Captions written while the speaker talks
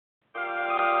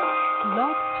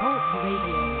Blog Talk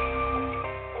Radio.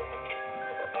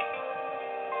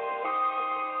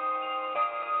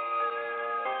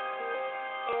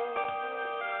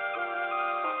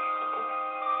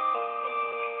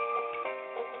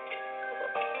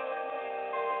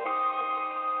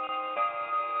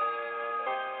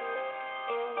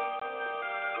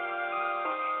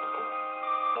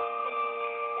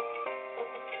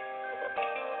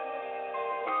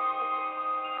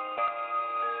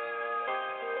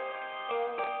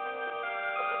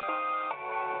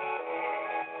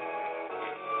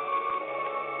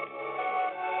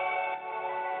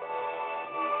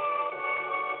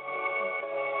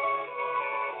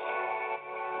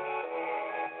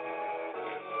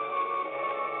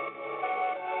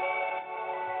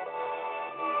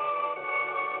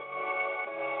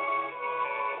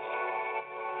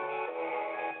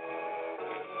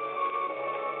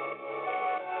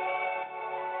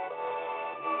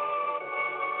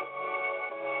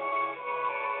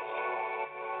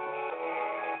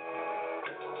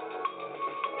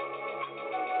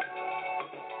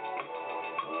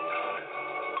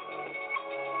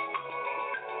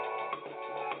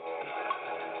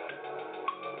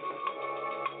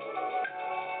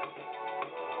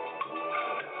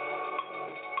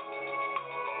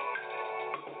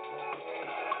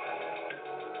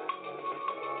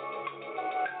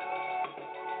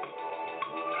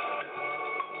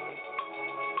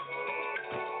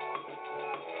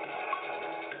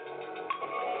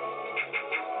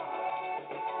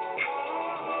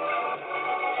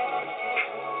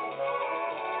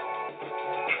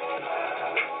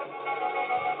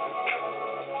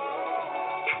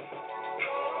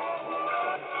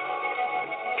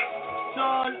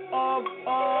 Son of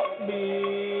a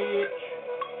bitch.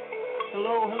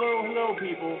 Hello,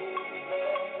 people.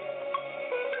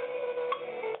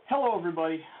 Hello,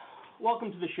 everybody.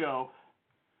 Welcome to the show.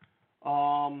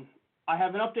 I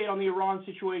have an update on the Iran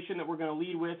situation that we're going to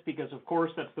lead with because, of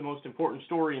course, that's the most important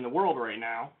story in the world right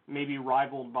now, maybe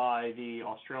rivaled by the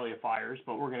Australia fires,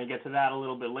 but we're going to get to that a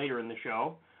little bit later in the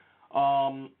show.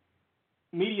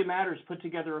 Media Matters put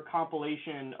together a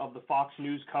compilation of the Fox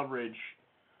News coverage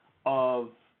of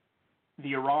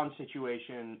the Iran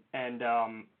situation, and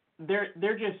they're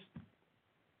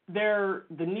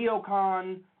the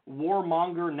neocon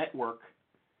warmonger network.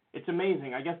 It's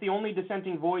amazing. I guess the only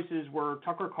dissenting voices were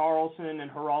Tucker Carlson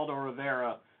and Geraldo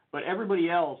Rivera, but everybody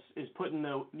else is putting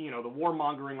the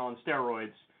warmongering on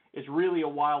steroids. It's really a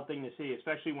wild thing to see,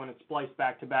 especially when it's spliced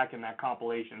back to back in that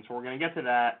compilation. So we're going to get to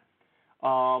that.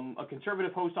 A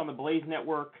conservative host on the Blaze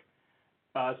Network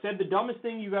said the dumbest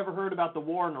thing you've ever heard about the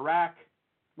war in Iraq.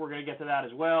 We're going to get to that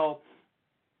as well.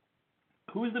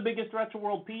 Who's the biggest threat to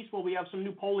world peace? Well, we have some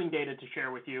new polling data to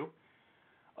share with you.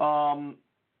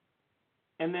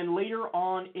 And then later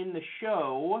on in the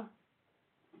show,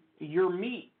 your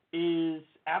meat is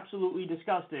absolutely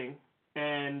disgusting,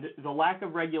 and the lack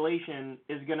of regulation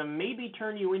is going to maybe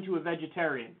turn you into a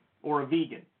vegetarian or a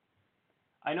vegan.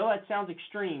 I know that sounds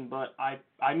extreme, but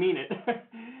I mean it.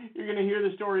 You're going to hear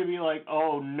the story and be like,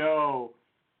 oh no.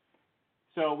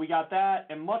 So we got that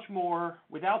and much more.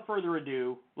 Without further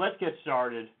ado, let's get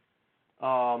started.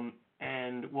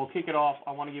 And we'll kick it off.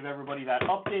 I want to give everybody that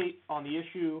update on the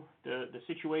issue, the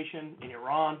situation in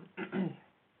Iran.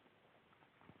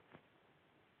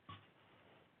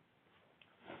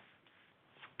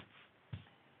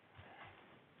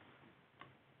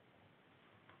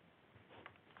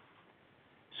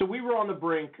 So we were on the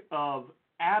brink of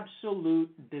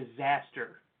absolute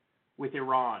disaster with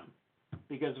Iran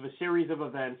because of a series of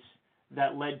events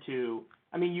that led to,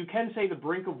 I mean, you can say the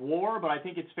brink of war, but I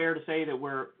think it's fair to say that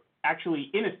we're actually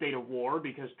in a state of war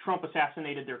because Trump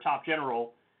assassinated their top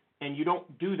general, and you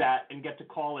don't do that and get to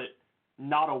call it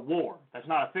not a war. That's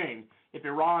not a thing. If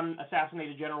Iran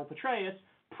assassinated General Petraeus,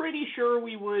 pretty sure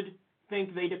we would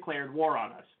think they declared war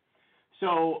on us.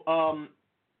 So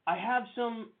I have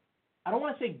some, I don't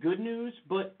want to say good news,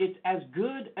 but it's as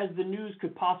good as the news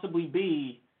could possibly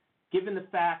be given the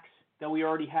facts that we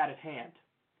already had at hand.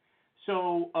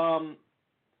 So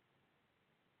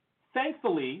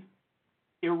thankfully,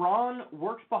 Iran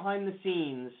worked behind the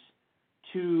scenes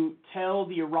to tell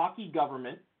the Iraqi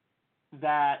government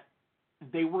that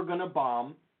they were going to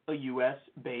bomb a U.S.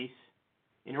 base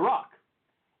in Iraq.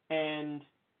 And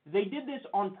they did this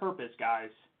on purpose,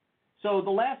 guys. So the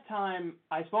last time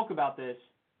I spoke about this,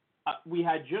 we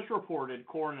had just reported,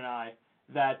 Corin and I,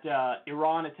 that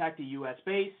Iran attacked a U.S.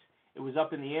 base. It was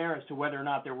up in the air as to whether or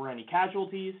not there were any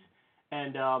casualties.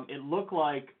 And it looked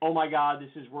like, oh my God,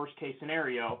 this is worst case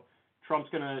scenario. Trump's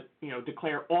going to,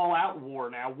 declare all-out war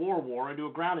now, war, and do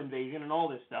a ground invasion and all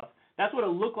this stuff. That's what it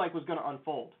looked like was going to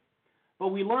unfold. But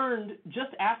we learned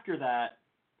just after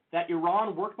that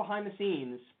Iran worked behind the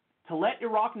scenes to let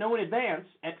Iraq know in advance,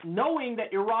 and knowing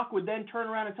that Iraq would then turn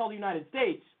around and tell the United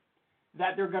States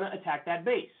that they're going to attack that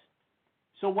base.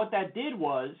 So what that did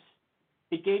was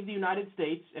it gave the United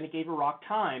States and it gave Iraq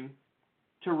time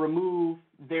to remove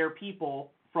their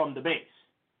people from the base.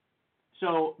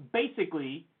 So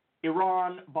basically,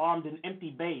 Iran bombed an empty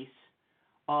base,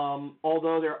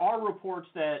 although there are reports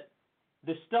that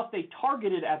the stuff they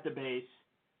targeted at the base,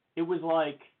 it was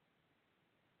like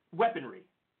weaponry,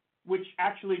 which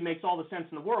actually makes all the sense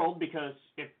in the world, because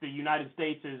if the United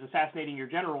States is assassinating your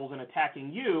generals and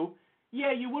attacking you,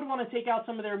 yeah, you would want to take out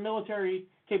some of their military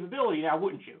capability now,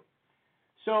 wouldn't you?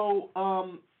 So,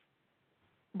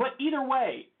 but either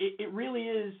way, it really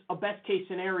is a best case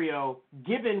scenario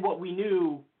given what we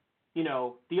knew,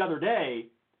 the other day,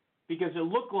 because it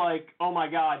looked like, oh my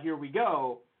God, here we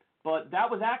go. But that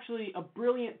was actually a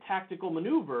brilliant tactical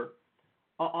maneuver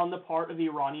on the part of the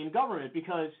Iranian government,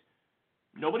 because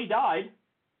nobody died.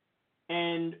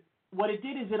 And what it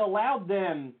did is it allowed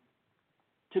them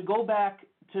to go back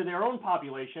to their own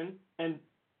population, and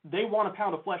they want a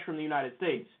pound of flesh from the United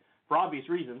States for obvious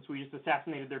reasons. We just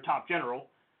assassinated their top general.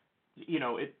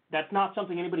 That's not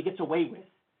something anybody gets away with.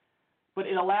 But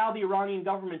it allowed the Iranian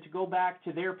government to go back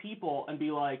to their people and be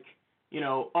like,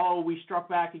 oh, we struck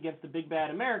back against the big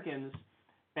bad Americans.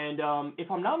 And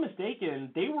if I'm not mistaken,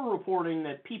 they were reporting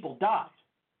that people died.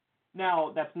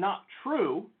 Now, that's not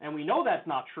true, and we know that's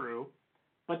not true,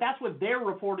 but that's what they're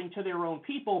reporting to their own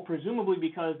people, presumably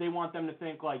because they want them to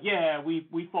think like, yeah,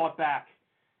 we fought back,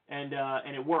 and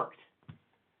it worked.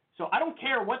 So I don't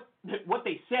care what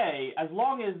they say, as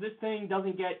long as this thing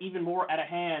doesn't get even more out of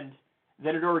hand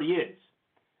than it already is.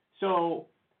 So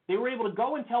they were able to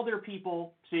go and tell their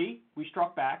people, see, we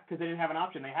struck back, because they didn't have an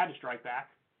option. They had to strike back.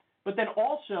 But then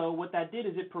also what that did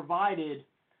is it provided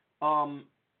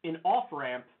an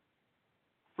off-ramp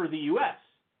for the U.S.,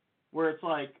 where it's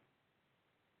like,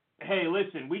 hey,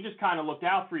 listen, we just kind of looked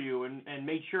out for you and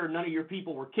made sure none of your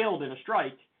people were killed in a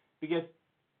strike, because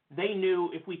they knew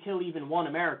if we kill even one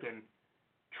American,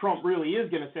 Trump really is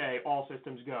going to say all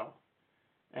systems go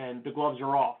and the gloves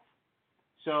are off.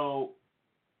 So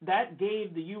that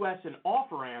gave the U.S. an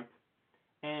off-ramp,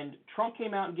 and Trump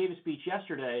came out and gave a speech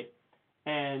yesterday,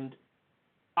 and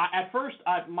at first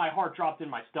my heart dropped in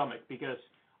my stomach, because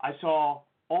I saw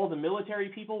all the military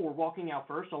people were walking out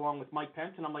first along with Mike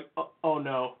Pence, and I'm like, oh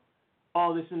no,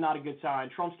 oh, this is not a good sign.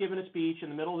 Trump's giving a speech in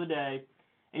the middle of the day,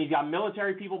 and he's got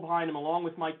military people behind him along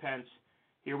with Mike Pence.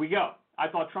 Here we go. I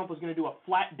thought Trump was going to do a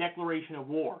flat declaration of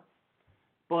war.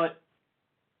 But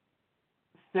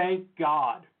thank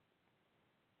God.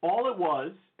 All it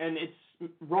was, and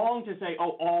it's wrong to say,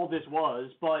 oh, all this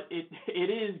was, but it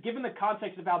is, given the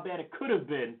context of how bad it could have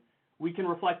been, we can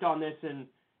reflect on this and,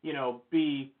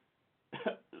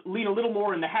 lean a little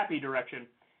more in the happy direction.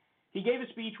 He gave a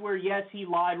speech where, yes, he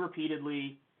lied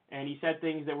repeatedly, and he said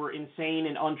things that were insane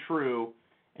and untrue,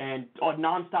 and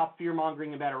nonstop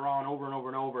fear-mongering about Iran over and over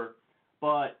and over.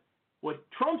 But what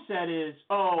Trump said is,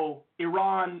 oh,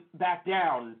 Iran backed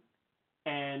down,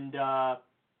 and,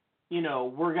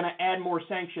 we're going to add more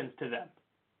sanctions to them.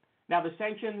 Now, the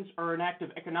sanctions are an act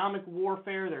of economic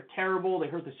warfare. They're terrible. They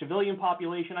hurt the civilian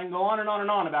population. I can go on and on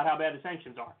and on about how bad the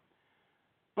sanctions are.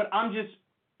 But I'm just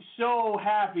so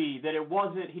happy that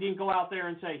he didn't go out there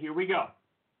and say, here we go.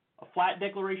 A flat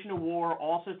declaration of war,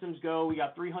 all systems go. We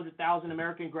got 300,000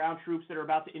 American ground troops that are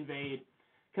about to invade,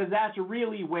 because that's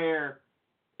really where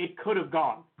it could have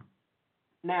gone.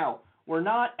 Now, we're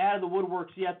not out of the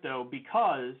woodworks yet, though,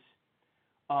 because,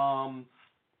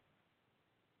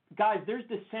 guys, there's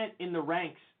dissent in the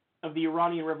ranks of the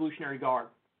Iranian Revolutionary Guard.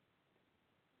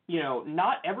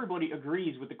 Not everybody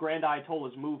agrees with the Grand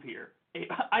Ayatollah's move here.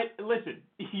 Listen,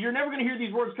 you're never going to hear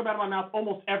these words come out of my mouth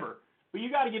almost ever, but you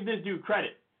got to give this dude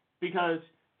credit, because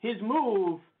his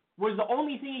move was the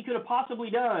only thing he could have possibly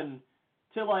done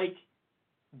to,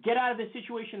 get out of this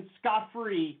situation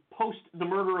scot-free post the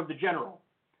murder of the general.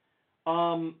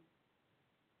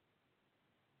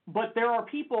 But there are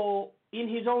people in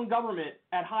his own government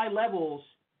at high levels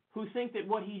who think that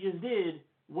what he just did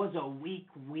was a weak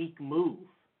move.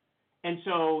 And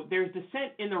so there's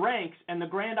dissent in the ranks, and the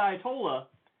Grand Ayatollah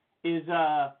is,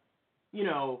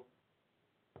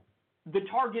 the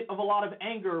target of a lot of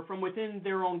anger from within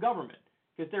their own government.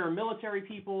 Because there are military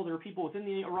people, there are people within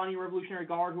the Iranian Revolutionary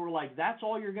Guard who are like, that's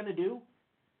all you're going to do?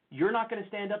 You're not going to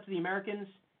stand up to the Americans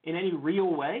in any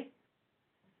real way?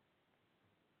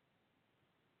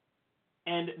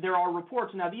 And there are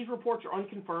reports, now these reports are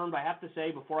unconfirmed, I have to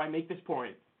say, before I make this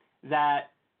point,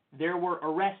 that there were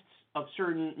arrests of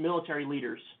certain military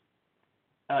leaders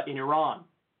in Iran.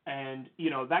 And,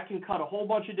 that can cut a whole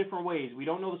bunch of different ways. We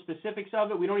don't know the specifics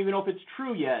of it. We don't even know if it's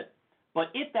true yet. But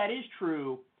if that is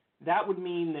true, that would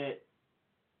mean that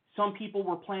some people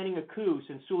were planning a coup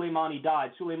since Soleimani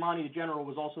died. Soleimani, the general,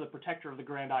 was also the protector of the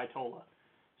Grand Ayatollah.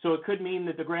 So it could mean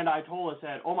that the Grand Ayatollah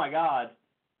said, oh my God,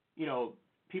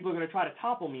 people are going to try to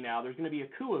topple me now. There's going to be a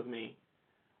coup of me.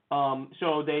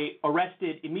 So they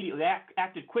immediately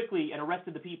acted quickly and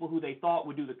arrested the people who they thought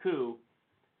would do the coup.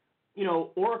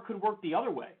 Or it could work the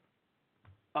other way.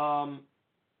 Or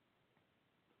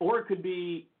it could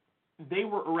be they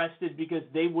were arrested because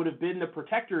they would have been the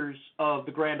protectors of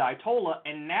the Grand Ayatollah,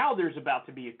 and now there's about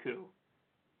to be a coup.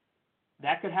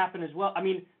 That could happen as well. I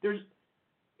mean,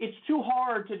 it's too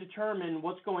hard to determine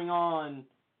what's going on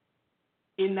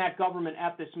in that government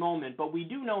at this moment, but we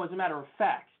do know, as a matter of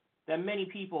fact, that many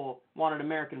people wanted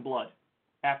American blood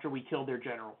after we killed their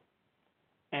general.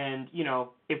 And,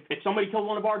 if somebody killed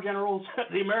one of our generals,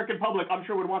 the American public, I'm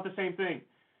sure, would want the same thing.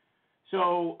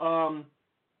 So,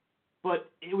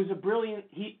 but it was a brilliant,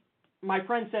 my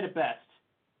friend said it best,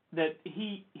 that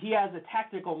he has a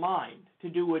tactical mind to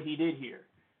do what he did here.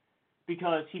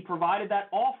 Because he provided that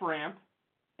off-ramp,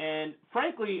 and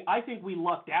frankly, I think we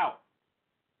lucked out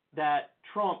that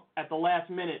Trump, at the last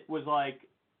minute, was like,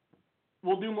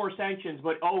 we'll do more sanctions,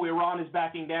 but, Iran is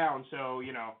backing down, so,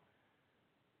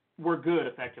 we're good,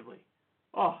 effectively.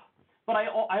 But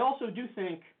I also do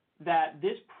think that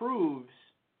this proves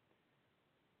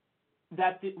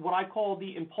that what I call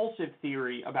the impulsive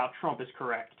theory about Trump is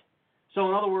correct. So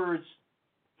in other words,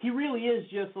 he really is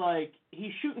just like,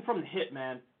 he's shooting from the hip,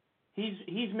 man.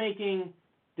 He's making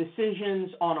decisions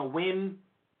on a whim.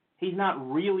 He's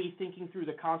not really thinking through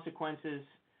the consequences.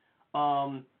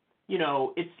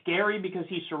 It's scary because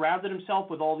he's surrounded himself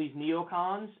with all these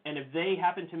neocons, and if they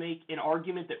happen to make an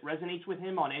argument that resonates with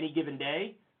him on any given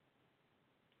day,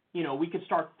 we could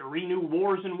start 3 new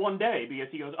wars in one day because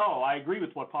he goes, I agree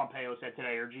with what Pompeo said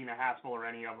today, or Gina Haspel, or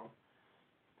any of them.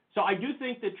 So I do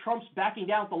think that Trump's backing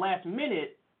down at the last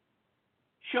minute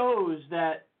shows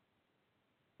that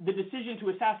the decision to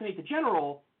assassinate the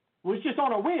general was just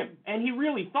on a whim, and he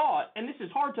really thought, and this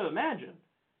is hard to imagine,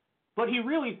 but he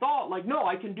really thought, no,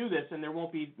 I can do this, and there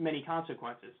won't be many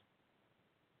consequences.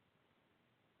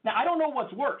 Now, I don't know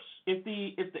what's worse, if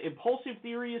the impulsive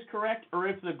theory is correct or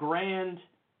if the grand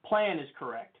plan is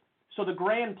correct. So the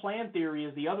grand plan theory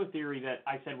is the other theory that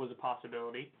I said was a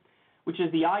possibility, which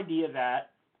is the idea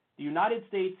that the United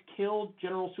States killed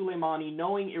General Soleimani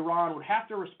knowing Iran would have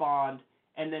to respond,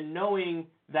 and then knowing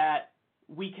that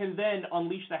we can then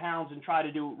unleash the hounds and try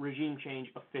to do regime change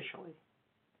officially.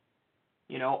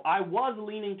 I was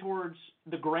leaning towards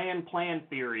the grand plan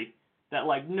theory that,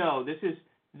 no,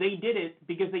 they did it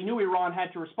because they knew Iran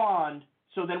had to respond,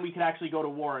 so then we could actually go to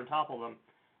war and topple them.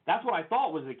 That's what I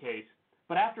thought was the case.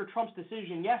 But after Trump's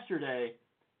decision yesterday,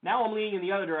 now I'm leaning in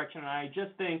the other direction, and I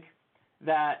just think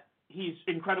that he's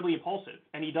incredibly impulsive,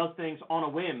 and he does things on a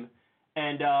whim.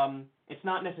 And it's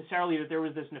not necessarily that there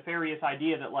was this nefarious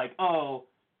idea that,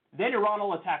 then Iran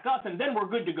will attack us, and then we're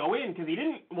good to go in, because he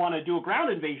didn't want to do a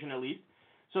ground invasion, at least.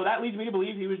 So that leads me to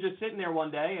believe he was just sitting there one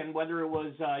day, and whether it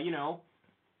was,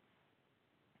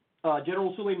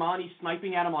 General Soleimani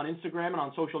sniping at him on Instagram and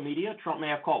on social media, Trump may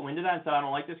have caught wind of that and said, I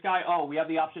don't like this guy. We have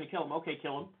the option to kill him. Okay,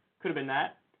 kill him. Could have been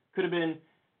that. Could have been,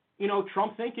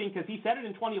 Trump thinking, because he said it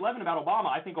in 2011 about Obama,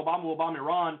 I think Obama will bomb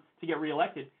Iran to get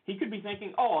reelected. He could be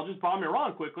thinking, I'll just bomb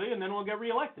Iran quickly, and then we'll get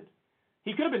reelected.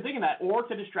 He could have been thinking that, or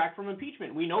to distract from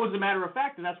impeachment. We know, as a matter of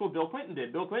fact, that that's what Bill Clinton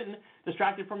did. Bill Clinton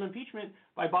distracted from impeachment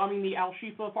by bombing the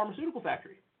Al-Shifa pharmaceutical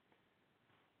factory.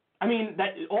 I mean,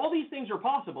 that all these things are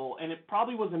possible, and it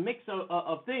probably was a mix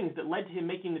of things that led to him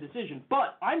making the decision.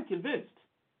 But I'm convinced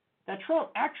that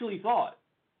Trump actually thought,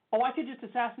 I could just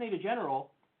assassinate a general,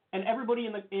 and everybody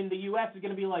in the U.S. is going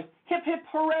to be like, hip, hip,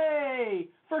 hooray,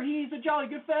 for he's a jolly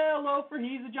good fellow, for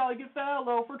he's a jolly good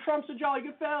fellow, for Trump's a jolly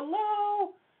good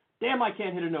fellow. Damn, I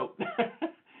can't hit a note,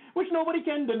 which nobody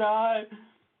can deny.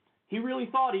 He really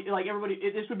thought, everybody,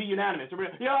 this would be unanimous.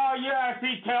 Everybody, yes,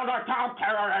 he killed our top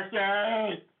terrorist,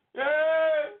 yes.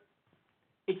 Yeah.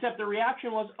 Except the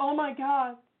reaction was, oh my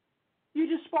God, you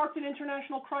just sparked an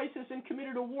international crisis and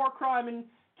committed a war crime and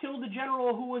killed a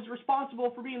general who was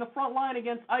responsible for being the front line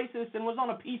against ISIS and was on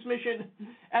a peace mission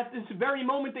at this very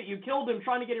moment that you killed him,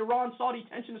 trying to get Iran-Saudi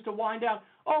tensions to wind down.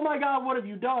 Oh my God, what have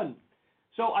you done?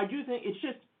 So I do think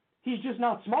he's just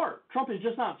not smart. Trump is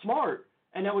just not smart,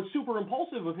 and that was super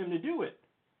impulsive of him to do it.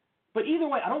 But either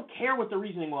way, I don't care what the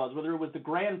reasoning was, whether it was the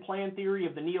grand plan theory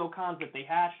of the neocons that they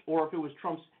hashed or if it was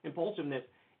Trump's impulsiveness.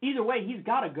 Either way, he's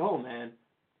got to go, man.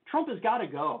 Trump has got to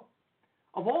go.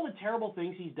 Of all the terrible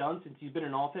things he's done since he's been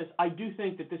in office, I do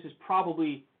think that this is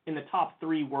probably in the top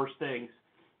 3 worst things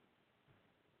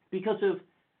because of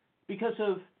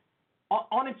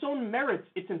on its own merits,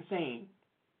 it's insane.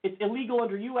 It's illegal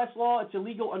under U.S. law. It's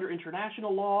illegal under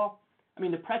international law. I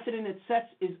mean, the precedent it sets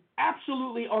is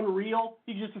absolutely unreal.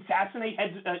 You just assassinate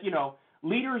heads,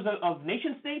 leaders of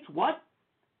nation states. What?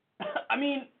 I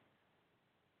mean,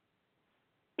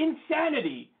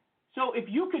 insanity. So if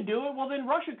you could do it, well, then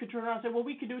Russia could turn around and say, well,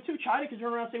 we could do it too. China could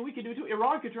turn around and say, we could do it too.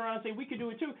 Iran could turn around and say, we could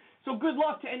do it too. So good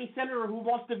luck to any senator who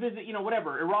wants to visit,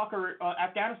 whatever, Iraq or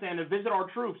Afghanistan to visit our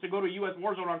troops to go to a U.S.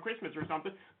 war zone on Christmas or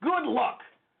something. Good luck.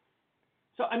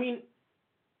 So, I mean,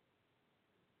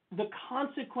 the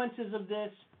consequences of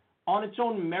this on its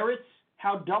own merits,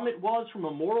 how dumb it was from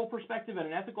a moral perspective and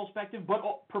an ethical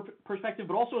perspective,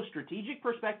 but also a strategic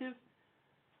perspective.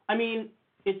 I mean,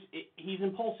 he's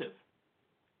impulsive.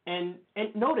 And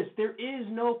notice, there is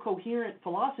no coherent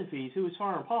philosophy to his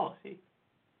foreign policy.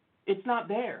 It's not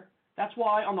there. That's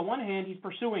why, on the one hand, he's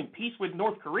pursuing peace with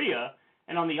North Korea,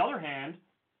 and on the other hand,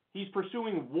 he's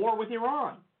pursuing war with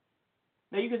Iran.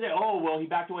 Now, you could say, oh, well, he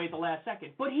backed away at the last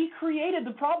second. But he created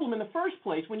the problem in the first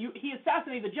place when he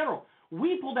assassinated the general.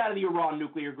 We pulled out of the Iran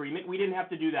nuclear agreement. We didn't have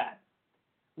to do that.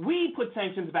 We put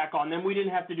sanctions back on them. We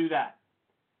didn't have to do that.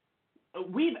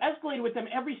 We've escalated with them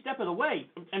every step of the way.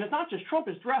 And it's not just Trump,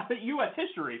 it's throughout U.S.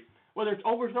 history, whether it's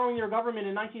overthrowing their government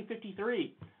in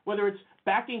 1953, whether it's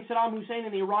backing Saddam Hussein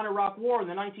in the Iran-Iraq War in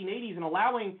the 1980s and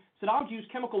allowing Saddam to use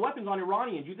chemical weapons on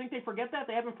Iranians. You think they forget that?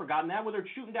 They haven't forgotten that, whether it's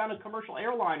shooting down a commercial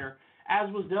airliner,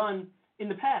 as was done in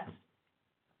the past.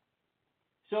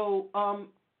 So,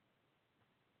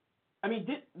 I mean,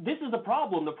 this is the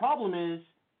problem. The problem is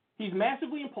he's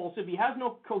massively impulsive. He has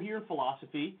no coherent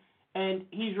philosophy. And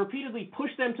he's repeatedly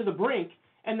pushed them to the brink,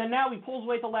 and then now he pulls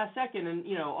away at the last second. And,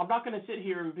 I'm not going to sit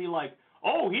here and be like,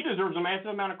 oh, he deserves a massive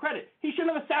amount of credit. He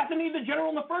shouldn't have assassinated the general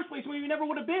in the first place when he never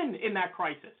would have been in that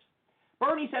crisis.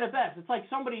 Bernie said it best. It's like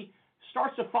somebody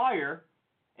starts a fire,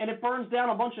 and it burns down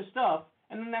a bunch of stuff,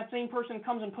 and then that same person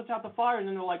comes and puts out the fire, and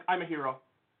then they're like, I'm a hero.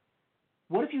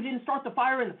 What if you didn't start the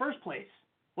fire in the first place?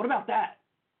 What about that?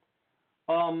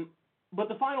 But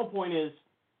the final point is,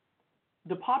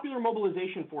 the Popular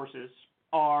Mobilization Forces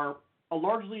are a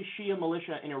largely Shia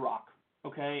militia in Iraq,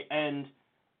 okay? And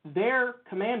their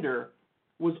commander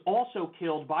was also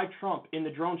killed by Trump in the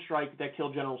drone strike that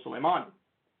killed General Soleimani.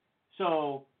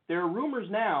 So there are rumors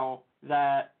now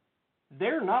that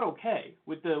they're not okay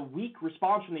with the weak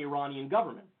response from the Iranian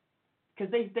government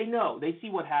because they know. They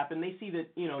see what happened. They see that,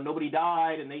 nobody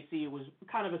died, and they see it was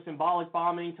kind of a symbolic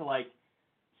bombing to,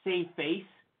 save face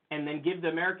and then give the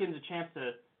Americans a chance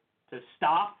to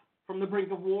stop from the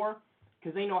brink of war,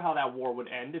 because they know how that war would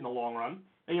end in the long run.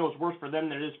 They know it's worse for them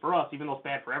than it is for us, even though it's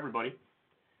bad for everybody.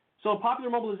 So Popular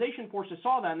Mobilization Forces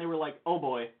saw that, and they were like, oh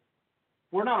boy,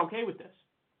 we're not okay with this.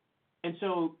 And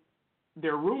so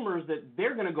there are rumors that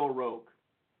they're going to go rogue,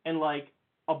 and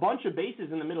a bunch of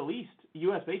bases in the Middle East,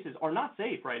 U.S. bases, are not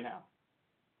safe right now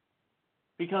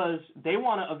because they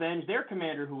want to avenge their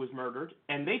commander who was murdered,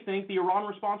 and they think the Iran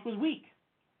response was weak.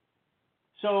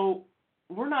 So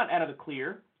we're not out of the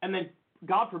clear, and then,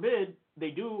 God forbid,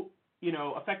 they do,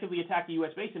 effectively attack a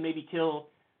U.S. base and maybe kill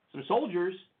some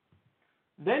soldiers,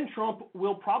 then Trump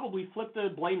will probably flip the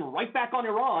blame right back on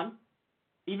Iran,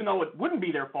 even though it wouldn't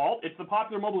be their fault. It's the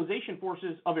Popular Mobilization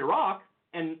Forces of Iraq,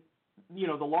 and,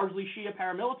 the largely Shia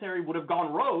paramilitary would have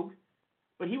gone rogue,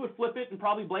 but he would flip it and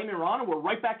probably blame Iran, and we're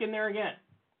right back in there again.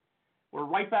 We're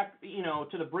right back,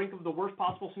 to the brink of the worst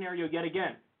possible scenario yet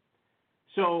again.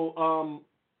 So,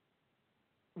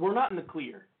 we're not in the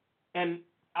clear. And,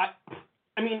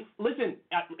 I mean, listen,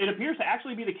 it appears to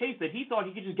actually be the case that he thought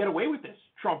he could just get away with this.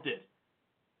 Trump did.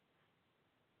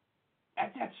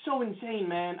 That's so insane,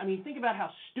 man. I mean, think about how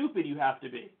stupid you have to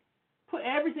be. Put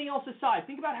everything else aside.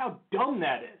 Think about how dumb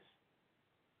that is.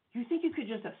 You think you could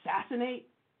just assassinate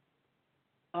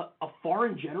a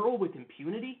foreign general with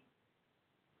impunity?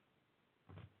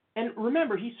 And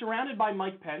remember, he's surrounded by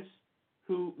Mike Pence,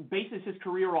 who bases his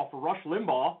career off of Rush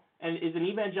Limbaugh, and is an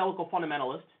evangelical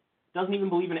fundamentalist, doesn't even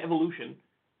believe in evolution.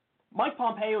 Mike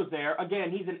Pompeo's there.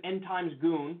 Again, he's an end-times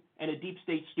goon and a deep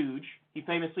state stooge. He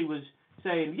famously was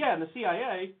saying, yeah, in the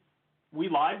CIA, we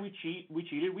lied, we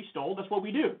cheated, we stole, that's what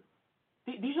we do.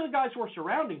 These are the guys who are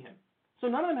surrounding him. So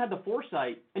none of them had the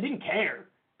foresight and didn't care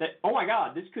that, oh my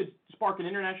God, this could spark an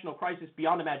international crisis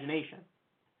beyond imagination.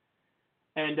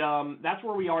 And that's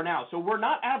where we are now. So we're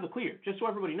not out of the clear, just so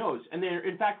everybody knows. And there,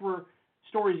 in fact, were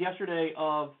stories yesterday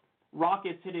of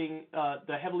rockets hitting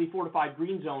the heavily fortified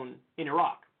green zone in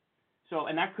Iraq. So,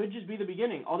 and that could just be the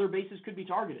beginning. Other bases could be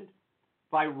targeted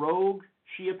by rogue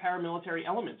Shia paramilitary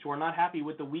elements who are not happy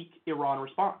with the weak Iran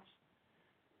response.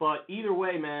 But either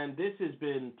way, man, this has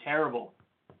been terrible.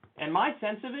 And my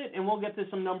sense of it, and we'll get to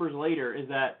some numbers later, is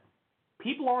that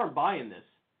people aren't buying this.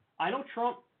 I know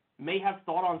Trump may have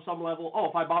thought on some level, oh,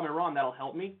 if I bomb Iran, that'll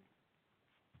help me.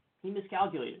 He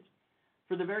miscalculated.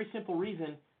 For the very simple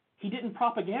reason, he didn't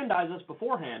propagandize us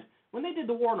beforehand. When they did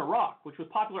the war in Iraq, which was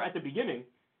popular at the beginning,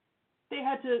 they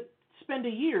had to spend a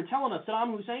year telling us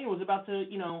Saddam Hussein was about to,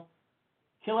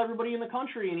 kill everybody in the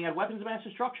country, and he had weapons of mass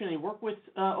destruction, and he worked with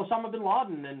Osama bin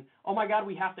Laden, and, oh my God,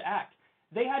 we have to act.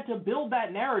 They had to build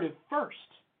that narrative first.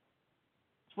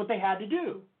 It's what they had to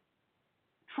do.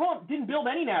 Trump didn't build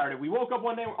any narrative. We woke up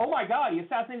one day, oh my God, he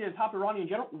assassinated the top Iranian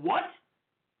general. What?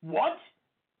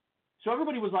 So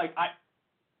everybody was like,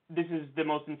 this is the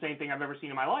most insane thing I've ever seen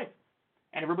in my life.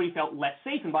 And everybody felt less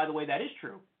safe, and by the way, that is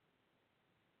true.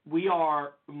 We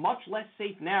are much less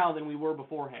safe now than we were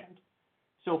beforehand.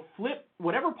 So flip,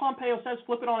 whatever Pompeo says,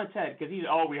 flip it on its head, because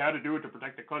we had to do it to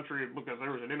protect the country because there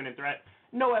was an imminent threat.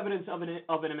 No evidence of an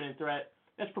imminent threat.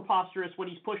 That's preposterous. What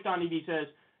he's pushed on it, he says,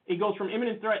 it goes from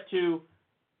imminent threat to,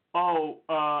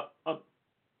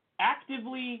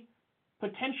 actively,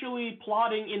 potentially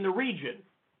plotting in the region.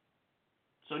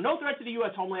 So no threat to the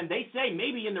U.S. homeland. They say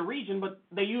maybe in the region, but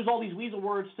they use all these weasel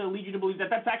words to lead you to believe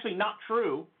that that's actually not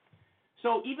true.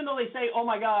 So even though they say, oh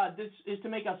my God, this is to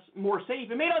make us more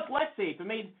safe, it made us less safe. It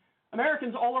made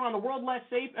Americans all around the world less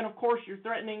safe. And of course, you're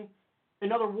threatening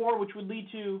another war, which would lead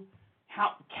to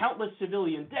countless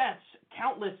civilian deaths,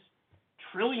 countless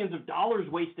trillions of dollars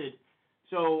wasted.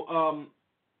 So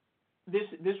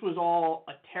this was all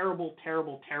a terrible,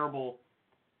 terrible, terrible,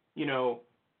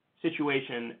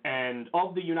 situation, and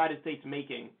of the United States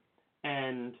making.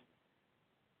 And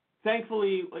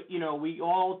thankfully, we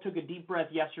all took a deep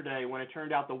breath yesterday when it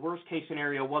turned out the worst case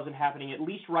scenario wasn't happening, at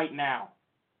least right now.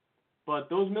 But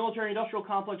those military-industrial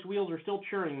complex wheels are still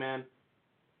churning, man.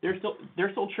 They're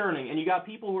still churning, and you got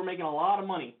people who are making a lot of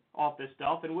money off this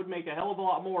stuff and would make a hell of a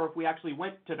lot more if we actually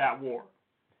went to that war.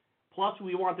 Plus,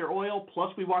 we want their oil.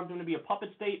 Plus, we want them to be a puppet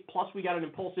state. Plus, we got an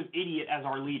impulsive idiot as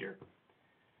our leader.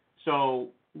 So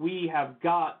we have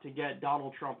got to get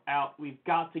Donald Trump out. We've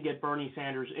got to get Bernie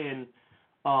Sanders in,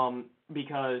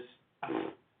 because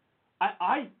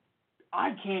I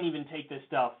can't even take this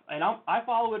stuff. And I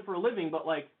follow it for a living, but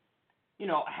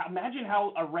imagine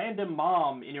how a random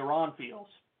mom in Iran feels.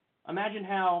 Imagine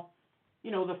how,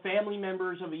 the family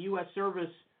members of a U.S.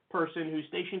 service person who's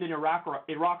stationed in Iraq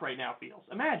right now feels.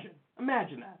 Imagine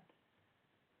that.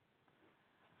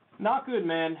 Not good,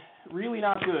 man. Really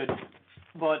not good.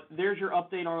 But there's your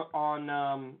update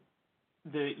on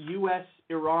the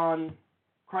U.S.-Iran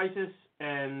crisis,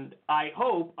 and I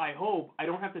hope I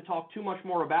don't have to talk too much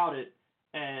more about it,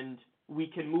 and we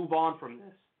can move on from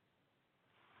this.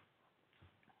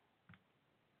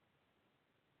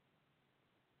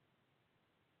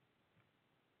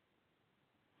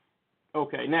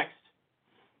 Okay, next.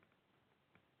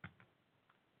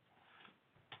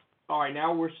 All right,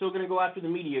 now we're still going to go after the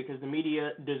media because the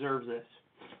media deserves this.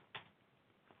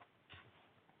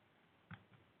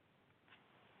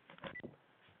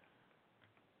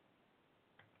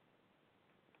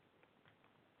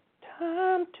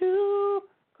 Time to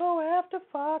go after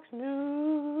Fox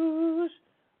News,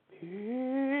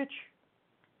 bitch.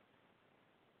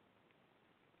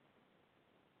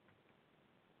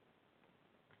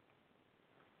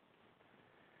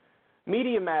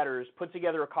 Media Matters put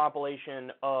together a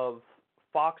compilation of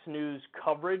Fox News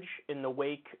coverage in the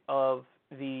wake of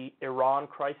the Iran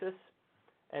crisis.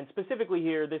 And specifically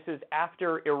here, this is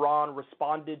after Iran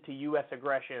responded to U.S.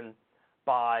 aggression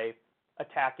by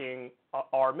attacking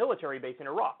our military base in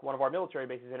Iraq, one of our military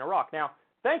bases in Iraq. Now,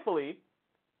 thankfully,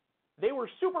 they were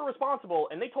super responsible,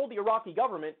 and they told the Iraqi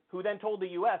government, who then told the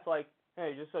U.S.,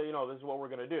 hey, just so you know, this is what we're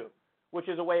going to do, which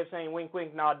is a way of saying wink,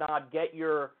 wink, nod, nod, get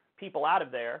your people out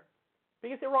of there,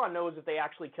 because Iran knows if they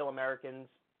actually kill Americans,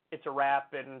 it's a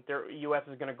wrap, and the U.S.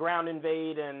 is going to ground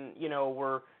invade, and,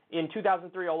 we're in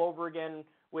 2003 all over again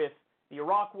with the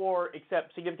Iraq War,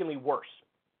 except significantly worse.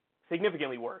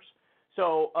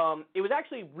 So it was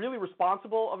actually really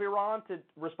responsible of Iran to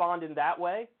respond in that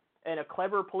way, and a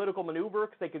clever political maneuver,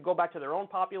 because they could go back to their own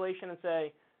population and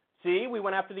say, see, we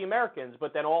went after the Americans,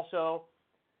 but then also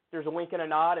there's a wink and a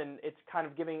nod, and it's kind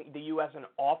of giving the U.S. an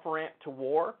off-ramp to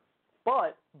war.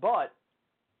 But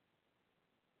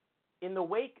in the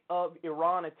wake of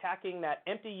Iran attacking that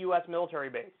empty U.S. military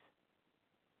base,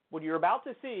 what you're about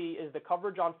to see is the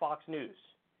coverage on Fox News.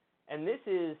 And this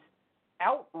is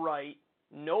outright,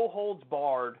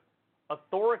 no-holds-barred,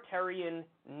 authoritarian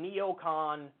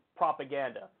neocon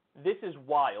propaganda. This is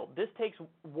wild. This takes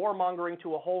warmongering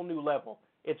to a whole new level.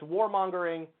 It's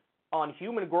warmongering on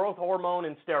human growth hormone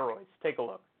and steroids. Take a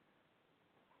look.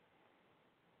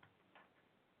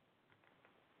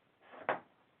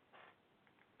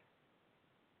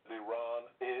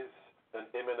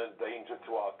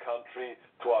 our country,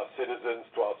 to our citizens,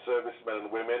 to our servicemen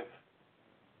and women.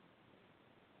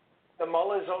 The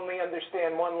mullahs only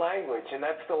understand one language, and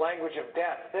that's the language of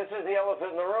death. This is the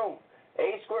elephant in the room.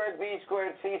 A squared, B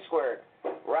squared, C squared.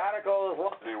 Radical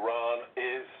Islam. Iran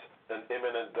is an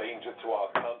imminent danger to our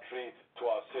country, to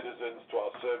our citizens, to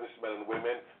our servicemen and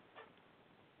women.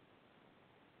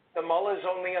 The mullahs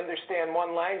only understand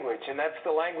one language, and that's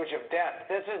the language of death.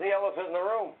 This is the elephant in the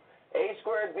room. A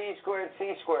squared, B squared,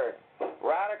 C squared.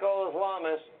 Radical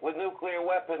Islamists with nuclear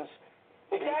weapons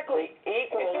exactly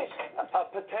equals a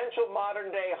potential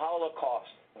modern-day Holocaust.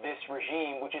 This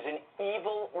regime, which is an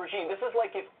evil regime. This is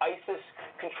like if ISIS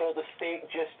controlled the state,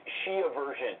 just Shia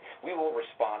version. We will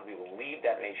respond. We will leave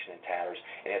that nation in tatters.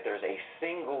 And if there's a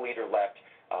single leader left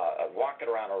walking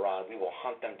around Iran, we will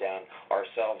hunt them down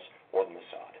ourselves or the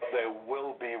Mossad. There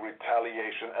will be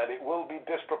retaliation, and it will be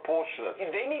disproportionate.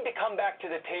 They need to come back to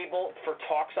the table for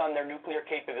talks on their nuclear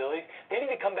capabilities. They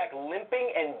need to come back limping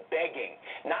and begging,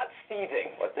 not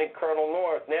seething. I think Colonel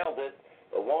North nailed it.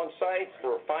 The launch sites,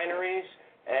 the refineries,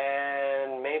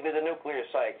 and maybe the nuclear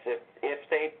sites, if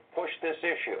they push this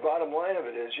issue. The bottom line of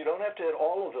it is you don't have to hit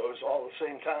all of those all at the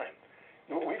same time.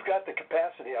 We've got the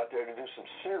capacity out there to do some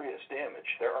serious damage.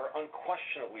 There are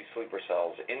unquestionably sleeper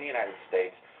cells in the United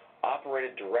States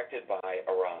operated, directed by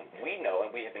Iran. We know, and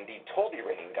we have indeed told the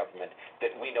Iranian government that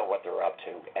we know what they're up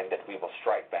to and that we will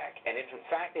strike back. And if, in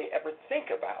fact, they ever think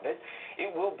about it,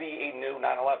 it will be a new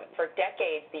 9/11. For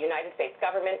decades, the United States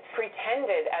government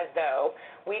pretended as though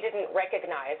we didn't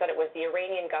recognize that it was the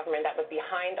Iranian government that was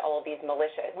behind all of these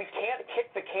militias. We can't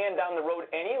kick the can down the road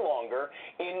any longer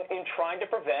in trying to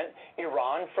prevent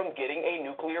Iran from getting a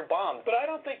nuclear bomb. But I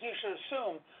don't think you should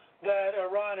assume that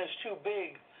Iran is too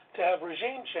big to have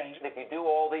regime change. If you do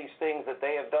all these things that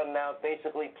they have done now,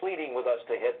 basically pleading with us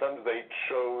to hit them. They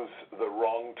chose the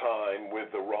wrong time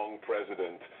with the wrong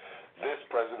president. This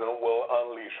president will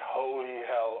unleash holy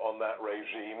hell on that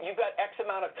regime. You've got X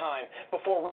amount of time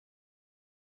before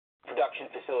production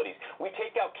facilities. We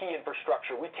take out key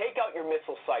infrastructure. We take out your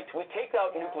missile sites. We take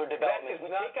out nuclear development. That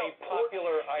is not a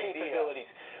popular idea.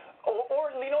 Capabilities.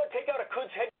 Or you know what? Take out a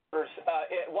Quds headquarters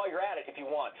while you're at it if you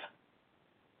want.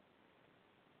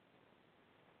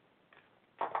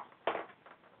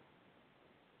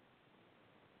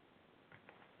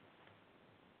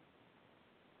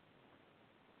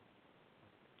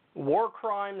 War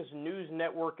Crimes News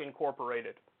Network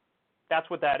Incorporated. That's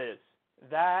what that is.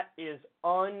 That is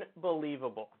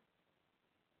unbelievable.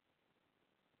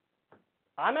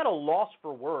 I'm at a loss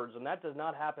for words, and that does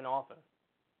not happen often.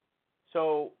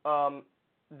 So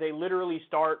they literally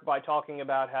start by talking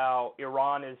about how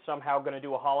Iran is somehow going to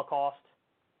do a Holocaust.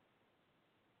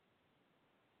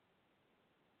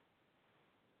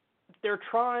 They're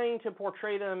trying to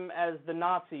portray them as the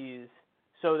Nazis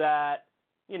so that,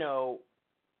 you know,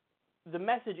 the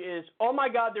message is, oh my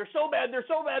God, they're so bad, they're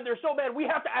so bad, they're so bad, we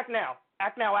have to act now.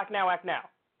 Act now, act now, act now.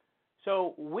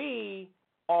 So we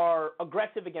are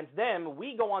aggressive against them.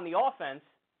 We go on the offense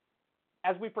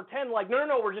as we pretend like,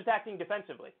 no, we're just acting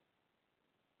defensively.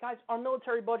 Guys, our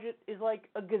military budget is like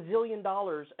 $1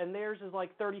 gazillion, and theirs is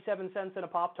like 37 cents in a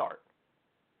Pop-Tart.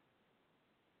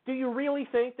 Do you really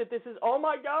think that this is, oh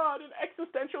my God, an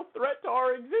existential threat to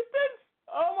our existence?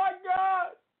 Oh my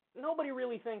God. Nobody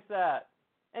really thinks that.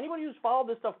 Anybody who's followed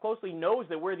this stuff closely knows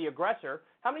that we're the aggressor.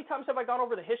 How many times have I gone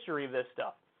over the history of this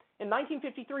stuff? In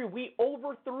 1953, we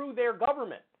overthrew their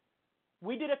government.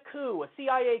 We did a coup, a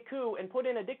CIA coup, and put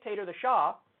in a dictator, the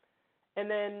Shah.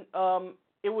 And then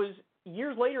it was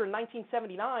years later in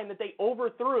 1979 that they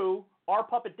overthrew our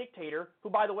puppet dictator, who,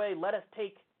 by the way, let us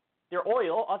take their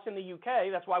oil, us in the UK.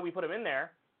 That's why we put him in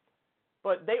there.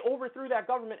 But they overthrew that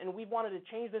government, and we've wanted to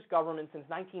change this government since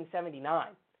 1979.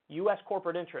 U.S.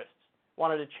 corporate interests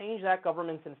wanted to change that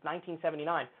government since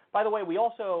 1979. By the way, we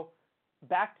also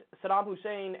backed Saddam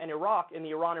Hussein and Iraq in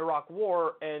the Iran-Iraq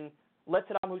war and let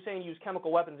Saddam Hussein use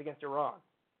chemical weapons against Iran.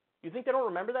 You think they don't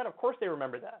remember that? Of course they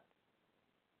remember that.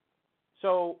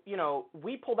 So, you know,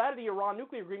 we pulled out of the Iran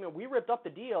nuclear agreement, we ripped up the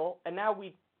deal, and now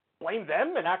we blame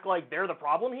them and act like they're the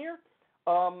problem here?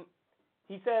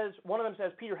 He says, one of them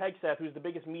says, Peter Hegseth, who's the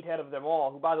biggest meathead of them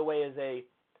all, who, by the way, is a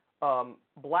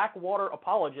Blackwater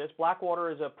apologist. Blackwater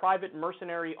is a private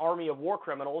mercenary army of war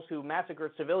criminals who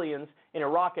massacred civilians in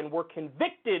Iraq and were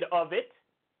convicted of it.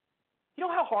 You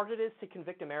know how hard it is to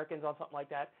convict Americans on something like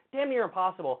that? Damn near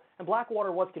impossible. And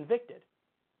Blackwater was convicted.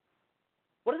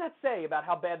 What does that say about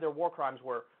how bad their war crimes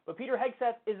were? But Peter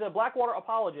Hegseth is a Blackwater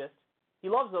apologist. He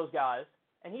loves those guys.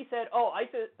 And he said, oh,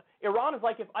 Iran is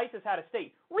like if ISIS had a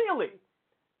state. Really?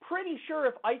 Pretty sure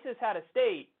if ISIS had a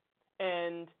state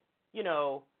and, you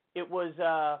know, it was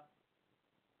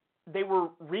they were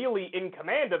really in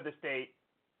command of the state,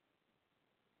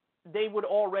 they would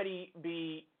already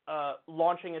be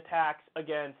launching attacks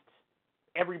against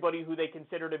everybody who they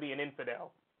consider to be an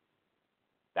infidel.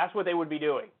 That's what they would be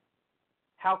doing.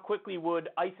 How quickly would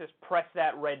ISIS press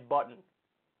that red button?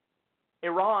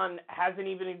 Iran hasn't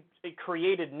even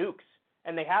created nukes,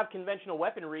 and they have conventional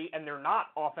weaponry, and they're not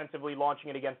offensively launching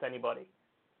it against anybody.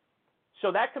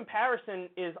 So that comparison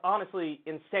is honestly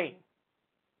insane.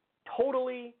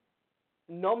 Totally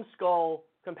numbskull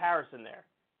comparison there.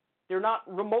 They're not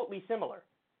remotely similar.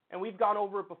 And we've gone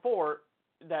over it before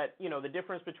that, the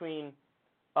difference between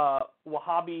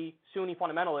Wahhabi Sunni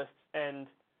fundamentalists and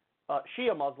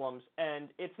Shia Muslims, and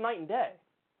it's night and day.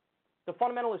 The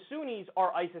fundamentalist Sunnis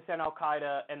are ISIS and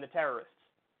Al-Qaeda and the terrorists.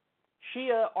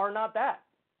 Shia are not that.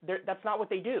 That's not what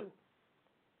they do.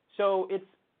 So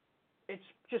it's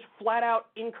just flat out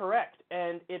incorrect,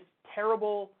 and it's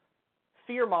terrible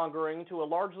fear-mongering to a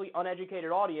largely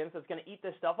uneducated audience that's going to eat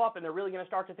this stuff up, and they're really going to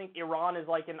start to think Iran is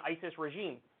like an ISIS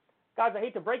regime. Guys, I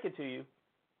hate to break it to you.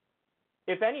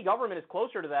 If any government is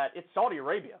closer to that, it's Saudi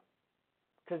Arabia,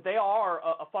 because they are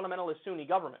a fundamentalist Sunni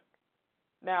government.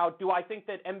 Now, do I think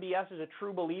that MBS is a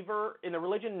true believer in the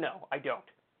religion? No, I don't.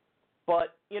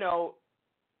 But,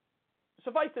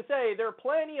 suffice to say, there are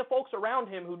plenty of folks around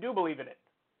him who do believe in it.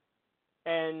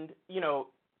 And,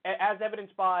 as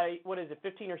evidenced by,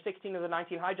 15 or 16 of the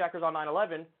 19 hijackers on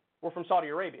 9/11 were from Saudi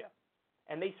Arabia.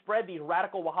 And they spread these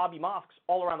radical Wahhabi mosques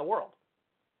all around the world.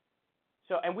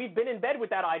 So, and we've been in bed with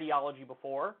that ideology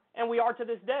before, and we are to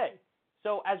this day.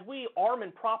 So as we arm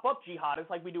and prop up jihadists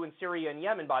like we do in Syria and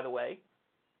Yemen, by the way,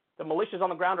 the militias on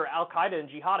the ground are Al-Qaeda and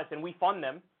jihadists, and we fund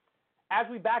them. As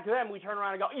we back them, we turn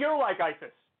around and go, you're like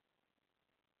ISIS.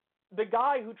 The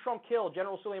guy who Trump killed,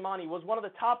 General Soleimani, was one of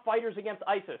the top fighters against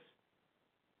ISIS.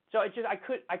 So it's just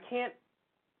I can't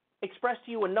express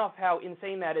to you enough how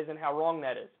insane that is and how wrong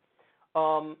that is.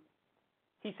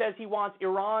 He says he wants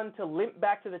Iran to limp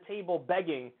back to the table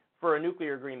begging for a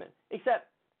nuclear agreement. Except,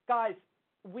 guys,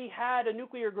 we had a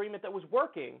nuclear agreement that was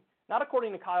working, not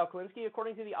according to Kyle Kulinski,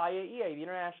 according to the IAEA, the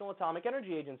International Atomic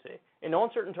Energy Agency. In no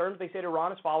uncertain terms, they said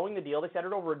Iran is following the deal. They said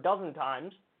it over a dozen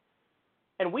times,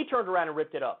 and we turned around and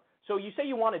ripped it up. So you say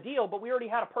you want a deal, but we already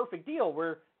had a perfect deal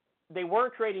where they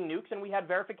weren't creating nukes, and we had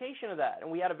verification of that,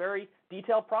 and we had a very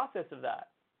detailed process of that.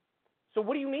 So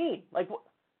what do you mean?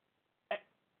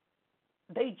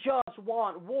 They just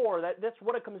want war. That's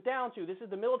what it comes down to. This is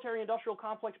the military-industrial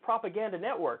complex propaganda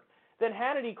network. Then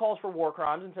Hannity calls for war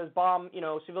crimes and says bomb,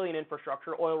 civilian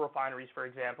infrastructure, oil refineries, for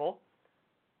example.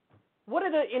 What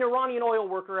did an Iranian oil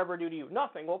worker ever do to you?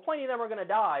 Nothing. Well, plenty of them are going to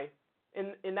die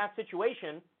in that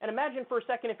situation. And imagine for a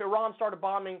second if Iran started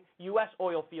bombing U.S.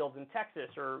 oil fields in Texas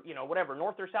or, whatever,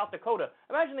 North or South Dakota.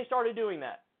 Imagine they started doing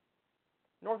that.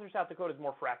 North or South Dakota is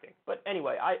more fracking. But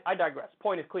anyway, I digress.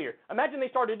 Point is clear. Imagine they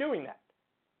started doing that.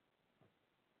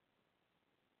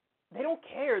 They don't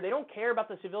care. They don't care about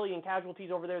the civilian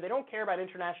casualties over there. They don't care about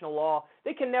international law.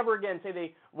 They can never again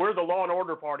say we're the law and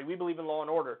order party. We believe in law and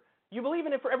order. You believe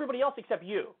in it for everybody else except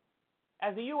you.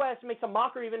 As the U.S. makes a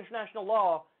mockery of international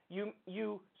law,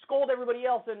 you scold everybody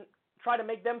else and try to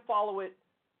make them follow it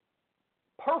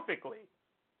perfectly.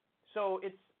 So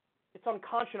it's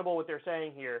unconscionable what they're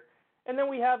saying here. And then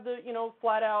we have the,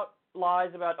 flat out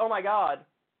lies about, oh my God,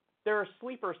 there are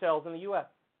sleeper cells in the U.S.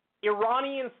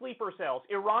 Iranian sleeper cells,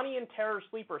 Iranian terror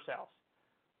sleeper cells.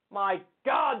 My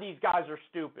God, these guys are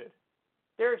stupid.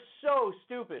 They're so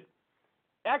stupid.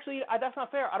 Actually, that's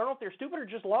not fair. I don't know if they're stupid or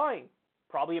just lying.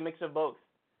 Probably a mix of both.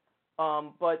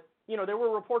 But, there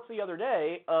were reports the other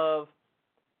day of,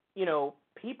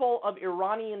 people of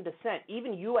Iranian descent,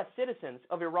 even U.S. citizens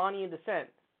of Iranian descent,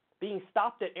 being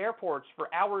stopped at airports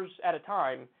for hours at a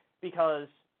time because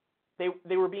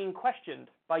they were being questioned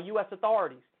by U.S.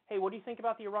 authorities. Hey, what do you think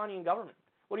about the Iranian government?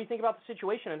 What do you think about the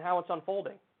situation and how it's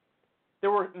unfolding? There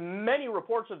were many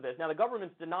reports of this. Now, the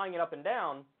government's denying it up and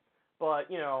down, but,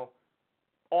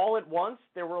 all at once,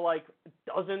 there were like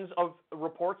dozens of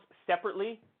reports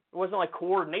separately. It wasn't like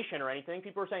coordination or anything.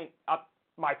 People were saying,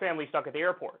 my family's stuck at the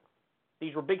airport.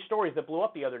 These were big stories that blew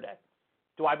up the other day.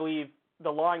 Do I believe the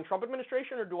lying Trump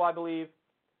administration, or do I believe,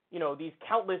 these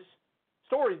countless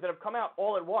stories that have come out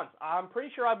all at once? I'm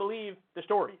pretty sure I believe the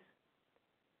stories.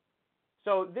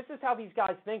 So this is how these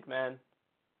guys think, man,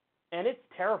 and it's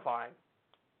terrifying.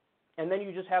 And then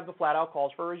you just have the flat-out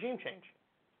calls for regime change.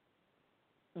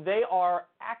 They are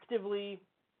actively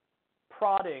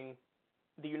prodding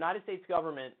the United States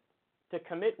government to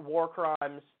commit war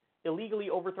crimes, illegally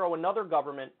overthrow another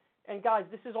government. And guys,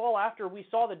 this is all after we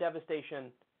saw the devastation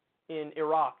in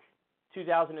Iraq,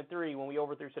 2003, when we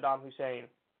overthrew Saddam Hussein.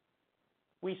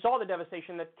 We saw the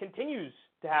devastation that continues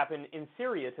to happen in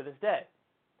Syria to this day.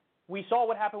 We saw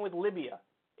what happened with Libya.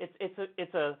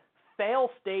 It's a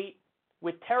failed state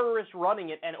with terrorists running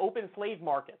it and open slave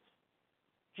markets.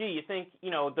 Gee, you think,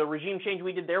 the regime change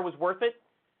we did there was worth it?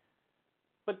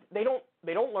 But they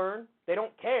don't learn. They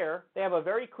don't care. They have a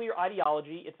very clear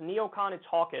ideology. It's neocon, it's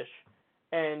hawkish,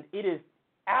 and it is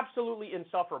absolutely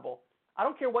insufferable. I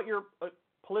don't care what your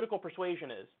political persuasion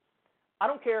is. I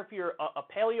don't care if you're a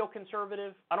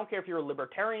paleo-conservative. I don't care if you're a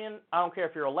libertarian. I don't care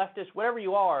if you're a leftist. Whatever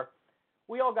you are,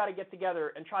 we all got to get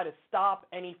together and try to stop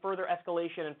any further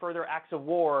escalation and further acts of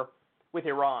war with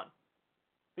Iran,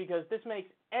 because this makes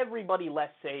everybody less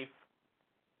safe.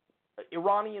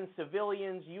 Iranian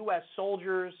civilians, U.S.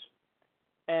 soldiers,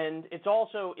 and it's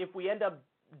also, if we end up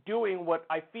doing what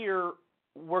I fear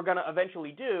we're going to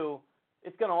eventually do,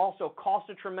 it's going to also cost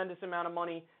a tremendous amount of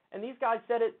money. And these guys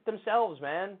said it themselves,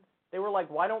 man. They were like,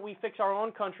 why don't we fix our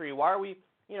own country? Why do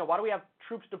we have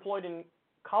troops deployed in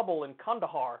Kabul and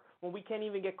Kandahar when we can't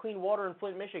even get clean water in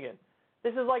Flint, Michigan?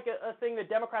 This is like a thing that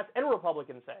Democrats and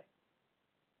Republicans say.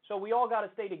 So we all got to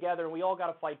stay together and we all got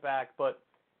to fight back. But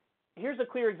here's a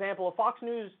clear example of Fox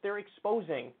News. They're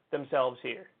exposing themselves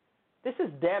here. This is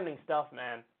damning stuff,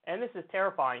 man. And this is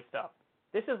terrifying stuff.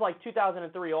 This is like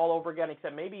 2003 all over again,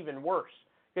 except maybe even worse,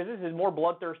 because this is more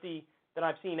bloodthirsty than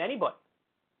I've seen anybody.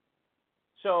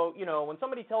 So, when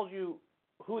somebody tells you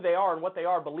who they are and what they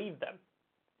are, believe them.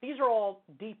 These are all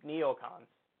deep neocons.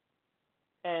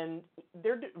 And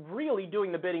they're really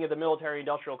doing the bidding of the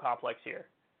military-industrial complex here,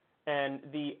 and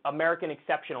the American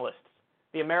exceptionalists,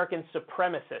 the American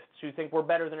supremacists who think we're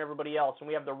better than everybody else and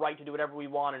we have the right to do whatever we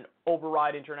want and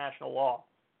override international law.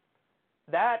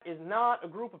 That is not a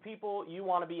group of people you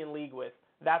want to be in league with,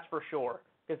 that's for sure,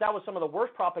 because that was some of the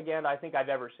worst propaganda I think I've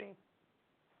ever seen.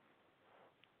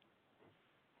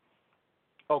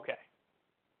 Okay.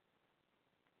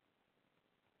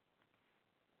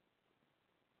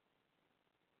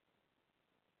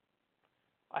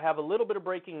 I have a little bit of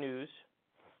breaking news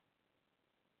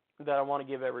that I want to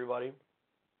give everybody.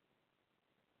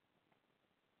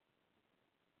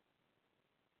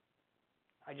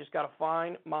 I just got to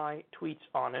find my tweets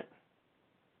on it.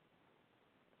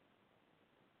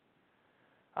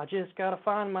 I just got to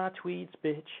find my tweets,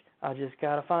 bitch. I just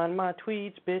got to find my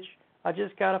tweets, bitch. I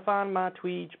just got to find my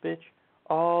tweets, bitch,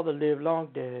 all the live long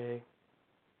day.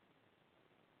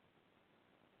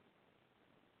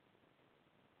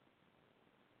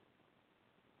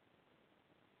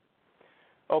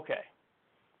 Okay.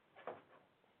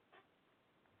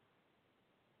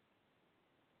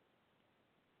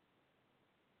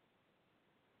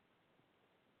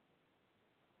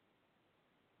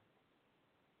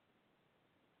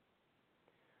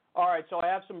 All right, so I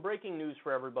have some breaking news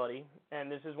for everybody,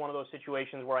 and this is one of those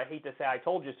situations where I hate to say I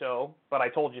told you so, but I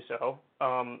told you so.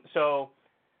 So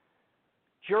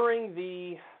during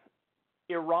the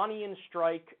Iranian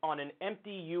strike on an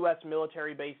empty U.S.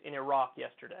 military base in Iraq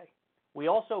yesterday, we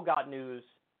also got news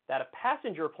that a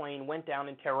passenger plane went down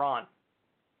in Tehran.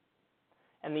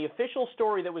 And the official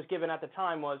story that was given at the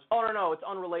time was, oh, no, it's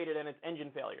unrelated and it's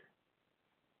engine failure.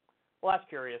 Well, that's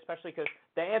curious, especially because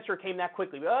the answer came that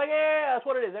quickly. Oh, yeah, that's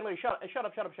what it is. Anyway, shut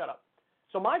up.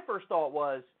 So my first thought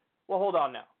was, well, hold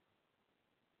on now.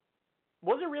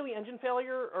 Was it really engine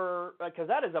failure? Or because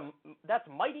that's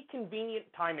mighty convenient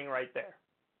timing right there.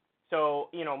 So,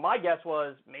 my guess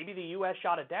was maybe the U.S.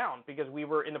 shot it down because we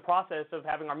were in the process of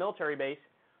having our military base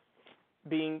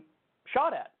being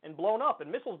shot at and blown up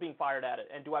and missiles being fired at it.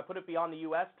 And do I put it beyond the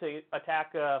U.S. to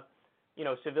attack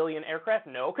civilian aircraft?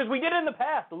 No, because we did it in the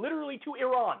past, literally to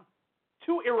Iran.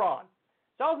 So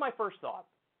that was my first thought.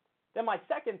 Then my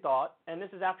second thought, and this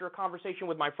is after a conversation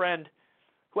with my friend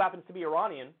who happens to be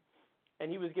Iranian,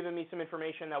 and he was giving me some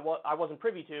information that I wasn't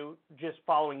privy to, just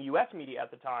following U.S. media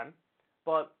at the time.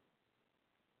 But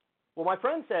what my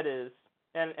friend said is,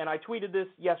 and I tweeted this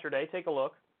yesterday, take a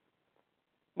look.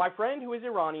 My friend who is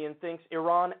Iranian thinks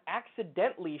Iran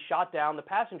accidentally shot down the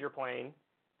passenger plane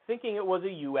thinking it was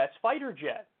a U.S. fighter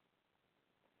jet.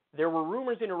 There were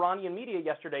rumors in Iranian media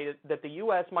yesterday that the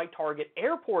U.S. might target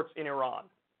airports in Iran.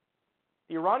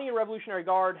 The Iranian Revolutionary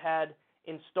Guard had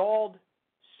installed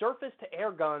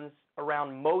surface-to-air guns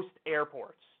around most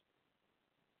airports.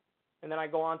 And then I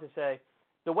go on to say,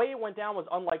 the way it went down was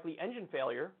unlikely engine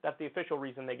failure. That's the official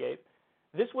reason they gave.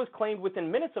 This was claimed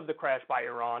within minutes of the crash by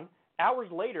Iran. Hours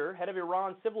later, head of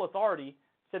Iran's civil authority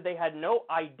said they had no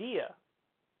idea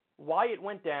why it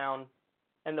went down,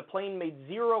 and the plane made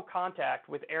zero contact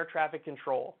with air traffic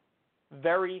control.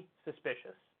 Very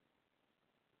suspicious.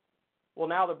 Well,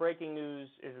 now the breaking news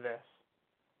is this.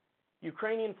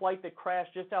 Ukrainian flight that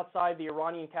crashed just outside the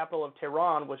Iranian capital of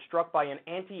Tehran was struck by an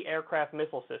anti-aircraft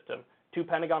missile system, 2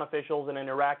 Pentagon officials and an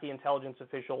Iraqi intelligence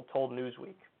official told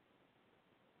Newsweek.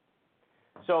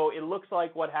 So it looks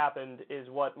like what happened is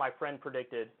what my friend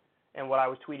predicted and what I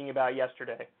was tweeting about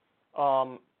yesterday.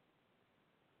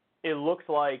 It looks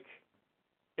like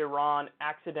Iran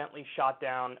accidentally shot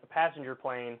down a passenger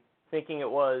plane thinking it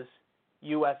was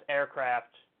U.S.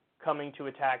 aircraft coming to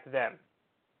attack them.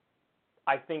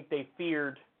 I think they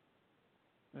feared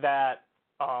that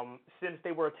since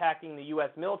they were attacking the U.S.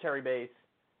 military base,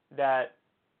 that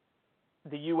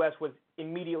the U.S. was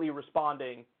immediately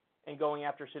responding and going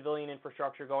after civilian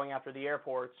infrastructure, going after the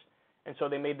airports, and so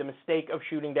they made the mistake of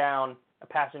shooting down a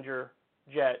passenger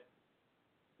jet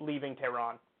leaving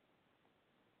Tehran.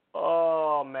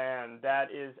 Oh, man,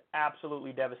 that is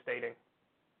absolutely devastating.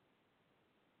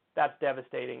 That's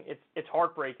devastating. It's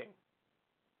heartbreaking.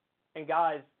 And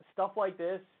guys, stuff like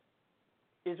this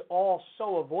is all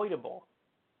so avoidable.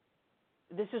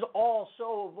 This is all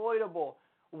so avoidable.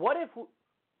 What if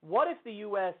the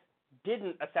U.S.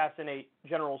 didn't assassinate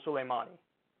General Soleimani?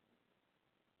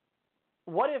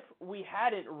 What if we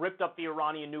hadn't ripped up the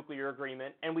Iranian nuclear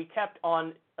agreement and we kept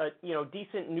on a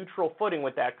decent neutral footing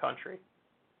with that country?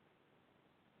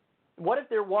 What if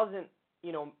there wasn't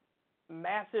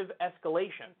massive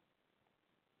escalation?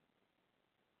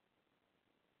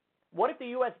 What if the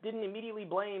U.S. didn't immediately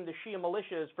blame the Shia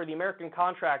militias for the American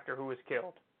contractor who was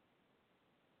killed?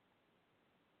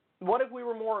 What if we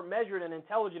were more measured and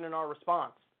intelligent in our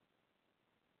response?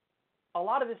 A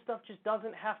lot of this stuff just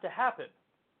doesn't have to happen,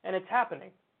 and it's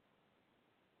happening.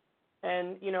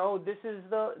 And this is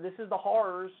the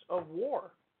horrors of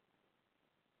war.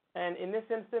 And in this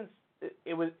instance,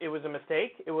 it was a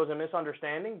mistake. It was a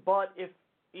misunderstanding. But if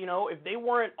they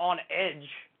weren't on edge,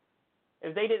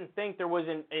 if they didn't think there was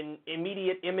an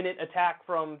immediate, imminent attack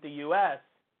from the U.S.,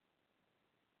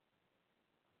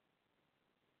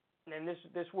 then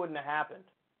this wouldn't have happened.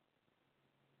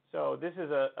 So this is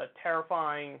a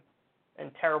terrifying and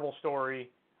terrible story.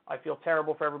 I feel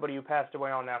terrible for everybody who passed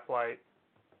away on that flight.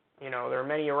 There are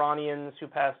many Iranians who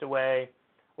passed away.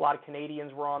 A lot of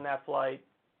Canadians were on that flight.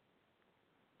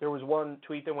 There was one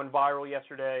tweet that went viral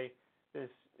yesterday. This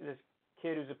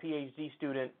kid who's a PhD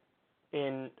student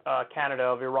in Canada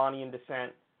of Iranian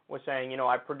descent was saying,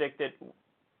 I predicted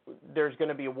there's going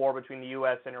to be a war between the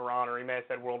U.S. and Iran, or he may have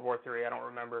said World War III, I don't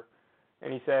remember.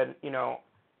 And he said,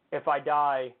 if I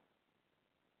die,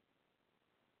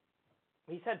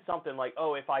 he said something like,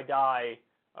 if I die,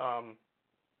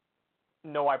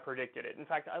 no, I predicted it. In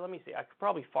fact, let me see. I could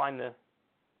probably find the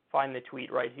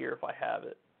tweet right here if I have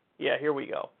it. Yeah, here we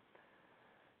go.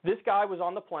 This guy was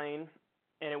on the plane,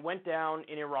 and it went down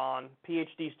in Iran,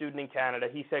 PhD student in Canada.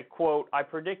 He said, quote, I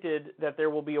predicted that there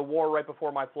will be a war right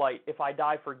before my flight. If I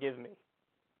die, forgive me.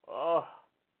 Oh,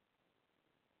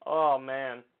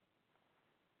 man.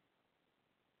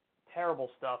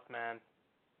 Terrible stuff, man.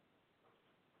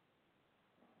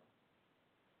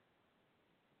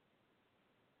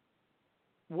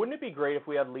 Wouldn't it be great if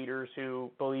we had leaders who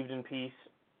believed in peace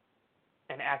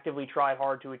and actively tried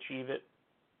hard to achieve it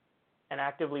and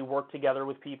actively worked together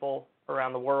with people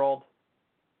around the world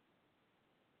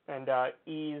and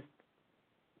eased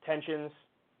tensions?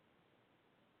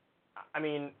 I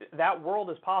mean, that world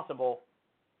is possible.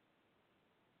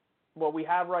 What we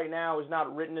have right now is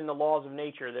not written in the laws of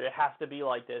nature that it has to be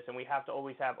like this, and we have to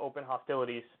always have open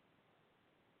hostilities.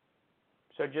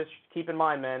 So just keep in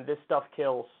mind, man, this stuff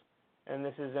kills. And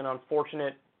this is an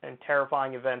unfortunate and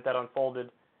terrifying event that unfolded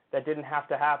that didn't have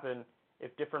to happen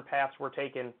if different paths were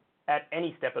taken at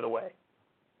any step of the way.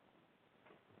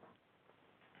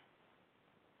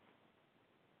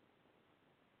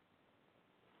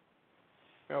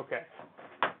 Okay.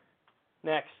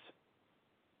 Next.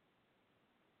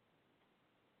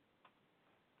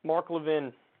 Mark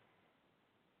Levin.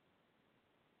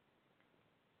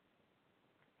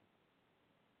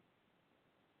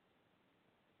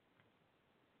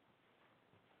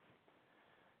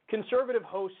 Conservative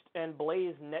host and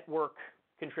Blaze Network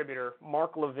contributor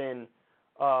Mark Levin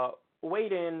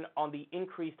weighed in on the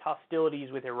increased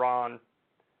hostilities with Iran,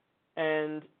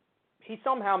 and he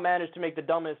somehow managed to make the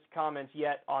dumbest comments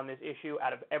yet on this issue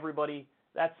out of everybody.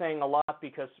 That's saying a lot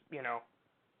because,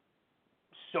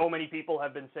 so many people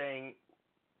have been saying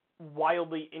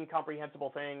wildly incomprehensible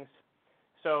things.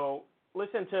 So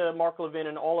listen to Mark Levin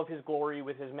in all of his glory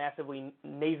with his massively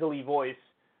nasally voice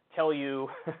tell you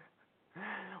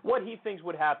what he thinks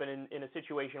would happen in a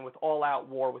situation with all-out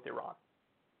war with Iran.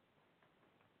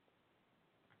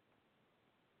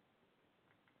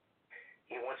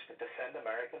 He wants to defend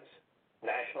Americans'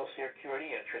 national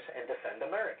security interests and defend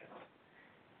Americans.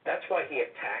 That's why he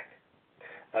attacked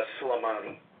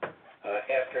Soleimani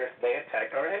after they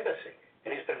attacked our embassy. And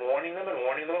he's been warning them and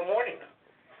warning them and warning them.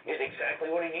 He did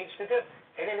exactly what he needs to do.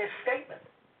 And in his statement,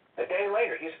 a day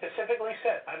later, he specifically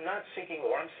said, I'm not seeking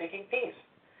war, I'm seeking peace.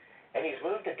 And he's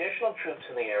moved additional troops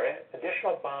in the area,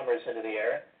 additional bombers into the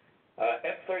area,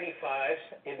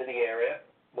 F-35s into the area,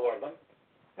 more of them.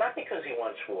 Not because he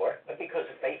wants war, but because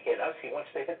if they hit us, he wants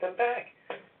to hit them back.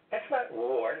 That's not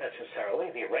war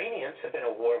necessarily. The Iranians have been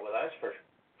at war with us for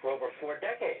over 4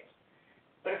 decades.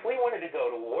 But if we wanted to go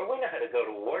to war, we know how to go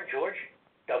to war. George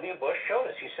W. Bush showed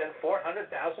us. He sent 400,000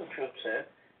 troops in,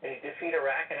 and he defeated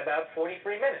Iraq in about 43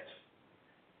 minutes.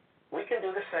 We can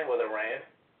do the same with Iran.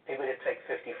 Maybe it'd take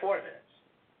 54 minutes.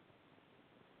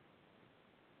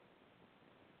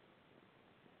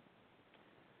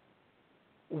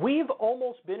 We've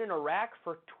almost been in Iraq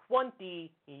for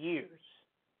 20 years.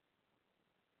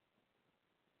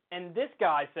 And this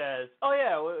guy says, oh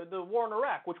yeah, the war in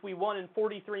Iraq, which we won in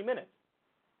 43 minutes.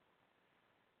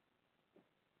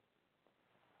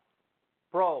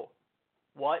 Bro,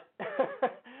 what?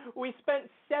 We spent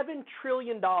 $7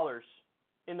 trillion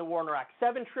in the war in Iraq.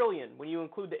 $7 trillion when you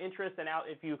include the interest and out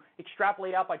if you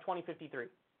extrapolate out by 2053.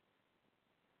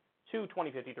 To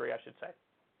 2053, I should say.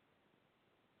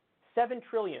 $7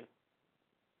 trillion.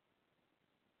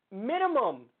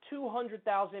 Minimum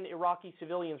 200,000 Iraqi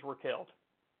civilians were killed.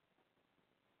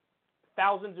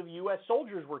 Thousands of U.S.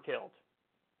 soldiers were killed.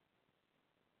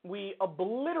 We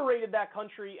obliterated that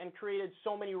country and created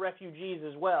so many refugees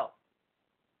as well.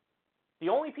 The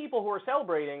only people who are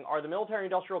celebrating are the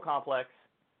military-industrial complex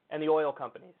and the oil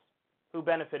companies who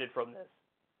benefited from this.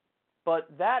 But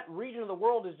that region of the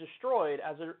world is destroyed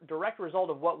as a direct result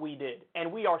of what we did.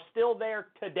 And we are still there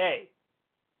today.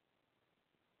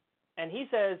 And he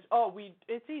says, oh,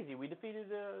 it's easy. We defeated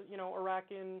Iraq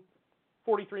in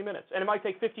 43 minutes. And it might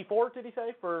take 54, did he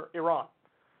say, for Iran.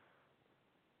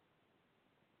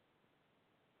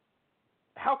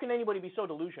 How can anybody be so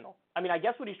delusional? I mean, I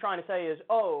guess what he's trying to say is,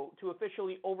 to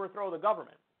officially overthrow the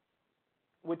government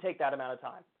would take that amount of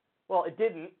time. Well, it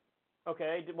didn't.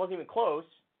 Okay, it wasn't even close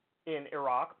in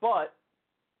Iraq. But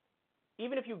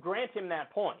even if you grant him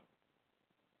that point,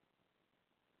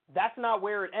 that's not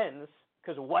where it ends,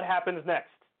 because what happens next?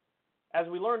 As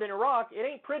we learned in Iraq, it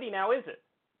ain't pretty now, is it?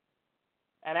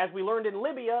 And as we learned in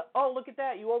Libya, look at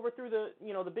that, you overthrew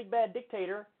the big bad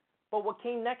dictator. But what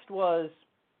came next was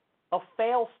a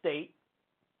fail state,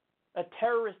 a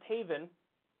terrorist haven,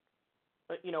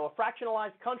 a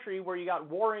fractionalized country where you got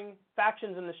warring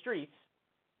factions in the streets,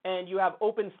 and you have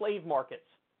open slave markets.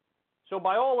 So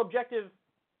by all objective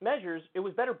measures, it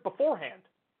was better beforehand.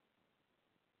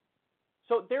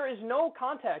 So there is no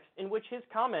context in which his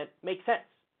comment makes sense.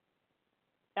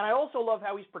 And I also love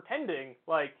how he's pretending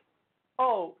like,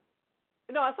 no,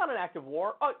 that's not an act of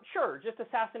war. Sure, just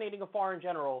assassinating a foreign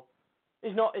general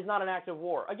is not an act of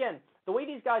war. Again, the way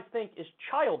these guys think is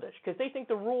childish because they think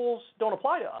the rules don't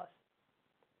apply to us.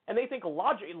 And they think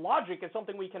logic is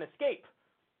something we can escape.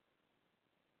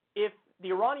 If the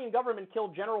Iranian government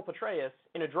killed General Petraeus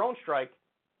in a drone strike,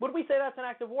 would we say that's an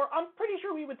act of war? I'm pretty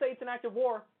sure we would say it's an act of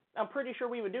war. I'm pretty sure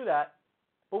we would do that.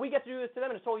 But we get to do this to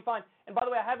them and it's totally fine. And by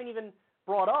the way, I haven't even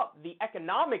brought up the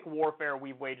economic warfare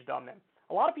we've waged on them.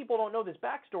 A lot of people don't know this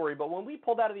backstory, but when we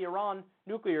pulled out of the Iran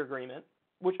nuclear agreement,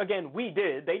 which again we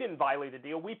did, they didn't violate the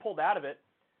deal, we pulled out of it,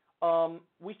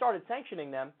 we started sanctioning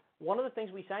them. One of the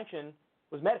things we sanctioned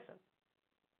was medicine.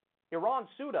 Iran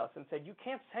sued us and said, you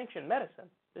can't sanction medicine.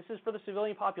 This is for the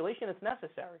civilian population, it's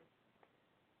necessary.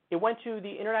 It went to the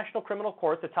International Criminal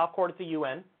Court, the top court at the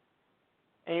UN,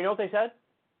 and you know what they said?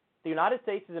 The United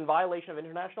States is in violation of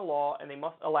international law and they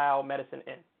must allow medicine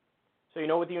in. So you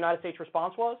know what the United States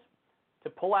response was? To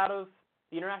pull out of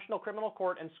the International Criminal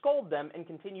Court and scold them and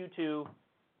continue to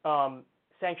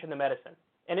sanction the medicine.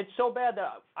 And it's so bad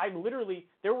that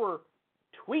there were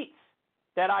tweets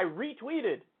that I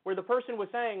retweeted where the person was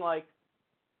saying, like,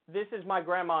 this is my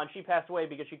grandma and she passed away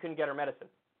because she couldn't get her medicine.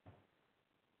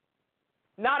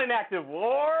 Not an act of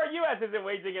war. U.S. isn't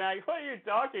waging an act. What are you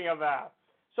talking about?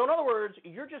 So in other words,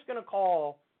 you're just going to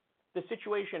call the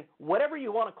situation whatever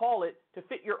you want to call it to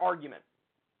fit your argument.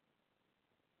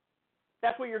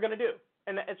 That's what you're going to do.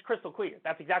 And it's crystal clear.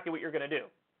 That's exactly what you're going to do.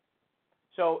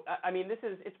 So, I mean,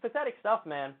 it's pathetic stuff,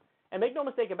 man. And make no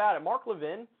mistake about it, Mark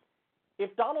Levin,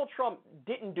 if Donald Trump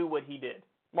didn't do what he did,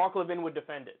 Mark Levin would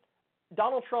defend it.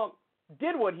 Donald Trump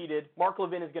did what he did, Mark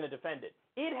Levin is going to defend it.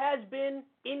 It has been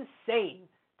insane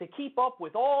to keep up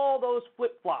with all those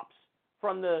flip-flops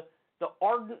from the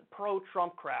ardent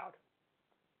pro-Trump crowd.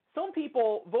 Some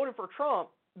people voted for Trump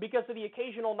because of the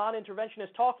occasional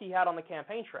non-interventionist talk he had on the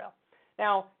campaign trail.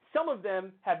 Now, some of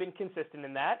them have been consistent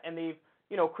in that, and they've,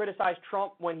 criticized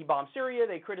Trump when he bombed Syria.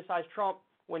 They criticized Trump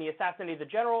when he assassinated the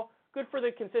general. Good for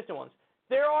the consistent ones.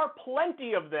 There are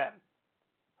plenty of them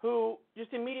who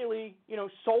just immediately,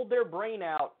 sold their brain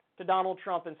out to Donald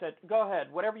Trump and said, go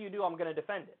ahead, whatever you do, I'm going to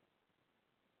defend it.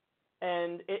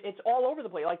 And it's all over the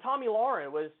place. Like Tommy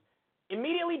Lauren was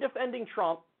immediately defending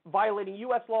Trump, violating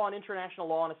U.S. law and international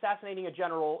law, and assassinating the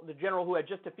general who had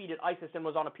just defeated ISIS and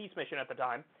was on a peace mission at the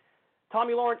time.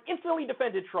 Tommy Lauren instantly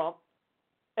defended Trump.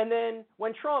 And then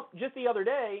when Trump, just the other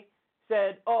day,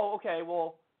 said, oh, okay,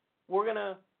 well, we're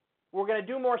gonna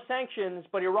do more sanctions,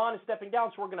 but Iran is stepping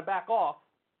down, so we're going to back off,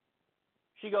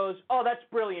 she goes, oh, that's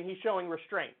brilliant. He's showing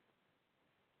restraint.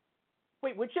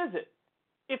 Wait, which is it?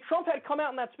 If Trump had come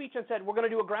out in that speech and said, we're going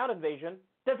to do a ground invasion,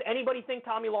 does anybody think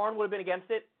Tommy Lauren would have been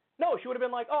against it? No, she would have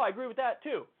been like, oh, I agree with that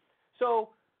too. So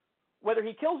whether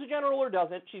he kills a general or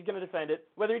doesn't, she's going to defend it.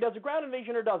 Whether he does a ground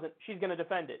invasion or doesn't, she's going to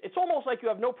defend it. It's almost like you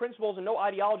have no principles and no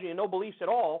ideology and no beliefs at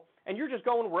all, and you're just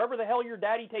going wherever the hell your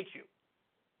daddy takes you.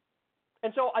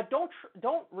 And so I don't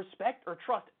respect or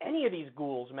trust any of these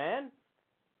ghouls, man.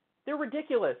 They're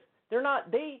ridiculous.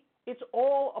 It's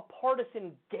all a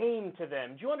partisan game to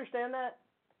them. Do you understand that?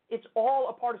 It's all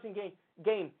a partisan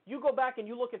game. You go back and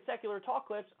you look at secular talk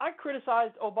clips. I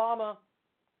criticized Obama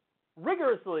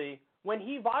rigorously when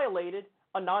he violated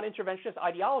a non-interventionist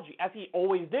ideology, as he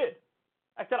always did.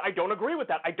 I said, I don't agree with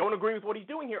that. I don't agree with what he's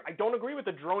doing here. I don't agree with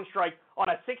the drone strike on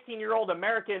a 16-year-old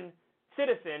American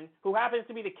citizen who happens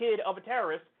to be the kid of a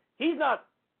terrorist. He's not,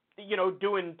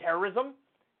 doing terrorism.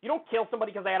 You don't kill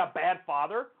somebody because they had a bad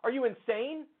father. Are you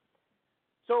insane?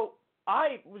 So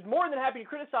I was more than happy to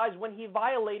criticize when he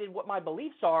violated what my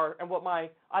beliefs are and what my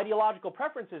ideological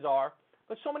preferences are.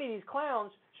 But so many of these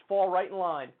clowns just fall right in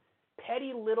line.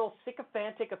 Petty little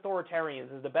sycophantic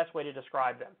authoritarians is the best way to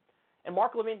describe them. And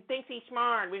Mark Levin thinks he's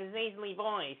smart with his nasally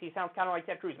voice. He sounds kind of like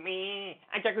Ted Cruz. Me,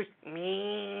 I'm Ted Cruz.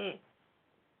 Me.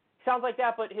 Sounds like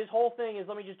that, but his whole thing is,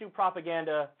 let me just do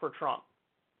propaganda for Trump.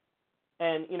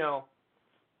 And,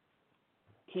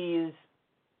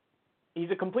 he's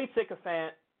a complete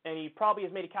sycophant, and he probably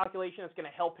has made a calculation that's going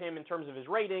to help him in terms of his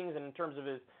ratings and in terms of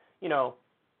his,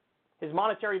 his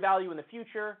monetary value in the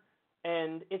future.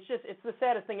 And it's the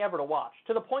saddest thing ever to watch,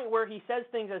 to the point where he says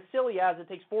things as silly as it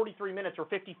takes 43 minutes or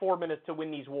 54 minutes to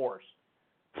win these wars.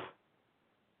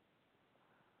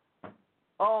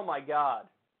 Oh, my God.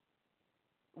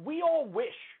 We all wish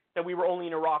that we were only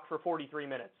in Iraq for 43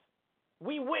 minutes.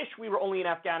 We wish we were only in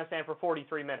Afghanistan for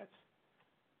 43 minutes.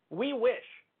 We wish,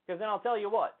 because then I'll tell you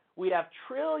what, we'd have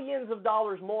trillions of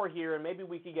dollars more here, and maybe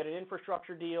we could get an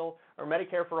infrastructure deal or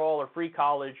Medicare for all or free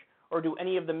college or do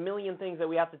any of the million things that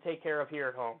we have to take care of here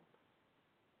at home.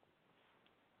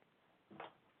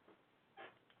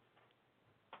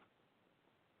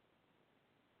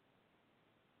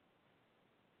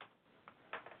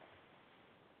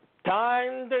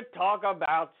 Time to talk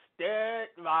about state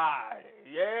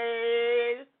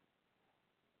yes.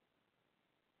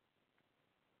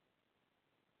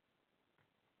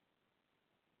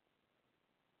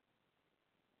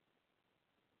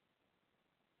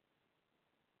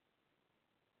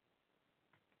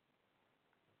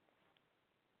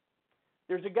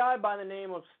 There's a guy by the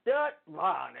name of Stuart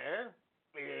Varner,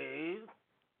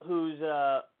 who's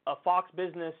a Fox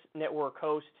Business Network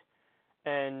host,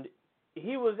 and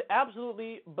he was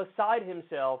absolutely beside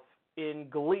himself in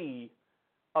glee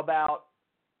about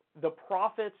the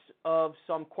profits of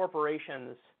some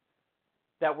corporations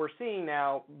that we're seeing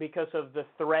now because of the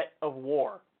threat of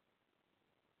war.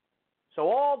 So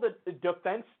all the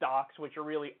defense stocks, which are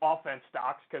really offense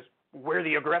stocks because we're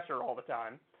the aggressor all the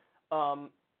time,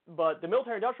 but the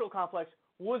military-industrial complex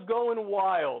was going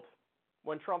wild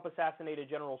when Trump assassinated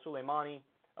General Soleimani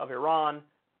of Iran.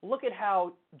 Look at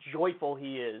how joyful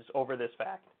he is over this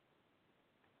fact.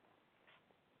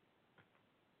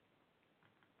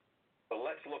 But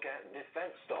let's look at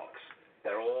defense stocks.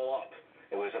 They're all up.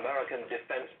 It was American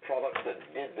defense products that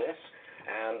did this,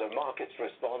 and the market's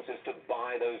response is to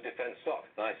buy those defense stocks.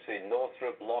 I see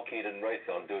Northrop, Lockheed, and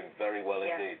Raytheon doing very well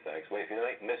indeed, thanks. Well, if you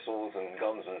make missiles and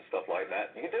guns and stuff like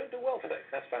that, you don't do well today.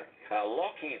 That's fact.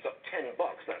 Lockheed's up $10.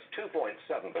 That's 2.7%,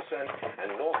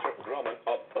 and Northrop Grumman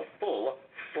up a full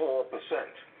 4%.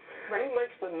 Right. Who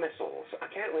makes the missiles? I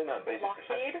can't remember.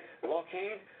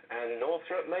 Lockheed and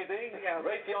Northrop, maybe? Yeah.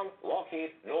 Raytheon,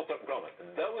 Lockheed, Northrop Grumman.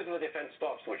 Those are the defense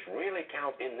stocks which really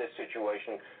count in this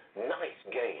situation. Nice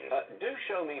gain. Do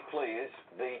show me, please,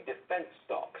 the defense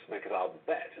stocks, because I'll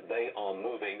bet they are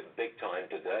moving big time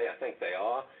today. I think they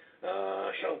are.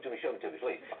 Show them to me,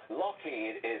 please.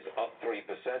 Lockheed is up 3%.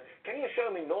 Can you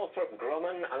show me Northrop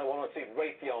Grumman? And I want to see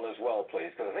Raytheon as well,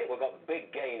 please, because I think we've got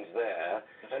big gains there.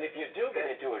 And if you do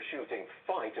get into a shooting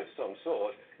fight of some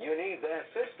sort, you need their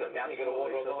system. Yeah, you're going to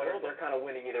order a lot. They're kind of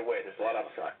winning either way. There's a lot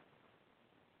of upside.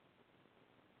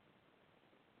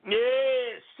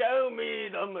 Yeah, show me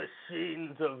the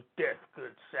machines of death,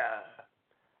 good sir.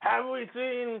 Have we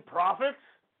seen profits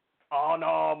on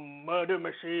our murder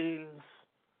machines?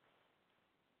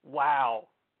 Wow.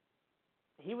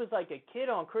 He was like a kid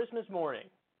on Christmas morning.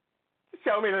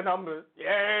 Show me the numbers.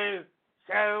 Yes,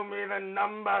 show me the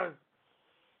numbers.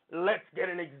 Let's get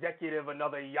an executive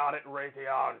another yacht at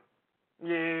Raytheon.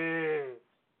 Yeah.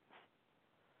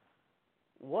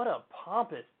 What a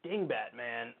pompous dingbat,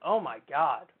 man. Oh my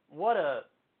God. What a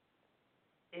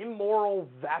immoral,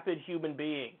 vapid human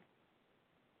being.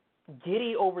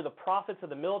 Giddy over the profits of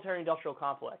the military-industrial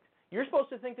complex. You're supposed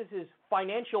to think this is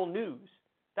financial news.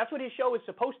 That's what his show is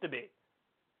supposed to be.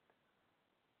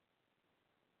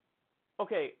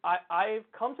 Okay, I've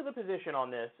come to the position on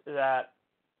this that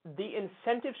the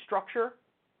incentive structure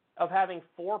of having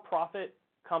for-profit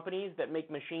companies that make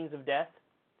machines of death,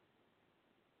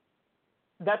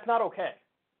 that's not okay.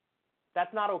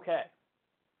 That's not okay.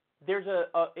 There's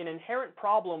an inherent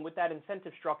problem with that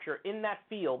incentive structure in that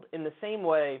field in the same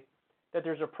way that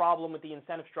there's a problem with the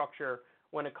incentive structure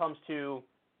when it comes to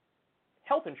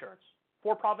health insurance,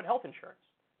 for-profit health insurance.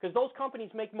 Because those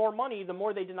companies make more money the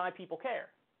more they deny people care.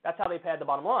 That's how they pad the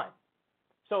bottom line.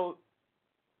 So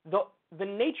the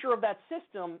nature of that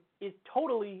system is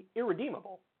totally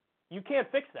irredeemable. You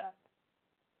can't fix that.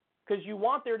 Because you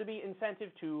want there to be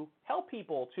incentive to help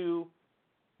people, to,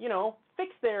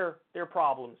 fix their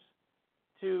problems,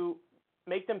 to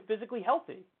make them physically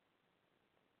healthy.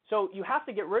 So you have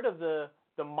to get rid of the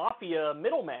mafia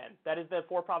middleman that is the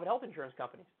for-profit health insurance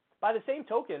companies. By the same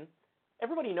token,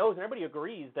 everybody knows and everybody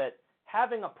agrees that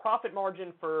having a profit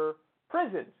margin for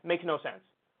prisons makes no sense.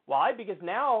 Why? Because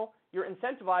now you're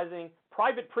incentivizing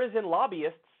private prison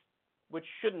lobbyists, which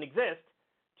shouldn't exist,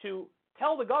 to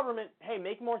tell the government, hey,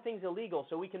 make more things illegal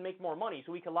so we can make more money,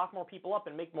 so we can lock more people up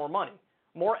and make more money.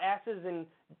 More asses in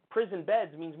prison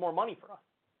beds means more money for us.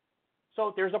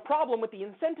 So there's a problem with the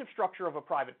incentive structure of a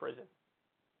private prison.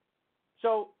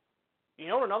 So, you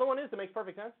know what another one is that makes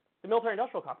perfect sense? The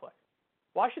military-industrial complex.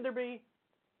 Why should there be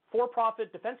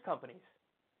for-profit defense companies?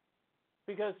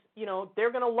 Because,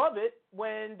 they're going to love it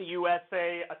when the U.S.,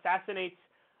 say, assassinates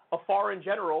a foreign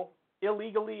general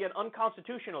illegally and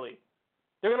unconstitutionally.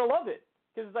 They're going to love it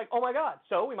because it's like, oh, my God,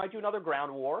 so we might do another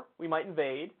ground war. We might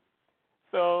invade.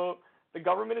 So the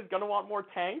government is going to want more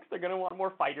tanks. They're going to want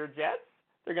more fighter jets.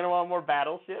 They're going to want more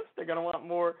battleships. They're going to want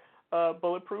more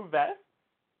bulletproof vests.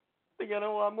 They're going to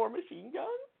want more machine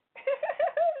guns.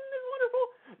 Isn't this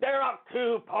wonderful? They're up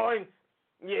 2 points.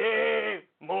 Yeah,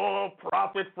 more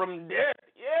profit from death.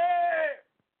 Yeah,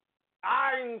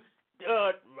 I'm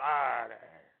Stuttgart.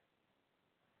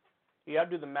 You got to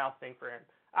do the mouth thing for him.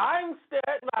 I'm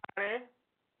Stuttgart.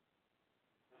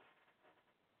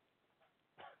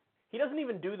 He doesn't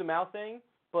even do the mouth thing,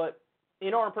 but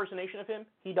in our impersonation of him,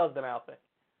 he does the mouth thing.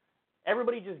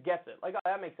 Everybody just gets it. Like, oh,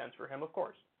 that makes sense for him, of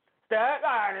course.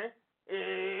 Stuttgart.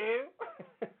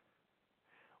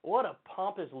 What a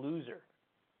pompous loser.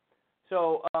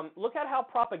 So look at how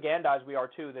propagandized we are,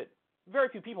 too, that very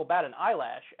few people bat an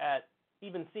eyelash at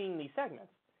even seeing these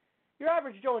segments. Your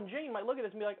average Joe and Jane might look at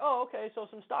this and be like, oh, okay, so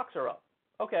some stocks are up.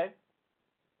 Okay.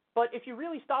 But if you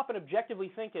really stop and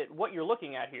objectively think at what you're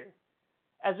looking at here,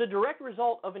 as a direct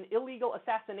result of an illegal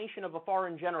assassination of a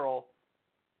foreign general,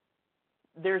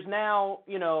 there's now,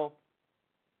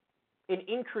 an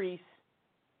increase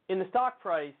in the stock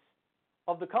price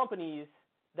of the companies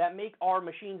that make our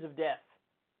machines of death.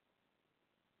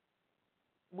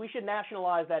 We should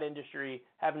nationalize that industry,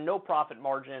 have no profit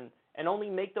margin, and only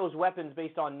make those weapons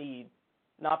based on need,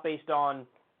 not based on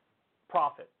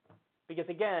profit. Because,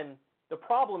 again, the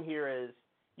problem here is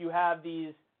you have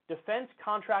these defense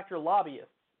contractor lobbyists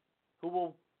who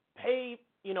will pay,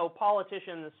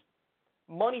 politicians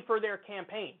money for their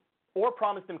campaign or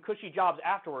promise them cushy jobs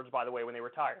afterwards, by the way, when they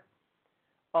retire.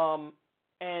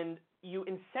 And you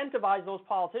incentivize those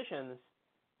politicians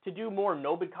to do more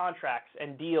no-bid contracts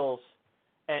and deals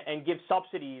and give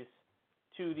subsidies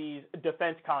to these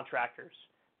defense contractors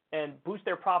and boost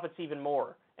their profits even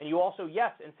more. And you also,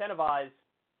 yes, incentivize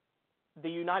the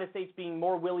United States being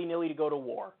more willy-nilly to go to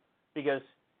war because,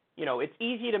 it's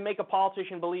easy to make a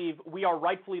politician believe we are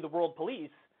rightfully the world police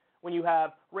when you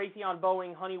have Raytheon,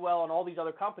 Boeing, Honeywell, and all these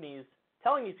other companies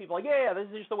telling these people, like, yeah, this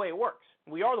is just the way it works.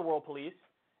 We are the world police,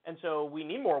 and so we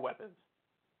need more weapons.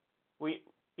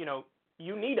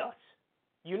 You need us.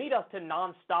 You need need us to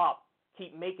nonstop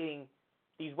keep making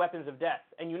these weapons of death,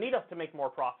 and you need us to make more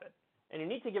profit, and you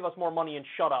need to give us more money and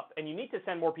shut up, and you need to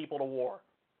send more people to war.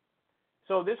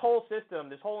 So this whole system,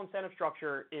 this whole incentive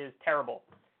structure is terrible.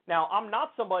 Now, I'm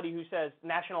not somebody who says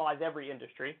nationalize every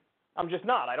industry. I'm just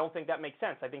not. I don't think that makes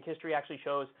sense. I think history actually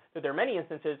shows that there are many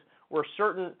instances where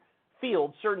certain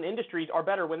fields, certain industries are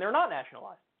better when they're not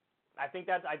nationalized. I think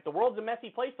that the world's a messy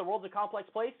place, the world's a complex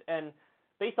place, and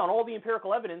based on all the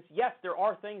empirical evidence, yes, there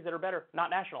are things that are better not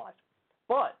nationalized.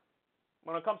 But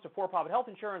when it comes to for-profit health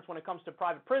insurance, when it comes to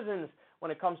private prisons,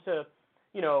 when it comes to,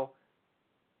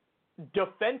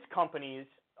 defense companies,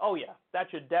 oh yeah, that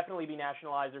should definitely be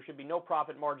nationalized. There should be no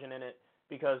profit margin in it,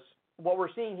 because what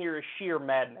we're seeing here is sheer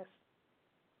madness.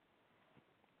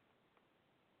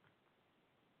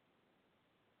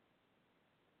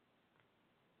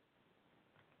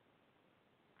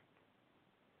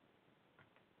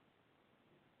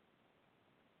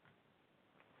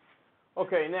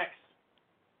 Okay, next.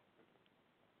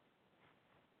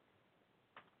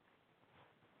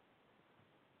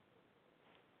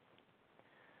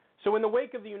 So in the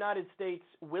wake of the United States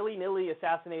willy-nilly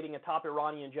assassinating a top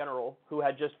Iranian general who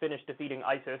had just finished defeating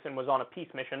ISIS and was on a peace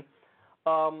mission,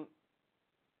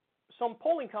 some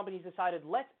polling companies decided,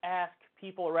 let's ask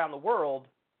people around the world,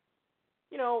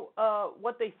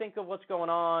 what they think of what's going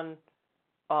on,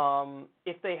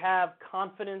 if they have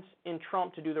confidence in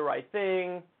Trump to do the right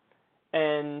thing.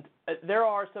 And there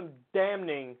are some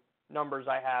damning numbers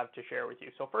I have to share with you.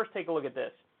 So first, take a look at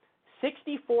this.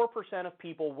 64% of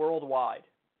people worldwide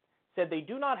said they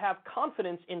do not have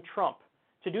confidence in Trump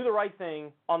to do the right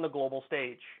thing on the global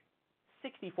stage.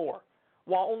 64.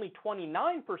 While only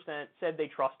 29% said they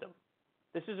trust him.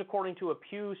 This is according to a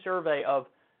Pew survey of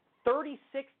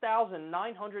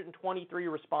 36,923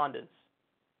 respondents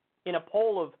in a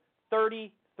poll of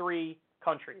 33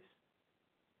 countries.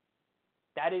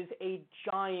 That is a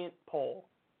giant poll.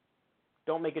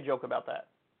 Don't make a joke about that.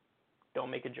 Don't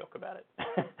make a joke about it.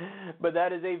 But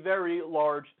that is a very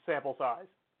large sample size.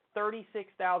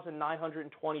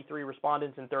 36,923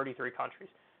 respondents in 33 countries.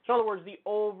 So in other words, the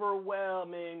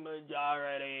overwhelming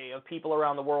majority of people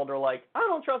around the world are like, I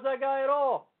don't trust that guy at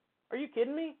all. Are you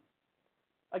kidding me?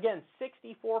 Again,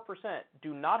 64%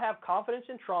 do not have confidence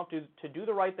in Trump to do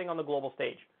the right thing on the global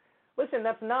stage. Listen,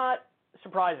 that's not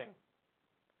surprising,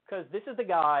 because this is the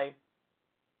guy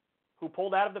who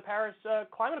pulled out of the Paris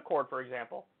Climate Accord, for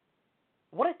example.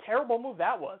 What a terrible move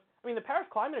that was. I mean, the Paris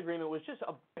Climate Agreement was just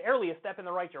barely a step in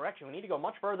the right direction. We need to go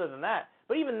much further than that.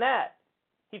 But even that,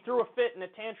 he threw a fit and a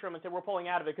tantrum and said we're pulling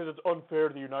out of it because it's unfair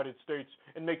to the United States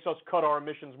and makes us cut our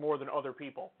emissions more than other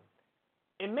people.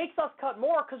 It makes us cut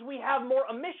more because we have more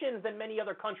emissions than many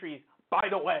other countries, by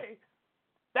the way.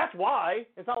 That's why.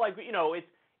 It's not like, it's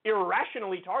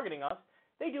irrationally targeting us.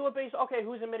 They do it based, okay,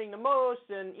 who's emitting the most,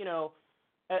 and,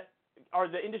 are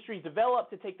the industries developed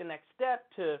to take the next step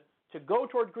to go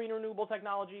towards green renewable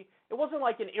technology? It wasn't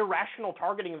like an irrational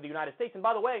targeting of the United States. And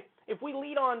by the way, if we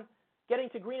lead on getting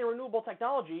to green and renewable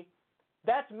technology,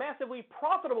 that's massively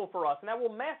profitable for us, and that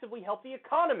will massively help the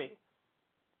economy.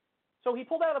 So he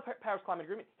pulled out of the Paris Climate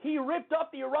Agreement. He ripped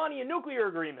up the Iranian nuclear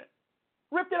agreement.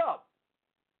 Ripped it up.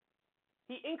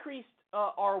 He increased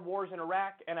our wars in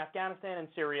Iraq and Afghanistan and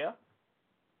Syria.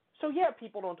 So yeah,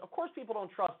 of course people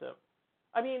don't trust him.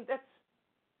 I mean, that's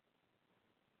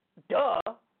duh.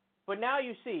 But now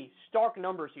you see stark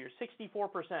numbers here. 64%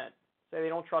 say they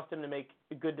don't trust him to make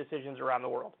good decisions around the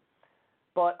world.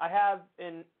 But I have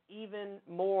an even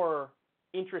more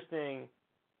interesting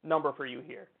number for you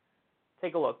here.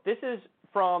 Take a look. This is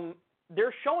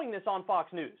they're showing this on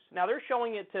Fox News. Now, they're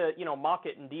showing it to, mock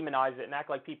it and demonize it and act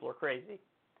like people are crazy.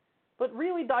 But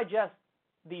really digest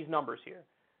these numbers here.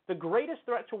 The greatest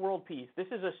threat to world peace, this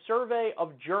is a survey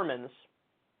of Germans,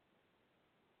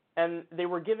 and they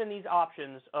were given these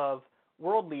options of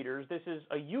world leaders. This is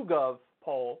a YouGov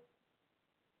poll.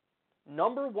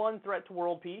 Number one threat to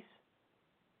world peace,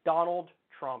 Donald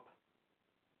Trump,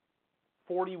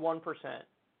 41%.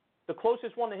 The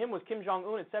closest one to him was Kim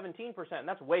Jong-un at 17%, and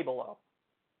that's way below.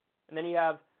 And then you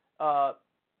have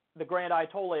the Grand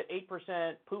Ayatollah at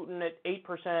 8%, Putin at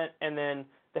 8%, and then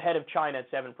the head of China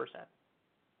at 7%.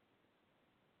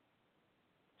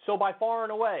 So by far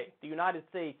and away, the United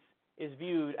States is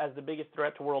viewed as the biggest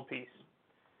threat to world peace.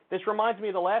 This reminds me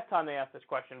of the last time they asked this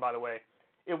question, by the way.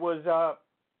 It was, I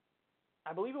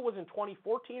believe it was in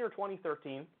 2014 or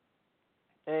 2013,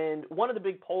 and one of the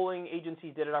big polling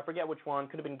agencies did it. I forget which one.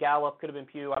 Could have been Gallup, could have been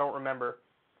Pew. I don't remember.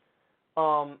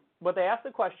 But they asked the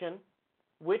question,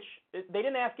 they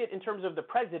didn't ask it in terms of the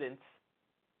presidents.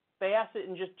 They asked it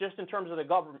in just in terms of the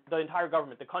government, the entire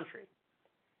government, the country.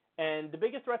 And the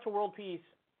biggest threat to world peace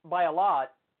by a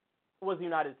lot was the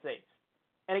United States.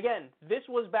 And again, this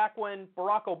was back when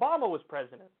Barack Obama was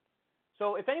president.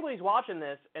 So if anybody's watching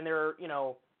this and they're,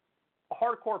 a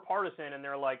hardcore partisan and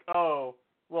they're like, oh,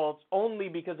 well, it's only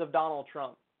because of Donald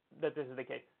Trump that this is the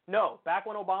case. No, back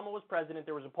when Obama was president,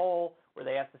 there was a poll where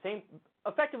they asked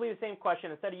effectively the same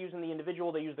question. Instead of using the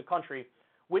individual, they used the country.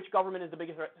 Which government is the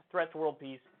biggest threat to world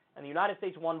peace? And the United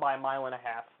States won by 1.5 miles.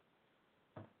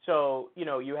 So,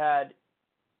 you had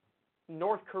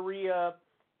North Korea,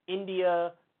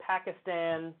 India,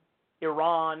 Pakistan,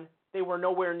 Iran. They were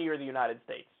nowhere near the United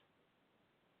States.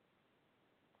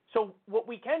 So what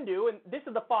we can do, and this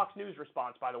is the Fox News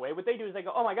response, by the way, what they do is they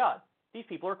go, oh my God, these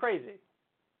people are crazy.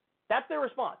 That's their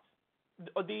response.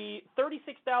 The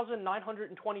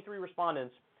 36,923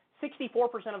 respondents,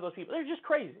 64% of those people, they're just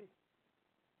crazy.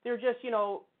 They're just,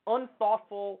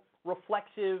 unthoughtful,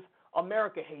 reflexive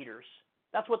America haters.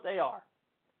 That's what they are.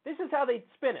 This is how they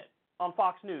spin it on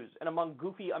Fox News and among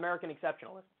goofy American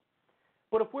exceptionalists.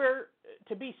 But if we're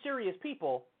to be serious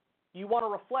people, you want to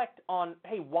reflect on,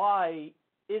 hey, why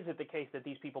is it the case that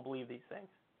these people believe these things?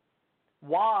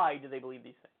 Why do they believe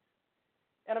these things?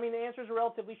 And I mean, the answers are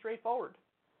relatively straightforward.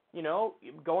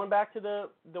 Going back to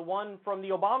the one from the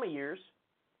Obama years,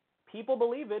 people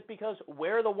believe it because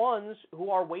we're the ones who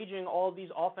are waging all of these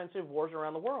offensive wars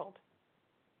around the world.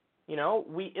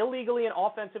 We illegally and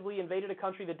offensively invaded a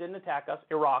country that didn't attack us,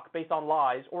 Iraq, based on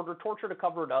lies, ordered torture to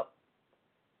cover it up,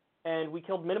 and we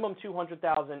killed minimum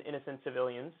 200,000 innocent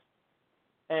civilians.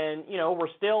 And, we're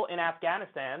still in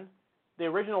Afghanistan. The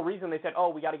original reason they said, oh,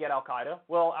 we got to get al-Qaeda.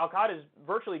 Well, al-Qaeda is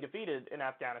virtually defeated in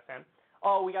Afghanistan.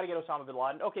 Oh, we got to get Osama bin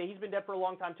Laden. Okay, he's been dead for a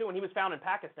long time, too, and he was found in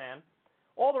Pakistan.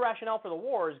 All the rationale for the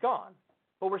war is gone,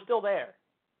 but we're still there.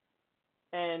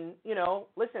 And,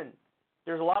 listen,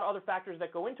 there's a lot of other factors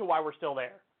that go into why we're still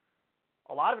there.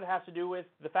 A lot of it has to do with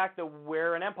the fact that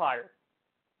we're an empire.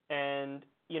 And,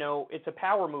 it's a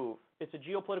power move. It's a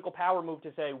geopolitical power move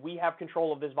to say we have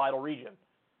control of this vital region.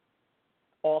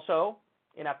 Also,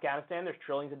 in Afghanistan, there's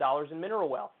trillions of dollars in mineral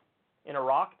wealth. In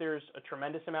Iraq, there's a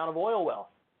tremendous amount of oil wealth.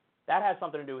 That has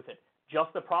something to do with it.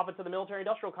 Just the profits of the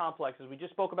military-industrial complex, as we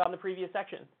just spoke about in the previous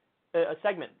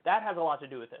segment, that has a lot to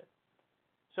do with it.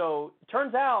 So it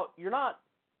turns out you're not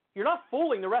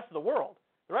fooling the rest of the world.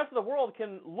 The rest of the world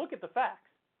can look at the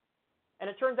facts. And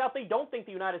it turns out they don't think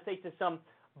the United States is some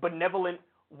benevolent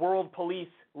world police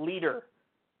leader.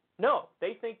 No,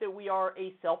 they think that we are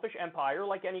a selfish empire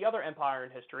like any other empire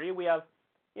in history. We have,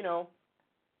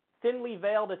 thinly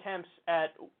veiled attempts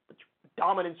at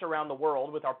dominance around the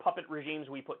world with our puppet regimes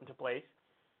we put into place.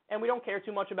 And we don't care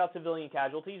too much about civilian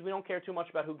casualties. We don't care too much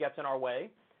about who gets in our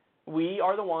way. We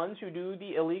are the ones who do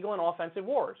the illegal and offensive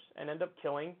wars and end up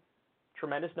killing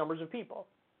tremendous numbers of people.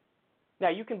 Now,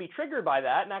 you can be triggered by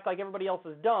that and act like everybody else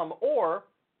is dumb, or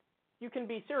you can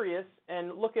be serious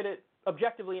and look at it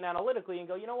objectively and analytically and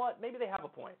go, you know what, maybe they have a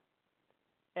point.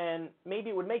 And maybe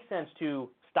it would make sense to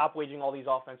stop waging all these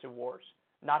offensive wars,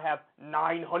 not have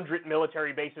 900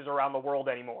 military bases around the world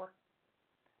anymore,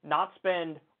 not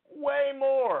spend way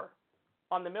more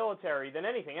on the military than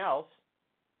anything else.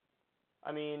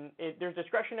 I mean, there's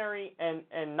discretionary and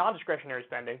non-discretionary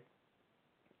spending.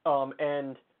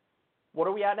 And what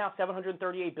are we at now,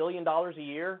 $738 billion a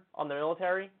year on the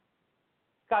military?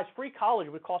 Guys, free college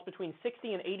would cost between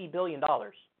 $60 and $80 billion.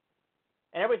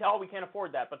 And everybody says, oh, we can't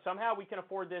afford that. But somehow we can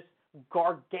afford this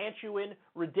gargantuan,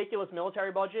 ridiculous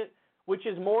military budget, which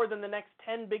is more than the next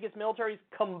 10 biggest militaries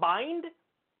combined.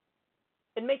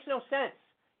 It makes no sense.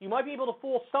 You might be able to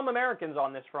fool some Americans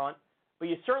on this front, but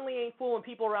you certainly ain't fooling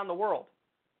people around the world.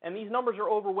 And these numbers are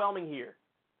overwhelming here.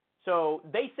 So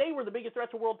they say we're the biggest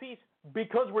threat to world peace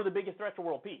because we're the biggest threat to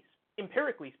world peace,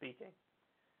 empirically speaking.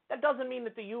 That doesn't mean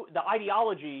that the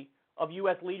ideology of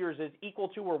U.S. leaders is equal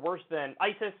to or worse than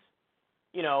ISIS.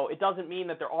 It doesn't mean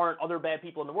that there aren't other bad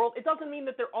people in the world. It doesn't mean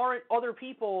that there aren't other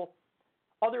people,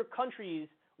 other countries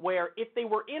where if they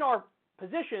were in our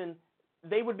position,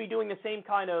 they would be doing the same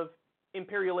kind of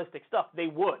imperialistic stuff. They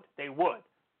would.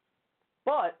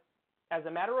 But as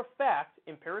a matter of fact,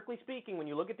 empirically speaking, when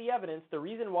you look at the evidence, the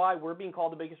reason why we're being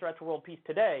called the biggest threat to world peace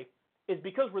today is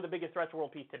because we're the biggest threat to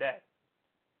world peace today.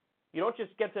 You don't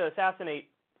just get to assassinate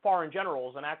foreign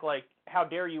generals and act like, how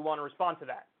dare you want to respond to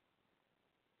that?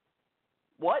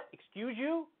 What? Excuse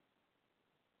you?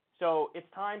 So it's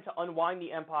time to unwind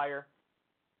the empire.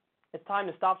 It's time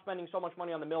to stop spending so much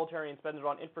money on the military and spend it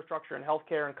on infrastructure and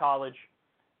healthcare and college.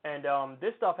 And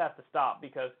this stuff has to stop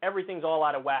because everything's all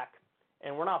out of whack.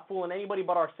 And we're not fooling anybody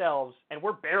but ourselves, and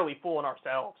we're barely fooling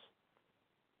ourselves.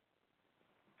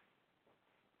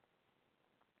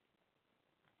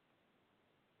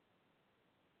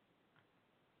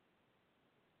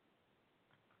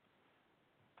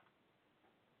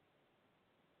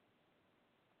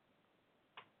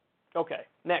 Okay,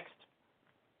 next.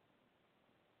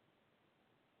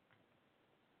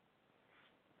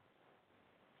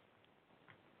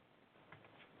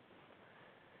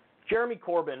 Jeremy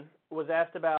Corbyn was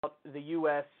asked about the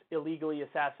U.S. illegally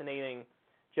assassinating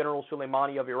General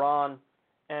Soleimani of Iran,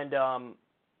 and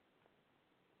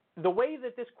the way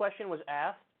that this question was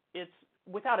asked, it's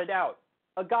without a doubt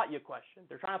a got you question.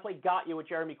 They're trying to play got you with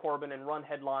Jeremy Corbyn and run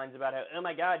headlines about how, oh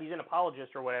my God, he's an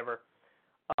apologist or whatever.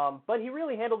 But he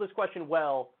really handled this question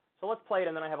well, so let's play it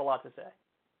and then I have a lot to say.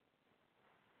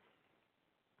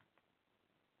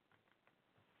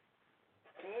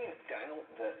 Do you doubt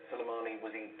that Soleimani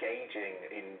was engaging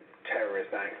in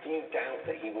terrorist acts? Do you doubt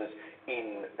that he was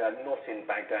not in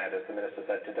Baghdad, as the minister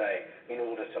said today, in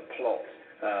order to plot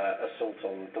assault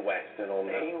on the West and on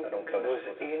Kurds? Was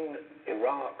in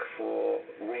Iraq for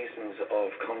reasons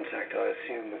of contact, I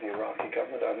assume, with the Iraqi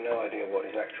government. I have no idea what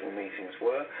his actual meetings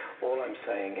were. All I'm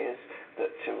saying is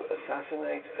that to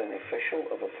assassinate an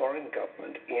official of a foreign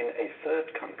government in a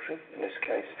third country, in this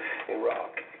case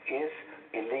Iraq, is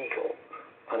illegal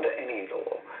under any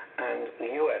law. And the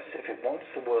US, if it wants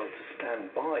the world to stand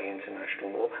by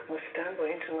international law, must stand by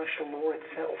international law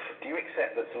itself. Do you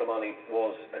accept that Soleimani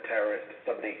was a terrorist,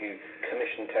 somebody who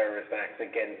commissioned terrorist acts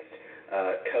against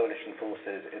coalition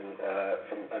forces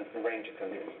from a range of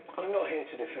countries? I'm not here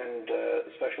to defend the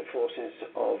special forces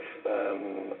of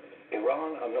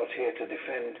Iran. I'm not here to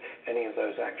defend any of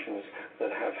those actions that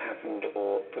have happened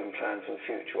or been planned for the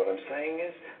future. What I'm saying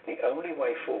is the only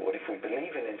way forward, if we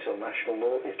believe in international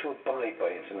law, is to abide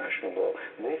by international law.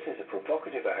 This is a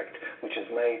provocative act which has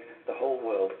made the whole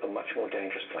world a much more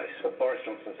dangerous place. But Boris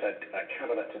Johnson said at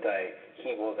Cabinet today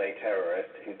he was a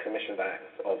terrorist who commissioned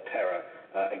acts of terror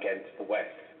against the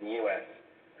West, the US,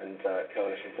 and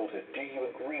coalition forces. Do you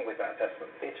agree with that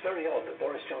assessment? It's very odd that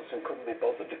Boris Johnson couldn't be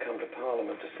bothered to come to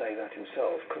Parliament to say that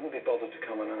himself, couldn't be bothered to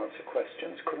come and answer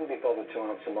questions, couldn't be bothered to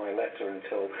answer my letter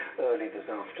until early this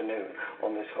afternoon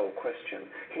on this whole question.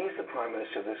 He is the Prime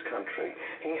Minister of this country.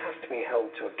 He has to be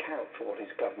held to account for what his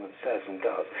government says and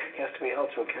does. He has to be held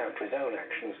to account for his own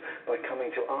actions by coming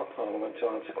to our Parliament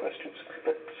to answer questions.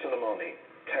 But Soleimani,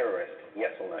 terrorist,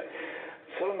 yes or no?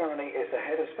 Soleimani is the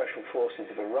head of special forces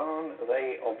of Iran.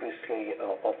 They obviously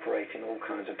operate in all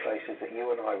kinds of places that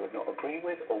you and I would not agree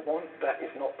with or want. That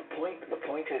is not the point. The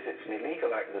point is it's an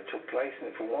illegal act that took place, and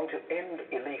if we want to end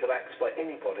illegal acts by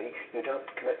anybody, you don't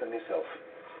commit them yourself.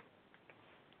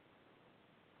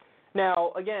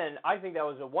 Now, again, I think that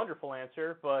was a wonderful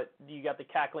answer, but you got the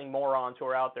cackling morons who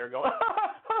are out there going,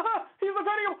 he's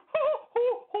defending him.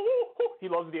 He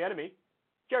loves the enemy.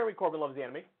 Jeremy Corbyn loves the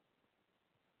enemy.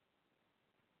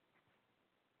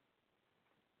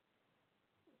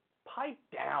 Pipe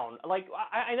down. Like,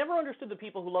 I never understood the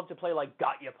people who love to play, like,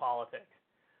 got-ya politics.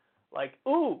 Like,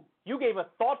 ooh, you gave a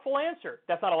thoughtful answer.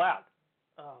 That's not allowed.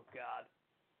 Oh, God.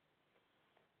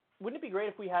 Wouldn't it be great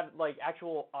if we had, like,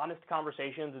 actual honest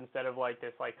conversations instead of, like,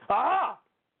 this, like, aha!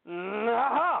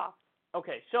 Aha!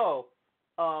 Okay, so,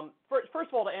 first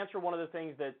of all, to answer one of the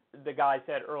things that the guy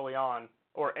said early on,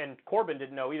 and Corbyn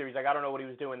didn't know either. He's like, I don't know what he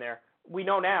was doing there. We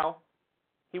know now.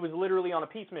 He was literally on a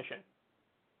peace mission.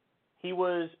 He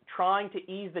was trying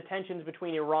to ease the tensions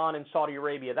between Iran and Saudi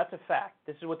Arabia. That's a fact.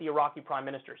 This is what the Iraqi prime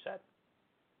minister said.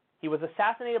 He was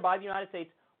assassinated by the United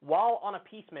States while on a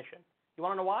peace mission. You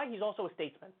want to know why? He's also a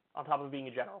statesman on top of being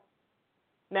a general.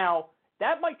 Now,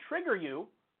 that might trigger you.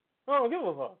 I don't give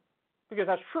a fuck, because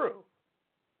that's true.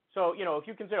 So, if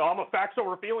you can say, oh, I'm a facts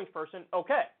over feelings person,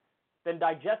 okay. Then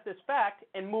digest this fact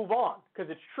and move on,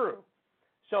 because it's true.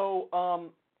 So,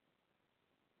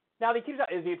 now they keep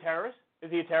saying, is he a terrorist? Is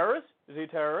he a terrorist? Is he a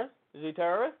terrorist? Is he a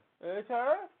terrorist? Is he a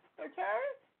terrorist? A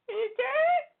terrorist? Is he a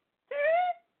terrorist?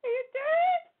 Terrorist? Is he a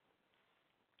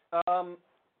terrorist?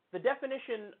 The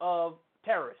definition of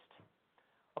terrorist: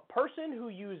 a person who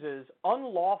uses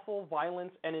unlawful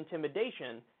violence and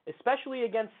intimidation, especially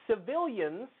against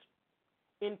civilians,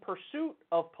 in pursuit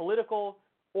of political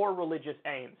or religious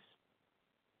aims.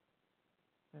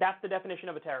 That's the definition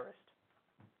of a terrorist.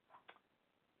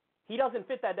 He doesn't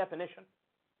fit that definition.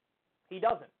 He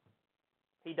doesn't.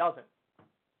 He doesn't.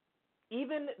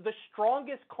 Even the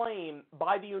strongest claim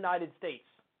by the United States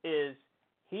is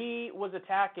he was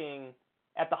attacking,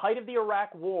 at the height of the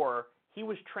Iraq War, he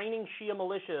was training Shia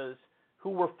militias who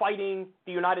were fighting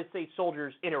the United States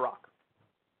soldiers in Iraq.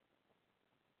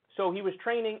 So he was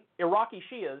training Iraqi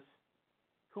Shias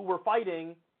who were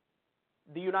fighting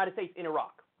the United States in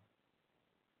Iraq.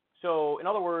 So, in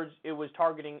other words, it was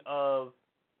targeting of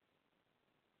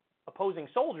opposing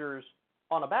soldiers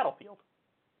on a battlefield.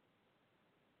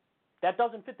 That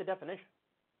doesn't fit the definition.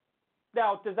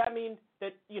 Now, does that mean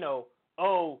that,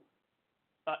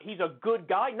 he's a good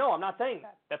guy. No, I'm not saying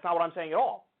that. That's not what I'm saying at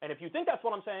all. And if you think that's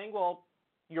what I'm saying, well,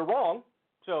 you're wrong.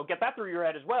 So get that through your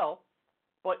head as well.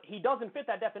 But he doesn't fit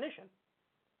that definition.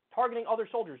 Targeting other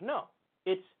soldiers, no.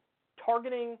 It's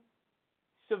targeting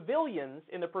civilians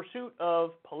in the pursuit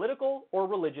of political or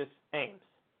religious aims.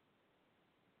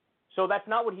 So that's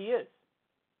not what he is.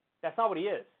 That's not what he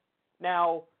is.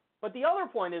 Now, but the other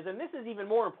point is, and this is even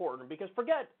more important, because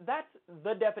forget, that's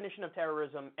the definition of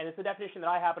terrorism, and it's the definition that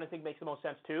I happen to think makes the most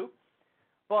sense too.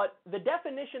 But the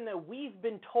definition that we've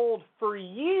been told for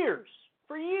years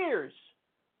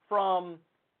from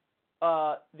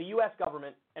the U.S.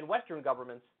 government and Western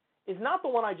governments is not the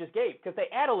one I just gave, because they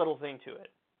add a little thing to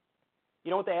it. You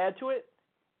know what they add to it?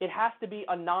 It has to be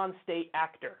a non-state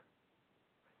actor.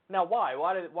 Now, why?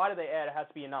 Why do they add it has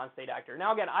to be a non-state actor?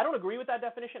 Now, again, I don't agree with that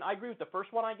definition. I agree with the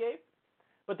first one I gave.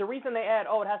 But the reason they add,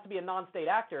 it has to be a non-state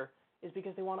actor, is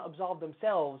because they want to absolve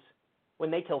themselves when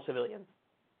they kill civilians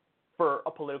for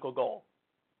a political goal.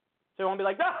 So they want to be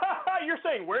like, you're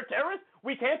saying we're terrorists?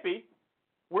 We can't be.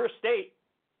 We're a state.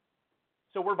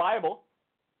 So we're viable.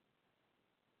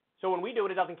 So when we do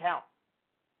it, it doesn't count.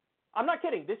 I'm not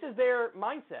kidding. This is their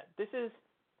mindset. This is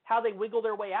how they wiggle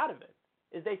their way out of it,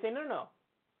 is they say, no.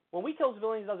 When we kill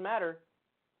civilians, it doesn't matter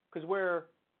because we're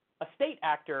a state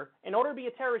actor. In order to be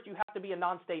a terrorist, you have to be a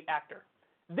non-state actor.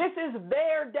 This is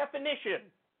their definition.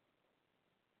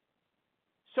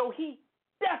 So he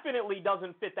definitely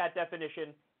doesn't fit that definition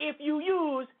if you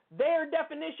use their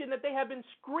definition that they have been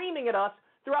screaming at us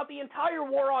throughout the entire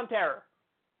war on terror.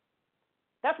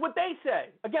 That's what they say.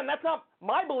 Again, that's not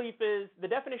my belief. Is the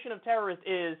definition of terrorist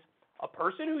is a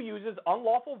person who uses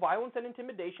unlawful violence and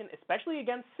intimidation, especially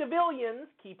against civilians,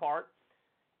 key part,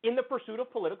 in the pursuit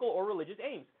of political or religious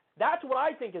aims. That's what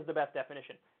I think is the best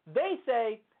definition. They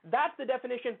say that's the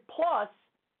definition, plus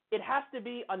it has to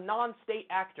be a non-state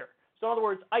actor. So in other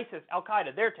words, ISIS,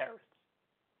 Al-Qaeda, they're terrorists.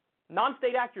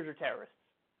 Non-state actors are terrorists.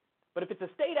 But if it's a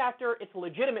state actor, it's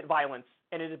legitimate violence,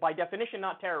 and it is by definition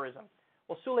not terrorism.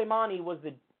 Well, Soleimani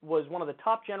was one of the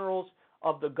top generals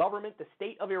of the government, the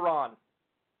state of Iran.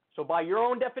 So by your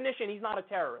own definition, he's not a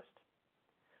terrorist.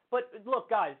 But look,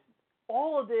 guys,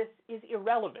 all of this is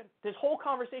irrelevant. This whole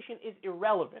conversation is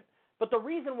irrelevant. But the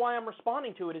reason why I'm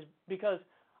responding to it is because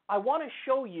I want to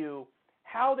show you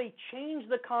how they change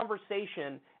the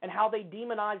conversation and how they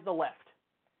demonize the left.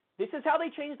 This is how they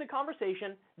change the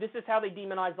conversation. This is how they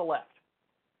demonize the left.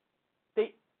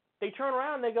 They turn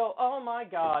around and they go, oh my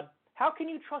God, how can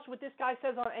you trust what this guy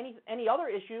says on any other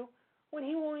issue when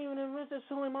he won't even admit that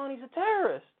Soleimani's a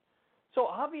terrorist? So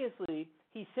obviously,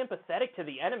 he's sympathetic to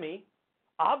the enemy.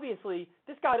 Obviously,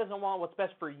 this guy doesn't want what's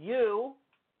best for you.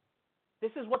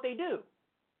 This is what they do.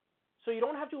 So you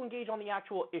don't have to engage on the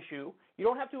actual issue. You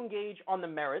don't have to engage on the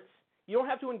merits. You don't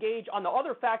have to engage on the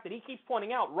other fact that he keeps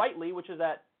pointing out rightly, which is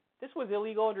that this was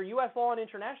illegal under U.S. law and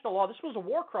international law. This was a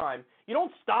war crime. You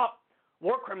don't stop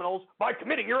war criminals by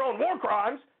committing your own war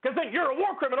crimes, because then you're a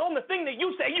war criminal and the thing that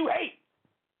you say you hate.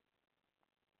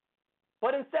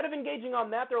 But instead of engaging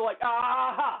on that, they're like,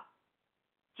 aha,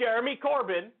 Jeremy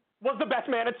Corbyn was the best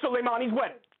man at Soleimani's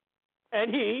wedding.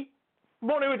 And he's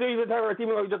a terrorist,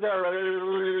 even though he's a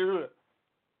terrorist.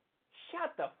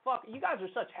 Shut the fuck. You guys are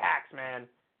such hacks, man.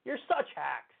 You're such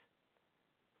hacks.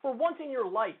 For once in your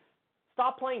life,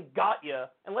 stop playing got ya,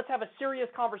 and let's have a serious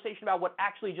conversation about what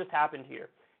actually just happened here.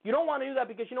 You don't want to do that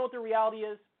because you know what the reality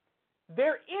is?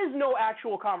 There is no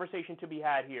actual conversation to be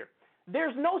had here.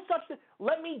 There's no such thing.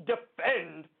 Let me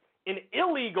defend an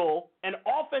illegal and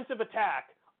offensive attack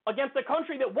against a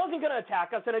country that wasn't going to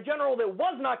attack us and a general that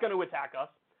was not going to attack us.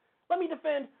 Let me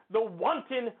defend the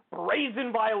wanton,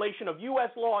 brazen violation of U.S.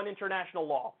 law and international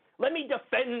law. Let me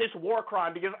defend this war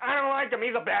crime because I don't like him.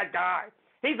 He's a bad guy.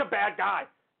 He's a bad guy.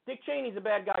 Dick Cheney's a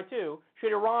bad guy too.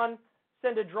 Should Iran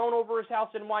send a drone over his house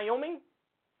in Wyoming?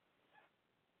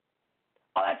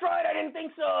 Oh, that's right, I didn't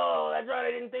think so. That's right,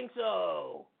 I didn't think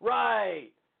so. Right.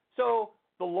 So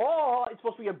the law is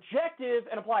supposed to be objective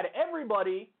and apply to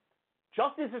everybody.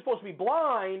 Justice is supposed to be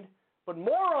blind, but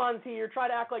morons here try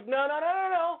to act like, no.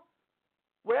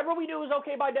 Whatever we do is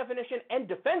okay by definition and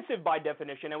defensive by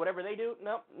definition, and whatever they do,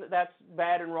 no, that's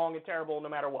bad and wrong and terrible no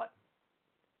matter what.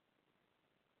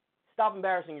 Stop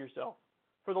embarrassing yourself.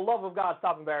 For the love of God,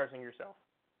 stop embarrassing yourself.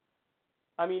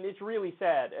 I mean, it's really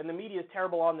sad, and the media is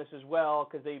terrible on this as well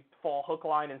because they fall hook,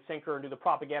 line, and sinker and do the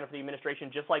propaganda for the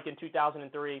administration just like in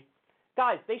 2003.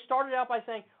 Guys, they started out by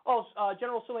saying,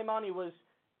 General Soleimani was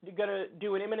going to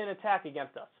do an imminent attack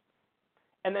against us.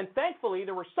 And then thankfully,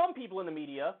 there were some people in the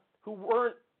media who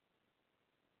weren't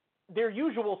their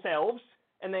usual selves,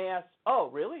 and they asked, oh,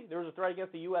 really? There was a threat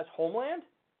against the U.S. homeland?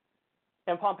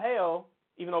 And Pompeo,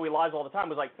 even though he lies all the time,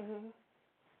 was like,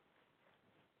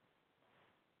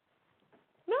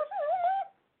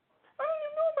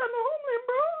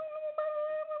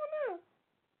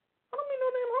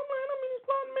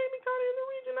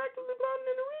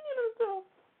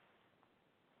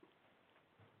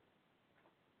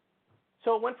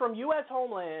 So it went from U.S.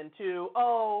 homeland to,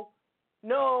 oh,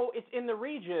 no, it's in the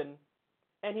region,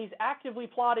 and he's actively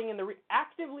plotting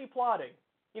actively plotting.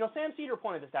 You know, Sam Cedar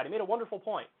pointed this out. He made a wonderful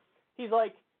point. He's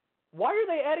like, why are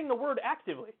they adding the word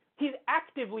actively? He's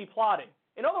actively plotting.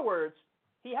 In other words,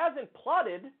 he hasn't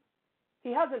plotted.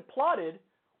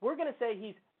 We're going to say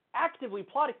he's actively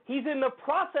plotting. He's in the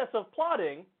process of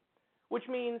plotting, which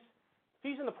means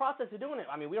if he's in the process of doing it,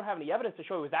 I mean, we don't have any evidence to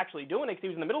show he was actually doing it because he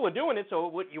was in the middle of doing it, so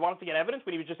what, you want us to get evidence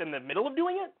when he was just in the middle of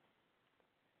doing it?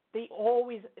 They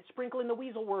always sprinkle in the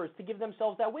weasel words to give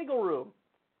themselves that wiggle room.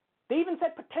 They even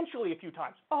said potentially a few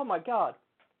times. Oh, my God.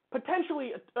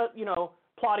 Potentially,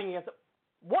 plotting against it.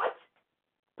 What?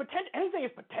 Anything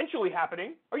is potentially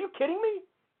happening. Are you kidding me?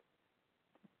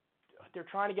 They're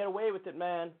trying to get away with it,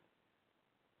 man.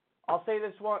 I'll say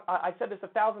this one. I said this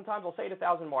 1,000 times. I'll say it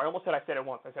 1,000 more. I almost said I said it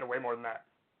once. I said it way more than that.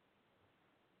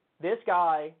 This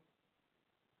guy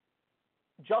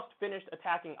just finished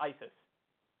attacking ISIS.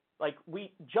 Like,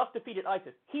 we just defeated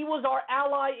ISIS. He was our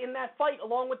ally in that fight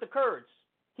along with the Kurds.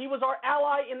 He was our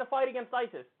ally in the fight against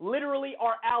ISIS. Literally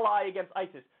our ally against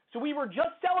ISIS. So we were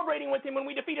just celebrating with him when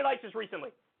we defeated ISIS recently.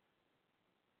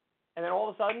 And then all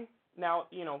of a sudden, now,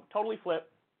 totally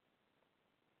flip.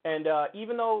 And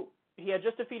even though he had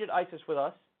just defeated ISIS with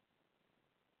us,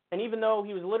 and even though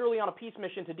he was literally on a peace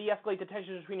mission to de-escalate the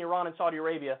tensions between Iran and Saudi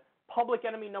Arabia, public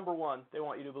enemy number one, they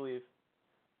want you to believe.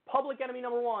 Public enemy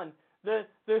number one, the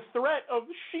threat of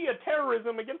Shia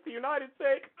terrorism against the United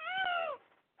States.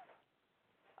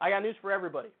 I got news for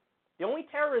everybody. The only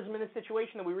terrorism in this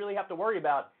situation that we really have to worry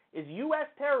about is U.S.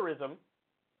 terrorism,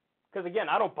 because, again,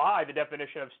 I don't buy the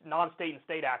definition of non-state and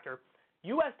state actor.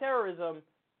 U.S. terrorism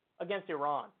against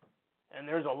Iran. And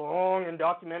there's a long and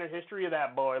documented history of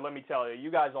that, boy, let me tell you.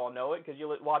 You guys all know it because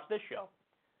you watch this show.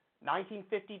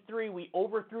 1953, we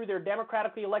overthrew their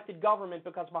democratically elected government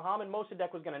because Mohammad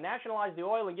Mossadegh was going to nationalize the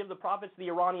oil and give the profits to the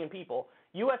Iranian people.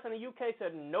 U.S. and the UK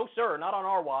said, no, sir, not on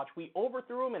our watch. We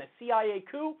overthrew him in a CIA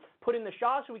coup, put in the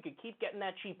Shah so we could keep getting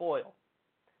that cheap oil.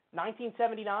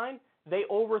 1979, they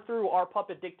overthrew our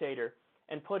puppet dictator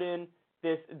and put in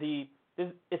it's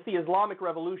the Islamic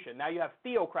Revolution. Now you have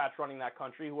theocrats running that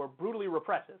country who are brutally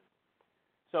repressive.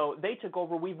 So they took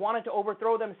over. We've wanted to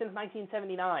overthrow them since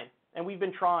 1979, and we've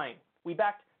been trying. We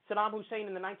backed Saddam Hussein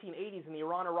in the 1980s in the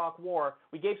Iran-Iraq War.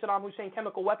 We gave Saddam Hussein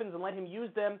chemical weapons and let him use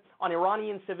them on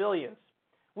Iranian civilians.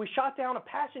 We shot down a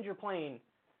passenger plane,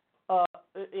 an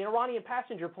Iranian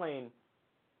passenger plane,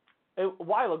 a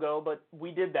while ago, but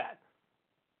we did that.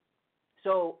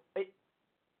 So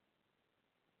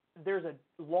there's a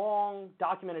long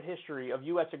documented history of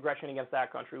U.S. aggression against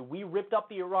that country. We ripped up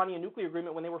the Iranian nuclear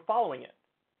agreement when they were following it.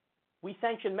 We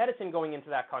sanctioned medicine going into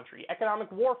that country,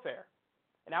 economic warfare.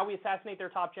 And now we assassinate their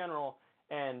top general,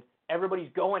 and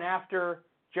everybody's going after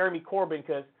Jeremy Corbyn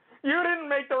because you didn't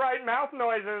make the right mouth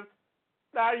noises.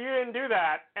 No, you didn't do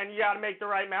that, and you got to make the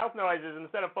right mouth noises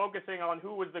instead of focusing on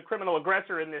who was the criminal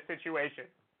aggressor in this situation.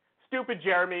 Stupid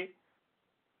Jeremy.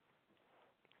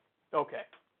 Okay.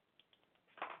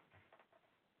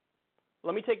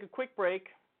 Let me take a quick break.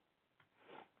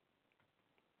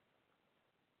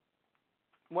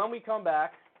 When we come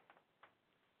back,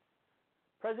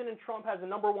 President Trump has a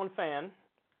number one fan,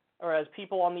 or as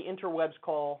people on the interwebs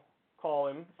call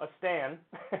him, a stan.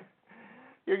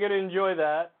 You're going to enjoy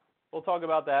that. We'll talk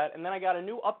about that. And then I got a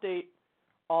new update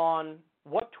on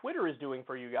what Twitter is doing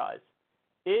for you guys.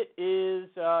 It is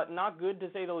not good to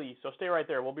say the least, so stay right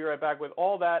there. We'll be right back with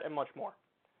all that and much more.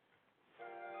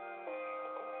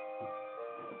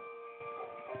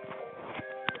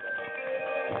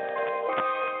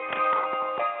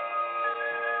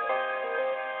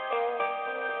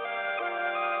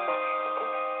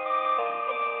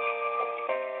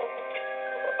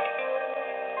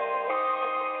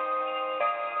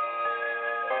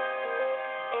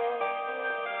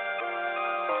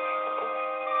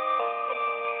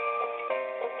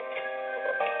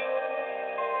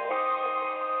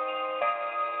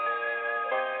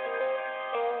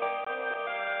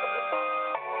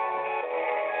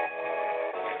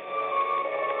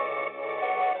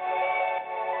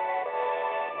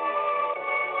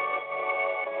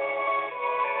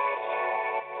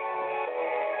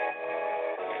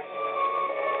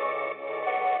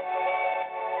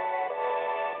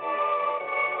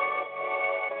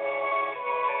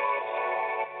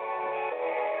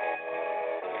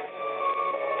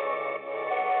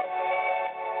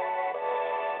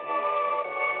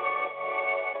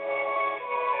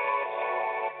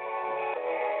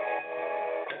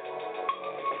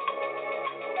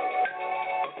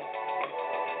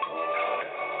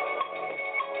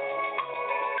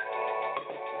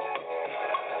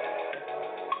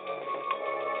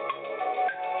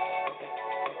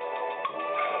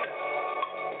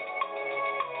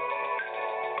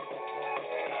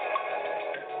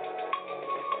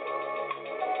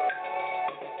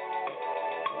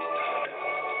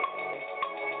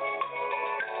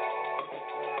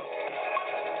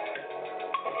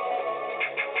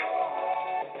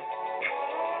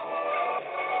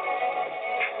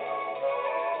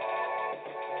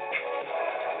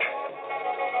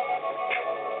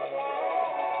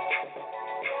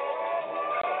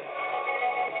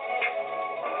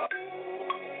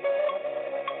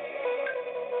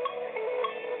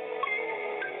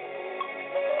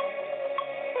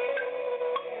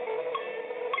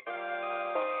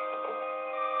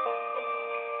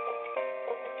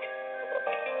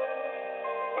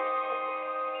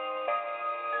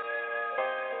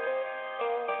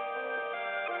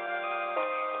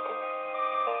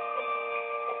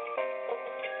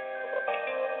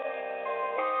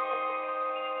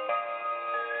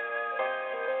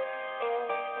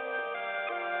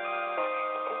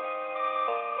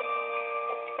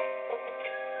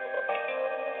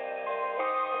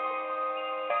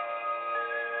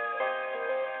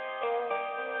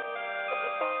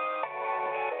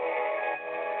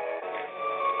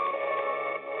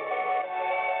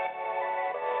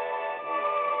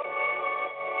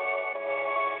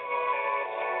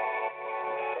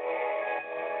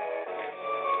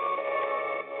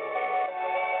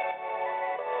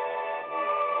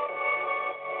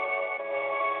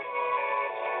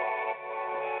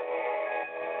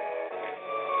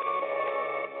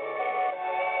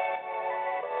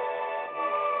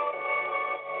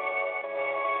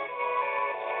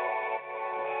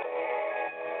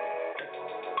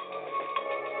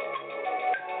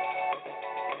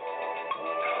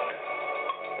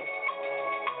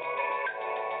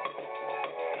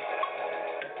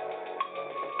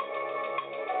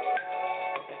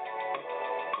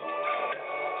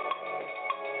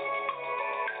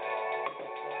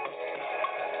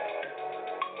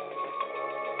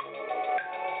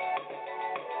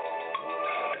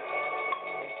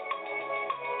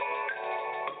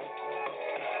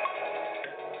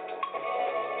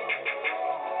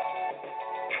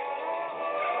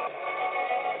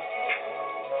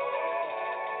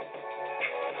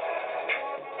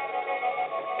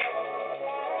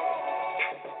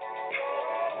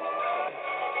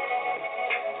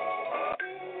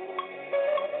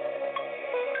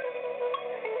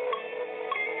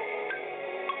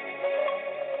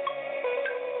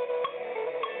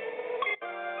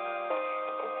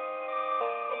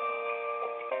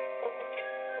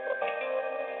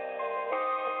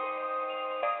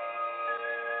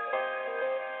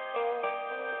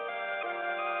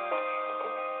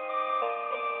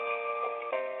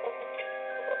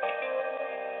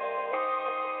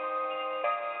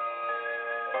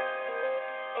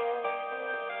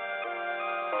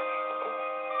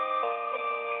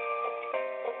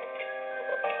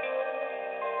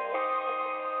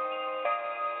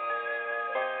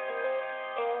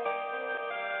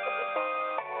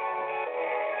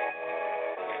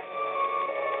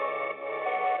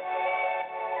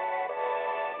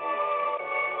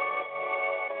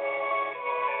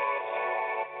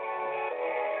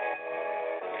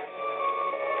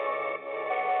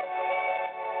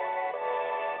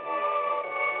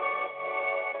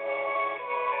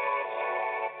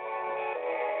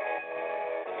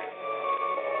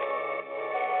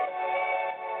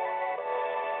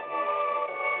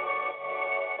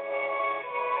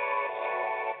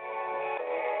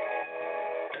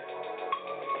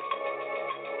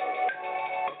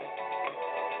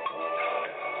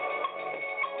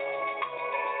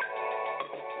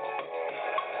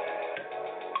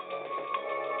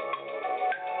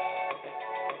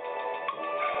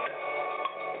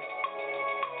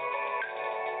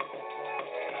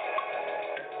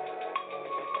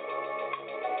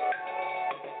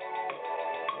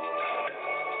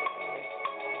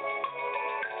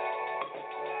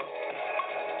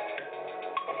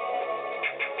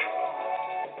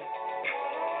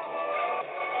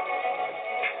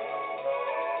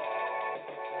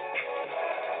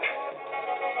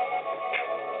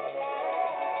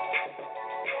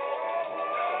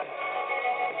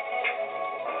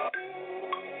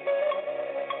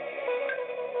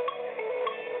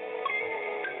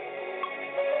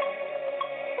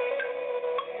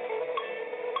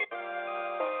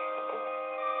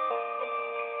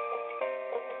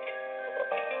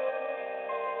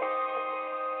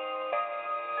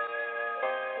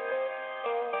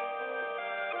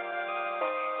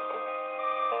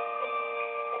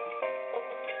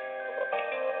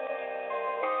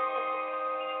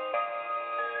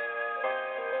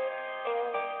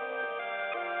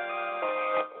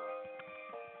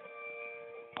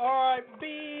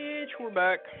 We're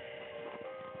back.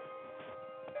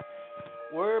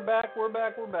 We're back.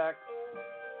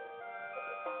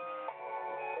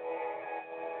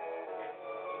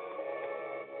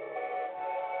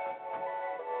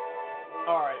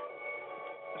 All right.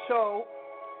 So,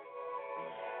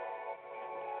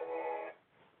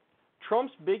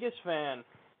 Trump's biggest fan.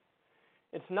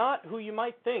 It's not who you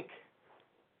might think.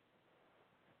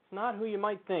 It's not who you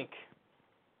might think.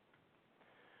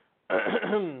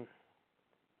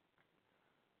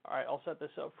 All right, I'll set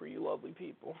this up for you lovely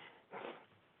people.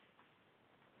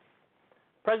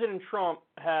 President Trump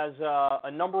has a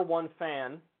number one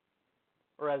fan,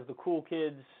 or as the cool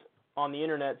kids on the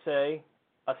internet say,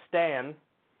 a stan.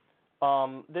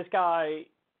 This guy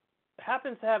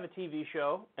happens to have a TV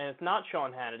show, and it's not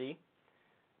Sean Hannity.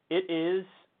 It is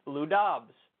Lou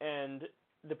Dobbs, and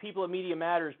the people at Media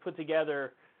Matters put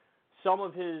together some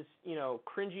of his,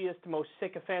 cringiest, most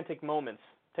sycophantic moments.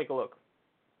 Take a look.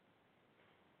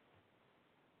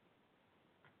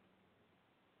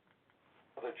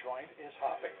 The joint is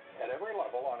hopping. At every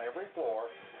level, on every floor,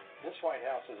 this White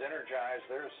House is energized.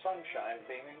 There's sunshine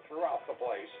beaming throughout the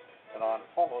place and on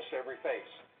almost every face.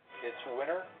 It's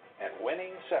winter and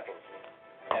winning central.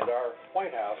 And our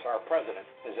White House, our president,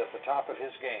 is at the top of his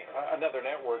game. Another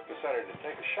network decided to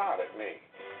take a shot at me,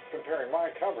 comparing my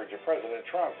coverage of President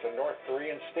Trump to North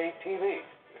Korean state TV.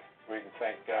 We can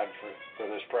thank God for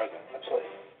this president.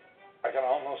 Absolutely. I can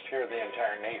almost hear the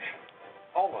entire nation,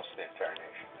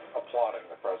 applauding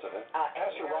the president.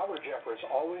 Pastor Robert Jeffress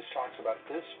always talks about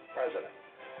this president.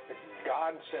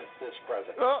 God sent this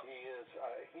president.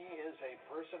 He is a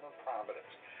person of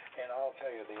providence. And I'll tell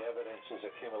you, the evidence is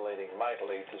accumulating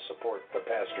mightily to support the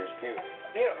pastor's view.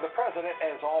 The president,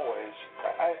 as always,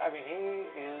 I mean,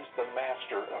 he is the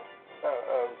master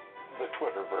of the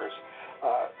Twitterverse,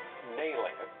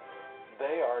 nailing it.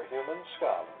 They are human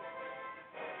scum.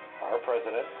 Our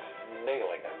president,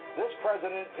 nailing it. This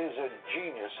president is a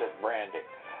genius at branding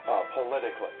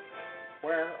politically.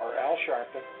 Where are Al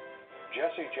Sharpton,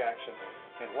 Jesse Jackson,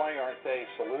 and why aren't they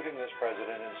saluting this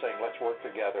president and saying, let's work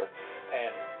together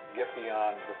and get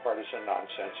beyond the partisan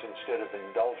nonsense instead of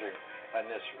indulging in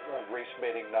this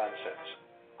race-baiting nonsense?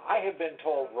 I have been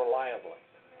told reliably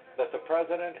that the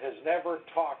president has never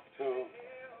talked to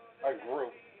a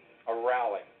group, a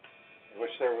rally, in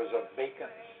which there was a vacant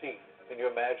seat. Can you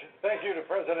imagine? Thank you to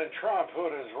President Trump, who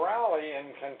at his rally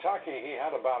in Kentucky, he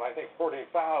had about, I think, 40,000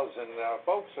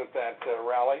 folks at that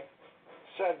rally,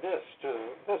 said this to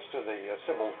the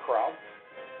assembled crowd.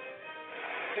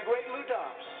 The great Lou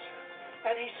Dobbs.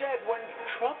 And he said when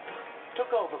Trump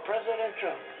took over, President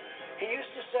Trump, he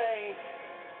used to say,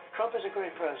 Trump is a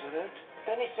great president.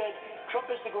 Then he said, Trump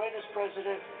is the greatest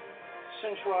president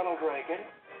since Ronald Reagan.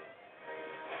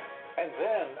 And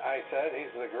then I said, he's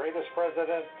the greatest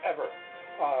president ever.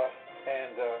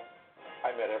 I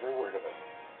meant every word of it.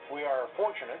 We are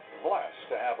fortunate,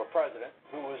 blessed to have a president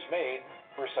who was made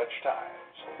for such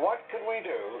times. What could we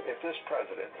do if this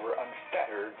president were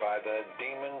unfettered by the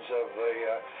demons of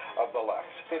the left?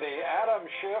 The Adam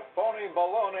Schiff, phony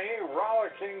baloney,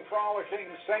 rollicking, frolicking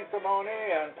sanctimony,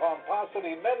 and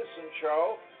pomposity medicine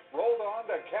show rolled on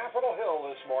to Capitol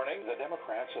Hill this morning. The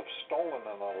Democrats have stolen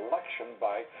an election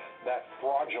by that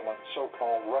fraudulent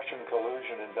so-called Russian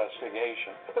collusion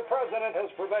investigation. But the president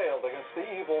has prevailed against the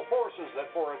evil forces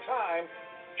that for a time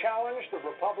challenged the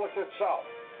republic itself.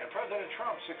 And President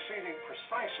Trump succeeding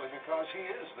precisely because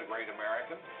he is the great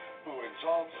American who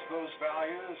exalts those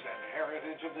values and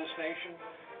heritage of this nation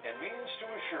and means to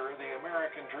assure the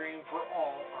American dream for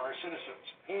all our citizens.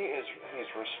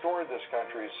 He's restored this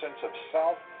country's sense of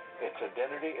self, its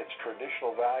identity, its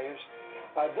traditional values.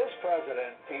 This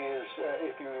president is,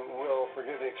 if you will,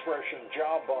 forgive the expression,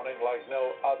 jawboning like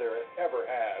no other ever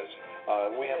has.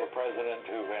 We have a president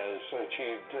who has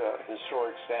achieved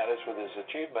historic status with his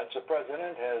achievements. The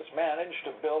president has managed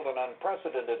to build an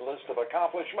unprecedented list of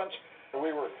accomplishments.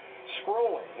 We were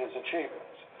scrolling his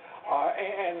achievements.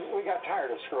 And we got tired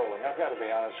of scrolling. I've got to be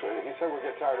honest with you. He said we'll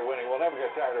get tired of winning. We'll never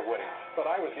get tired of winning.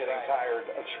 But I was getting tired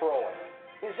of scrolling.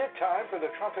 Is it time for the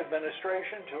Trump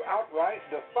administration to outright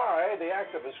defy the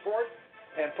activist court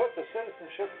and put the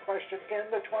citizenship question in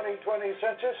the 2020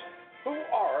 census? Who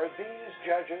are these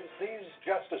judges, these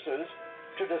justices,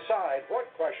 to decide what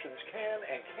questions can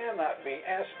and cannot be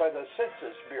asked by the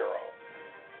Census Bureau?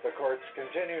 The courts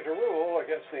continue to rule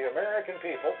against the American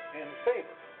people in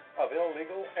favor of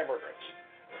illegal immigrants.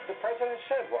 The president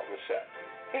said what was said.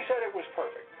 He said it was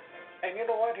perfect. And you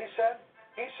know what he said?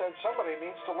 He said somebody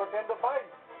needs to look into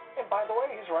Biden. And by the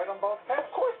way, he's right on both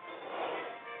counts. Of course.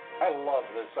 I love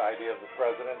this idea of the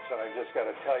presidents, and I just got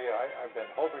to tell you, I've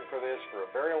been hoping for this for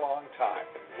a very long time.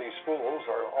 These fools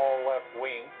are all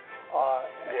left-wing,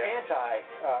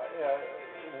 anti-nation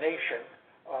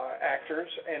actors,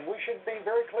 and we should be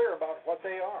very clear about what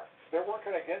they are. They're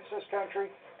working against this country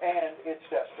and its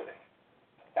destiny.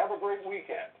 Have a great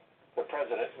weekend. The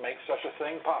president makes such a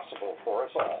thing possible for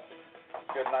us all.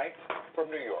 Good night from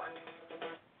New York.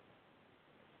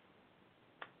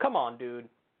 Come on, dude.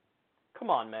 Come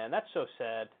on, man. That's so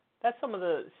sad. That's some of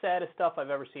the saddest stuff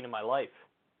I've ever seen in my life.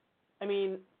 I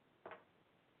mean,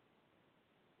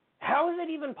 how is it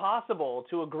even possible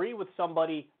to agree with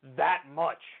somebody that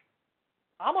much?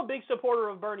 I'm a big supporter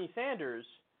of Bernie Sanders,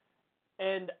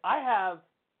 and I have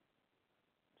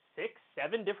 6,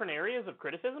 7 different areas of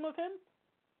criticism of him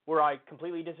where I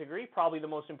completely disagree. Probably the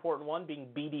most important one being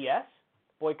BDS,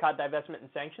 Boycott, Divestment,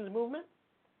 and Sanctions Movement.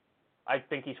 I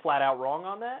think he's flat out wrong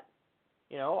on that.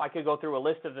 You know, I could go through a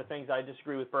list of the things I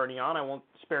disagree with Bernie on. I won't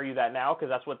spare you that now because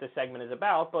that's what this segment is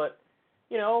about. But,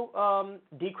 you know,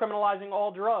 decriminalizing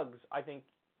all drugs, I think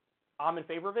I'm in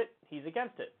favor of it. He's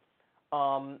against it.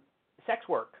 Sex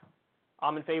work,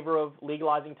 I'm in favor of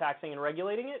legalizing, taxing, and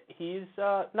regulating it. He's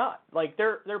not. Like,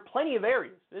 there are plenty of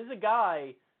areas. This is a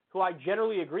guy who I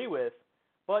generally agree with,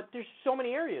 but there's so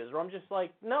many areas where I'm just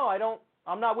like, no,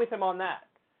 I'm not with him on that.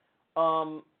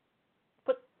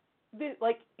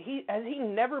 Like, has he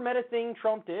never met a thing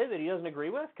Trump did that he doesn't agree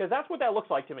with? Because that's what that looks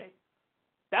like to me.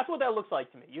 That's what that looks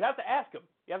like to me. You have to ask him.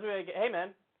 You have to be like, hey,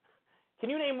 man, can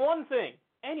you name one thing,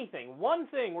 anything, one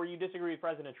thing where you disagree with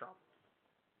President Trump?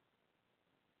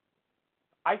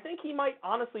 I think he might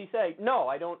honestly say, no,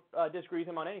 I don't disagree with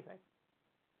him on anything.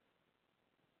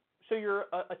 So you're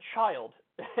a child,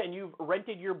 and you've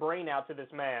rented your brain out to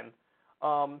this man.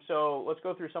 So let's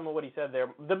go through some of what he said there.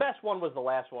 The best one was the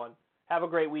last one. Have a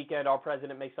great weekend. Our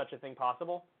president makes such a thing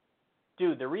possible.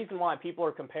 Dude, the reason why people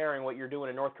are comparing what you're doing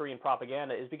in North Korean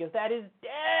propaganda is because that is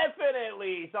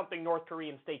definitely something North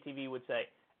Korean state TV would say.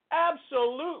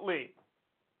 Absolutely.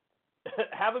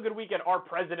 Have a good weekend. Our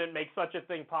president makes such a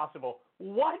thing possible.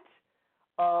 What?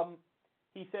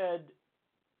 He said,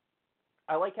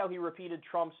 I like how he repeated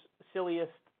Trump's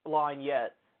silliest line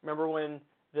yet. Remember when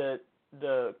the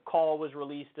call was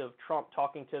released of Trump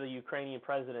talking to the Ukrainian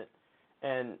president,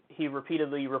 and he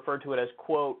repeatedly referred to it as,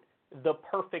 quote, the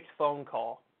perfect phone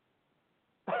call.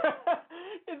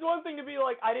 It's one thing to be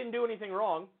like, I didn't do anything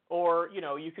wrong. Or, you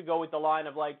know, you could go with the line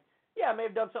of like, yeah, I may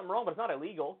have done something wrong, but it's not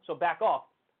illegal, so back off.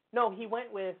 No, he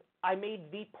went with, I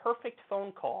made the perfect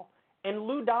phone call. And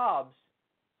Lou Dobbs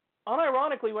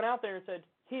unironically went out there and said,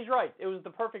 he's right, it was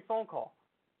the perfect phone call.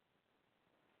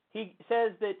 He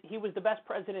says that he was the best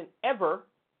president ever.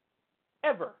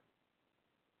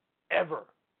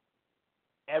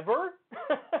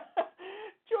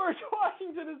 George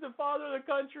Washington is the father of the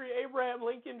country. Abraham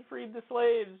Lincoln freed the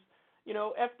slaves. You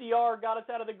know, FDR got us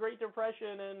out of the Great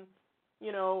Depression and,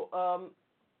 you know,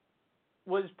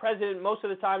 was president most of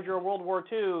the time during World War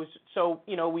II. So,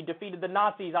 you know, we defeated the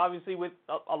Nazis, obviously, with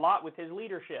a lot with his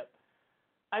leadership.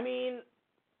 I mean,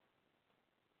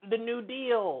 the New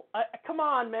Deal. Come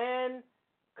on, man.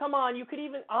 Come on. You could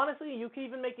even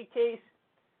make a case.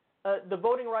 The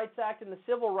Voting Rights Act and the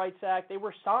Civil Rights Act, they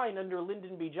were signed under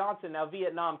Lyndon B. Johnson. Now,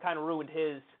 Vietnam kind of ruined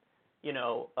his, you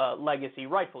know, legacy,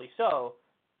 rightfully so.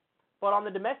 But on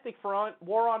the domestic front,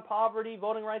 War on Poverty,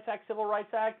 Voting Rights Act, Civil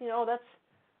Rights Act, you know,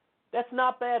 that's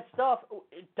not bad stuff.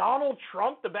 Donald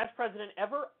Trump, the best president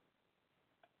ever?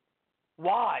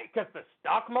 Why? Because the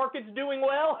stock market's doing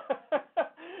well?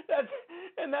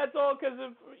 That's all because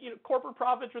of, you know, corporate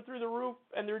profits are through the roof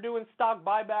and they're doing stock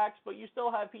buybacks, but you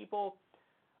still have people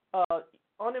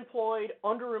unemployed,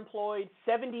 underemployed,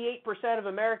 78% of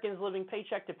Americans living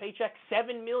paycheck to paycheck,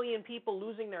 7 million people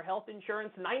losing their health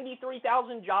insurance,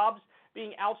 93,000 jobs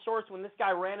being outsourced when this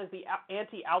guy ran as the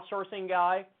anti-outsourcing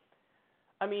guy.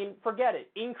 I mean, forget it.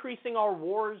 Increasing our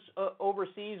wars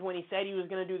overseas when he said he was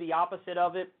going to do the opposite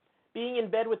of it. Being in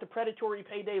bed with the predatory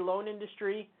payday loan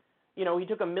industry. You know, he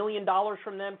took $1 million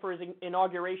from them for his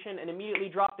inauguration and immediately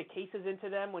dropped the cases into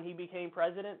them when he became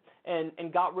president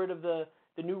and got rid of the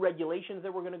new regulations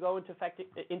that were going to go into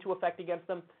effect against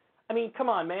them. I mean, come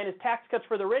on, man. His tax cuts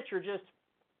for the rich are just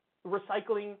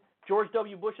recycling George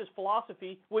W. Bush's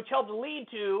philosophy, which helped lead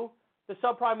to the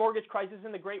subprime mortgage crisis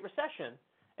and the Great Recession.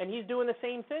 And he's doing the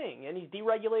same thing, and he's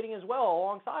deregulating as well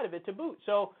alongside of it to boot.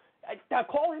 So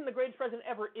call him the greatest president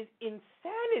ever is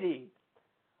insanity.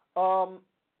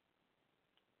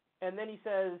 And then he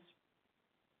says,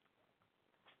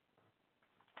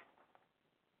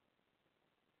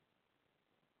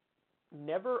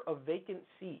 never a vacant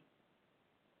seat.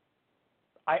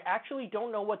 I actually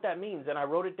don't know what that means, and I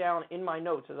wrote it down in my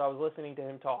notes as I was listening to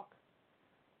him talk.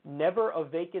 Never a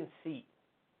vacant seat.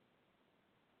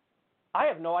 I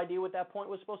have no idea what that point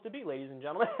was supposed to be, ladies and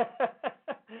gentlemen.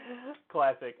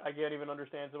 Classic. I can't even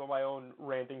understand some of my own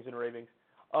rantings and ravings.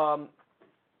 But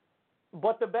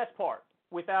the best part,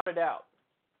 without a doubt,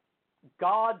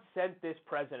 God sent this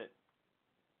president.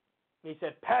 He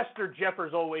said, Pastor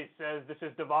Jeffers always says this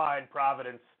is divine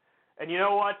providence. And you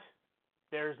know what?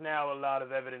 There's now a lot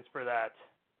of evidence for that.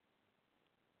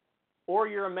 Or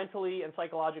you're a mentally and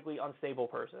psychologically unstable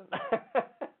person.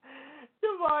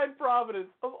 Divine providence.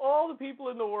 Of all the people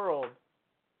in the world,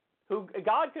 who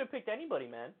God could have picked anybody,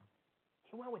 man.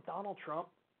 He went with Donald Trump.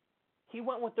 He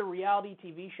went with the reality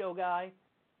TV show guy.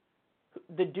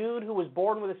 The dude who was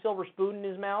born with a silver spoon in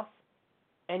his mouth.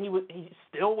 And he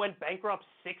still went bankrupt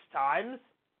 6 times.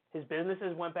 His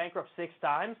businesses went bankrupt 6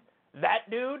 times. That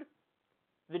dude,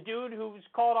 the dude who was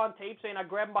called on tape saying, I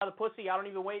grab him by the pussy, I don't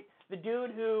even wait. The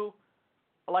dude who,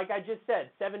 like I just said,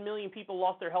 7 million people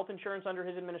lost their health insurance under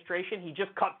his administration. He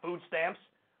just cut food stamps.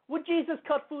 Would Jesus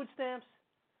cut food stamps?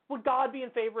 Would God be in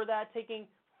favor of that, taking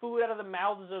food out of the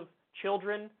mouths of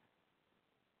children?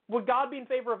 Would God be in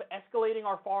favor of escalating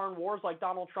our foreign wars like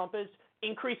Donald Trump is?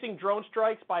 Increasing drone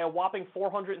strikes by a whopping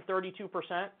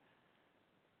 432%?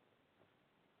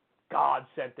 God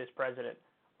sent this president.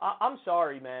 I'm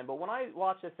sorry, man, but when I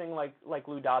watch a thing like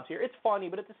Lou Dobbs here, it's funny,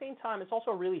 but at the same time, it's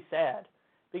also really sad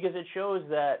because it shows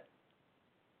that,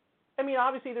 I mean,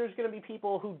 obviously there's going to be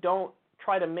people who don't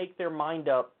try to make their mind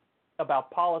up about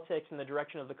politics and the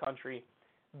direction of the country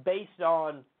based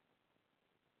on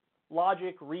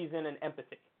logic, reason, and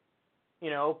empathy.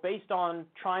 You know, based on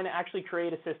trying to actually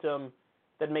create a system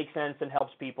that makes sense and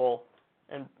helps people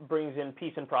and brings in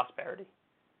peace and prosperity.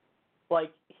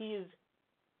 Like, he's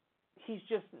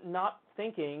just not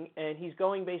thinking, and he's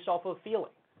going based off of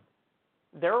feeling.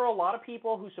 There are a lot of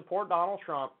people who support Donald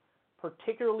Trump,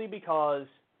 particularly because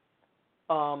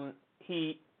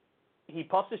he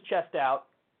puffs his chest out,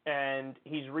 and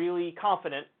he's really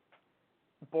confident,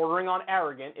 bordering on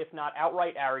arrogant, if not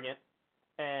outright arrogant,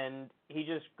 and he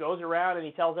just goes around and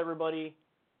he tells everybody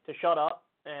to shut up,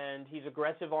 and he's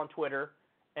aggressive on Twitter,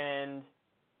 and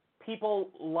people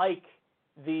like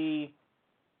the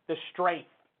strength,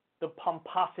 the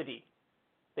pomposity.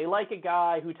 They like a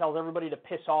guy who tells everybody to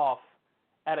piss off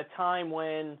at a time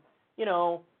when, you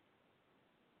know,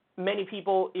 many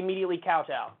people immediately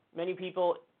kowtow. Many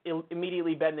people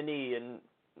immediately bend the knee and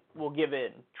will give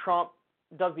in. Trump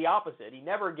does the opposite. He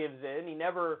never gives in. He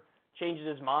never changes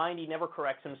his mind. He never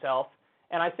corrects himself.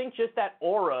 And I think just that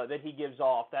aura that he gives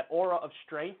off, that aura of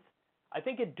strength, I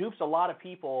think it dupes a lot of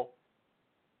people.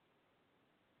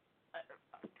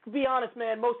 To be honest,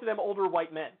 man, most of them older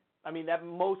white men. I mean, that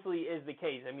mostly is the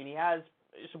case. I mean, he has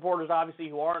supporters, obviously,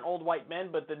 who aren't old white men,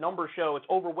 but the numbers show it's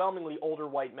overwhelmingly older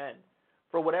white men.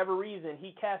 For whatever reason,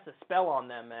 he casts a spell on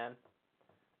them, man.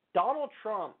 Donald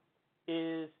Trump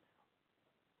is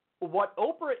what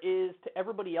Oprah is to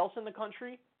everybody else in the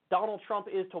country, Donald Trump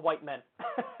is to white men.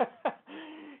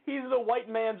 He's the white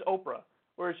man's Oprah,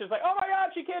 where it's just like, oh my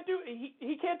God, he can't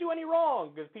do any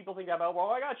wrong, because people think about, well, oh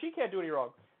my God, she can't do any wrong.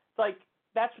 It's like,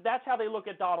 that's how they look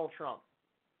at Donald Trump.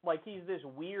 Like, he's this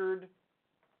weird,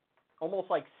 almost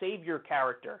like savior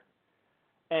character.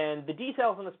 And the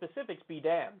details and the specifics be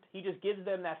damned. He just gives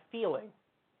them that feeling.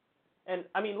 And,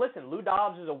 I mean, listen, Lou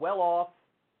Dobbs is a well-off,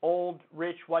 old,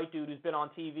 rich, white dude who's been on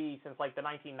TV since, like, the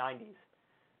 1990s.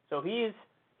 So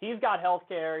he's got health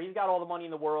care. He's got all the money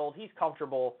in the world. He's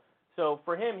comfortable. So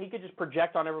for him, he could just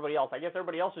project on everybody else. I guess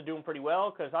everybody else is doing pretty well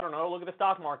because, I don't know, look at the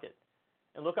stock market.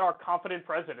 And look at our confident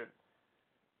president.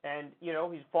 And, you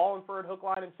know, he's falling for it hook,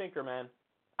 line, and sinker, man.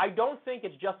 I don't think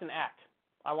it's just an act.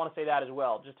 I want to say that as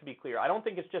well, just to be clear. I don't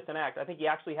think it's just an act. I think he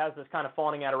actually has this kind of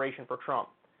fawning adoration for Trump,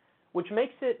 which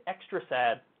makes it extra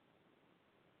sad.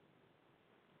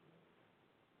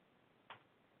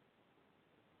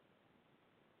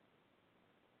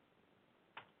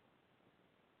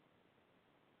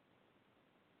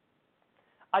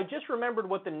 I just remembered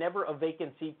what the never a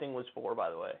vacant seat thing was for,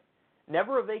 by the way.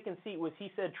 Never a vacant seat was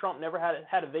he said Trump never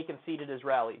had a vacant seat at his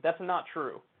rally. That's not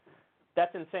true.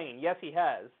 That's insane. Yes, he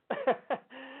has.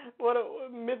 What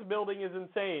myth building is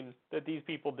insane that these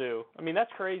people do. I mean,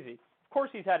 that's crazy. Of course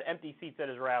he's had empty seats at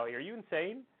his rally. Are you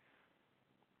insane?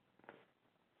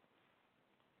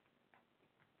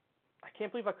 I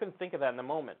can't believe I couldn't think of that in the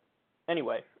moment.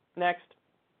 Anyway, next.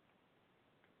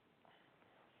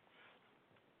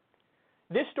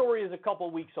 This story is a couple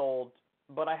weeks old,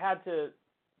 but I had to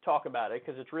talk about it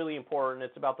because it's really important.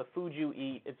 It's about the food you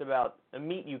eat. It's about the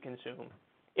meat you consume,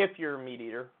 if you're a meat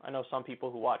eater. I know some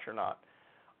people who watch are not.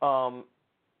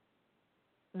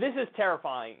 This is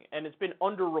terrifying, and it's been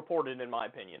underreported in my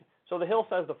opinion. So the Hill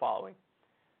says the following.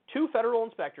 2 federal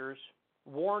inspectors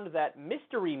warned that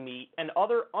mystery meat and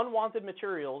other unwanted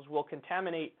materials will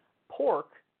contaminate pork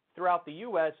throughout the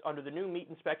U.S. under the new meat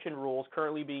inspection rules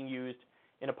currently being used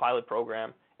in a pilot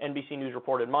program. NBC News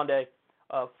reported Monday.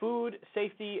 Food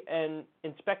Safety and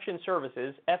Inspection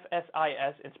Services,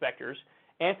 FSIS inspectors,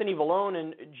 Anthony Vallone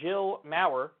and Jill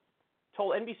Maurer,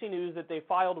 told NBC News that they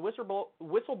filed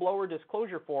whistleblower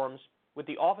disclosure forms with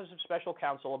the Office of Special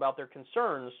Counsel about their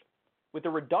concerns with the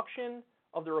reduction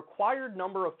of the required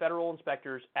number of federal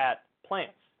inspectors at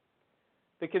plants.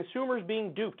 The consumer's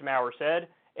being duped, Maurer said,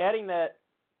 adding that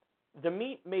the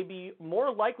meat may be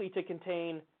more likely to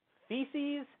contain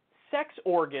feces, sex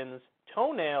organs,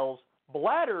 toenails,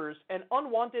 bladders, and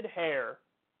unwanted hair.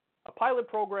 A pilot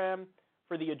program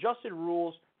for the adjusted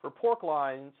rules for pork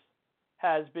lines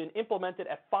has been implemented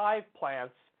at 5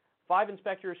 plants. 5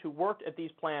 inspectors who worked at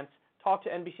these plants talked to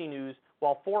NBC News,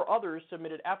 while 4 others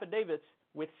submitted affidavits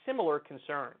with similar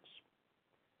concerns.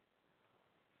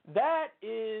 That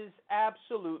is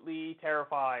absolutely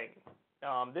terrifying.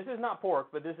 This is not pork,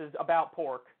 but this is about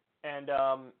pork. And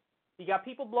you got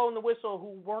people blowing the whistle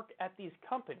who work at these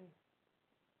companies.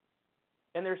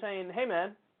 And they're saying, hey,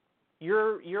 man,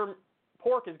 your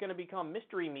pork is going to become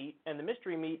mystery meat, and the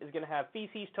mystery meat is going to have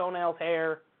feces, toenails,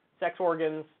 hair, sex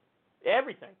organs,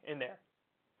 everything in there.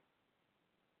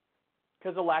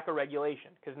 Because of lack of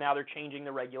regulation, because now they're changing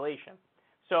the regulation.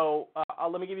 So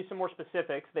let me give you some more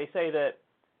specifics. They say that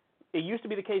it used to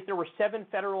be the case there were 7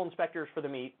 federal inspectors for the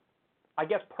meat, I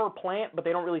guess per plant, but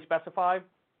they don't really specify.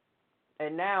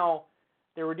 And now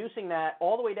they're reducing that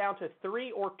all the way down to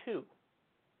 3 or 2.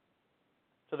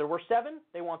 So there were 7,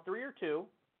 they want 3 or 2,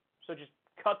 so just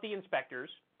cut the inspectors.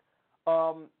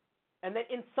 And then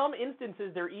in some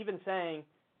instances, they're even saying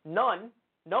no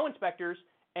inspectors,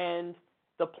 and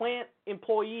the plant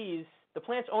employees, the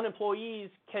plant's own employees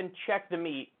can check the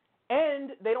meat,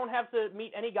 and they don't have to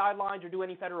meet any guidelines or do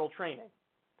any federal training.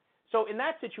 So in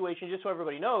that situation, just so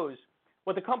everybody knows,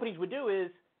 what the companies would do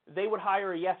is they would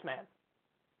hire a yes man.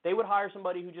 They would hire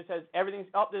somebody who just says, everything's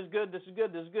up, this is good, this is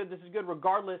good, this is good, this is good,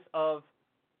 regardless of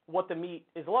what the meat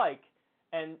is like.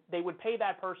 And they would pay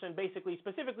that person basically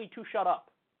specifically to shut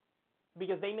up,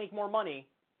 because they make more money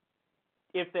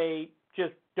if they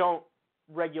just don't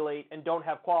regulate and don't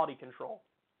have quality control.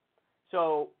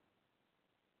 So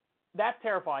that's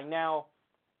terrifying. Now,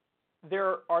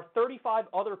 there are 35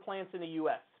 other plants in the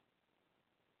U.S.,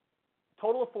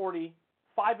 total of 40.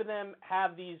 5 of them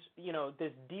have these,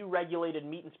 this deregulated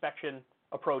meat inspection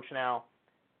approach now.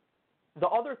 The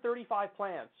other 35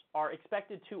 plants are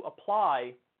expected to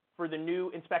apply for the new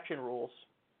inspection rules.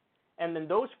 And then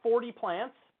those 40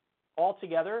 plants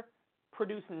altogether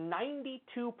produce 92%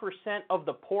 of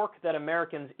the pork that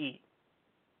Americans eat.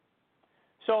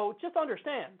 So just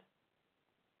understand,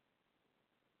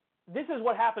 this is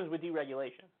what happens with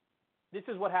deregulation. This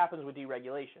is what happens with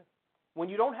deregulation. When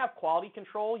you don't have quality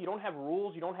control, you don't have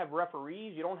rules, you don't have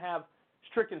referees, you don't have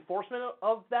strict enforcement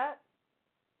of that,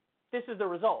 this is the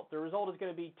result. The result is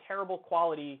going to be terrible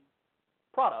quality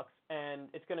products, and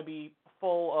it's going to be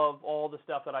full of all the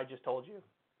stuff that I just told you.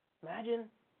 Imagine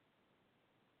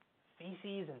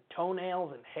feces and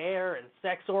toenails and hair and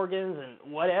sex organs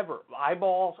and whatever,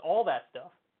 eyeballs, all that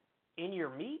stuff in your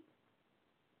meat.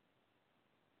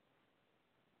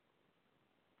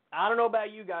 I don't know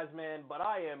about you guys, man, but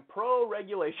I am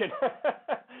pro-regulation.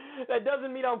 That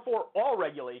doesn't mean I'm for all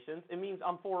regulations. It means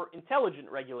I'm for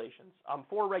intelligent regulations. I'm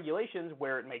for regulations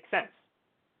where it makes sense.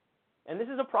 And this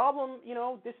is a problem,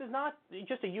 this is not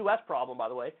just a U.S. problem, by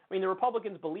the way. I mean, the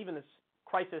Republicans believe in this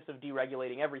crisis of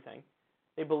deregulating everything.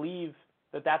 They believe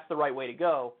that that's the right way to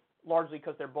go, largely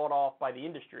because they're bought off by the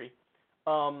industry.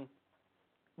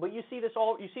 But you see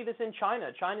this in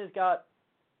China. China's got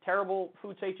terrible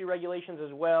food safety regulations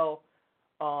as well.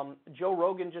 Joe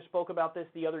Rogan just spoke about this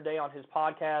the other day on his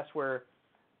podcast, where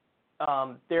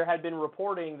there had been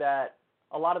reporting that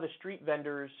a lot of the street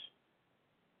vendors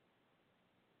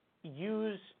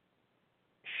use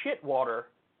shit water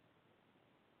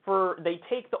they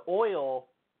take the oil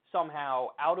somehow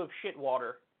out of shit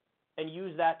water and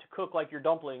use that to cook like your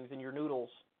dumplings and your noodles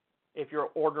if you're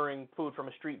ordering food from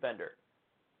a street vendor.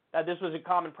 This was a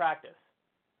common practice.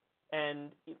 And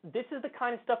this is the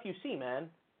kind of stuff you see, man.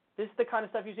 This is the kind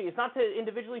of stuff you see. It's not to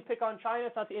individually pick on China.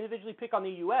 It's not to individually pick on the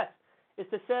U.S. It's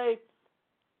to say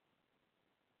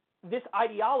this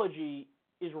ideology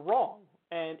is wrong,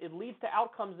 and it leads to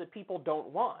outcomes that people don't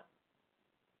want.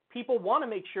 People want to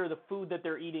make sure the food that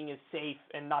they're eating is safe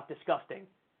and not disgusting.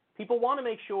 People want to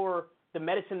make sure the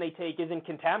medicine they take isn't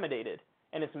contaminated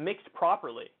and it's mixed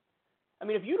properly. I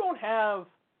mean, if you don't have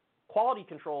quality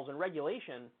controls and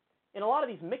regulation, in a lot of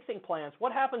these mixing plants,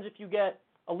 what happens if you get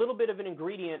a little bit of an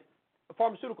ingredient, a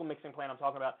pharmaceutical mixing plant I'm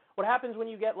talking about, what happens when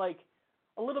you get like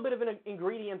a little bit of an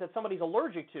ingredient that somebody's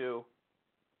allergic to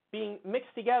being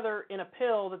mixed together in a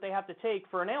pill that they have to take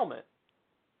for an ailment?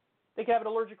 They could have an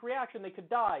allergic reaction. They could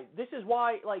die. This is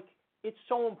why, like, it's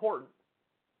so important.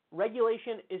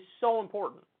 Regulation is so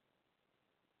important.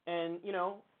 And, you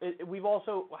know, we've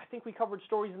also, I think we covered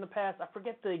stories in the past. I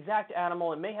forget the exact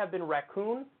animal. It may have been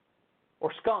raccoon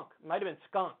or skunk. It might have been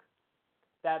skunk.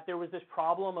 That there was this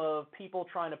problem of people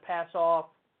trying to pass off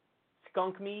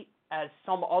skunk meat as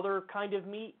some other kind of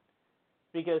meat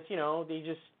because, you know, they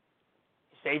just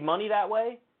save money that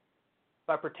way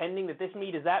by pretending that this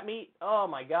meat is that meat. Oh,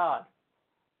 my God.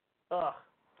 Ugh.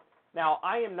 Now,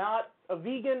 I am not a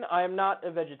vegan. I am not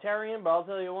a vegetarian, but I'll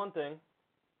tell you one thing.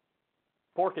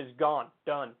 Pork is gone.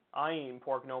 Done. I ain't eating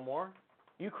pork no more.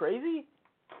 You crazy?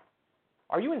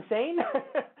 Are you insane?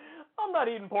 I'm not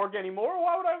eating pork anymore.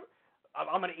 Why would I?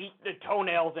 I'm going to eat the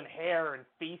toenails and hair and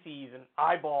feces and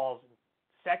eyeballs and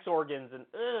sex organs and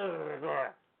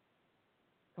ugh.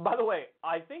 By the way,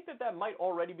 I think that might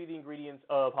already be the ingredients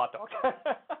of hot dogs.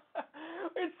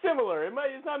 It's similar. It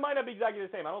might not be exactly the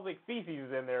same. I don't think feces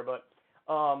is in there, but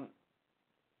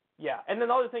yeah. And then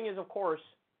the other thing is, of course,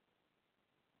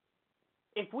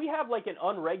 if we have like an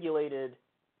unregulated,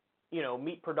 you know,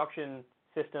 meat production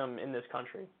system in this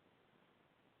country,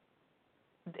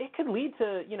 it could lead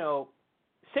to, you know,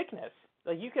 sickness.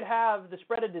 Like you could have the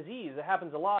spread of disease that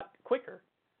happens a lot quicker,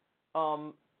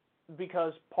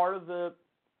 because part of the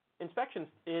inspection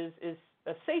is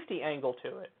a safety angle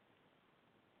to it.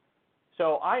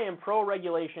 So I am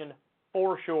pro-regulation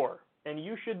for sure, and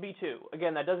you should be too.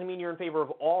 Again, that doesn't mean you're in favor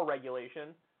of all regulation,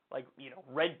 like, you know,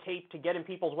 red tape to get in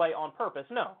people's way on purpose.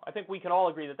 No, I think we can all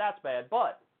agree that that's bad,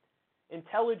 but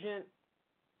intelligent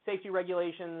safety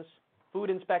regulations, food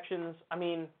inspections, I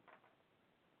mean,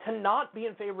 to not be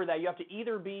in favor of that, you have to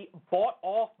either be bought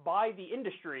off by the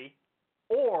industry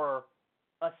or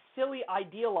a silly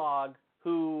ideologue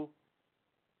who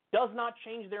does not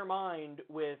change their mind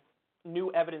with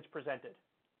new evidence presented.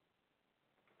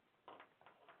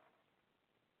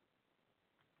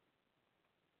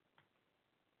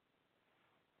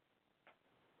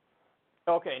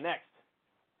 Okay, next.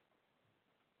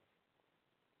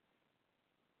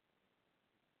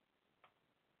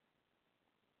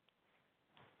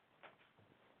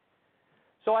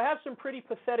 So I have some pretty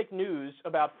pathetic news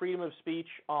about freedom of speech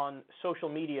on social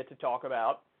media to talk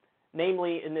about,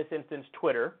 namely, in this instance,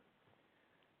 Twitter.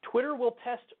 Twitter will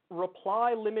test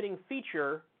reply limiting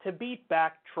feature to beat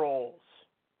back trolls.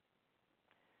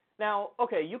 Now,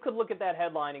 okay, you could look at that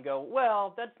headline and go,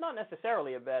 well, that's not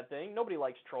necessarily a bad thing. Nobody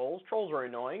likes trolls. Trolls are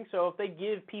annoying. So if they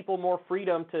give people more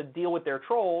freedom to deal with their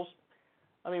trolls,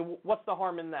 I mean, what's the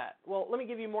harm in that? Well, let me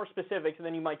give you more specifics, and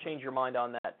then you might change your mind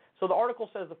on that. So the article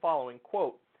says the following,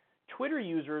 quote, Twitter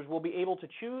users will be able to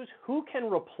choose who can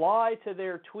reply to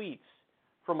their tweets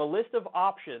from a list of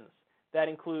options that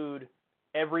include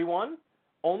everyone,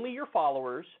 only your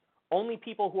followers, only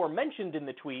people who are mentioned in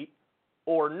the tweet,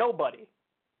 or nobody.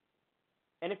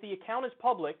 And if the account is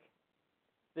public,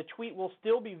 the tweet will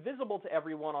still be visible to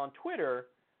everyone on Twitter,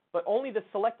 but only the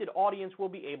selected audience will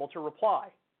be able to reply.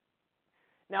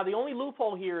 Now, the only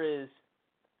loophole here is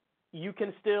you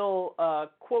can still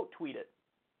quote tweet it.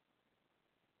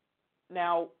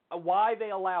 Now, why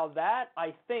they allow that,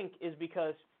 I think, is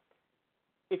because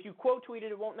if you quote tweet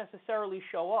it, it won't necessarily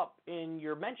show up in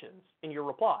your mentions, in your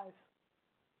replies.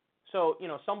 So, you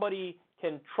know, somebody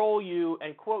can troll you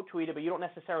and quote tweet it, but you don't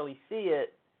necessarily see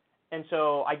it. And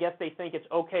so I guess they think it's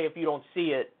okay if you don't see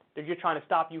it. They're just trying to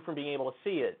stop you from being able to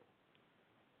see it.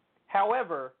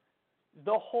 However,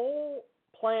 the whole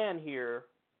plan here,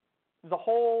 the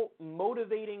whole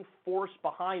motivating force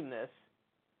behind this,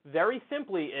 very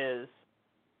simply is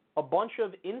a bunch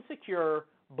of insecure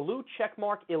blue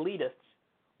checkmark elitists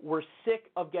were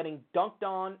sick of getting dunked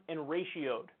on and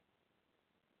ratioed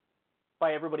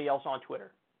by everybody else on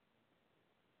Twitter.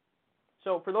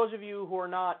 So for those of you who are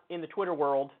not in the Twitter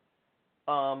world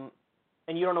and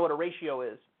you don't know what a ratio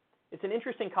is, it's an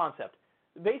interesting concept.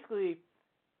 Basically,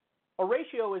 a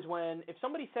ratio is when if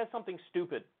somebody says something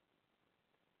stupid,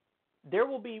 there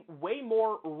will be way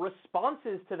more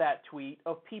responses to that tweet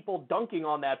of people dunking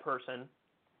on that person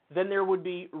than there would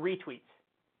be retweets.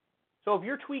 So if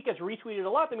your tweet gets retweeted a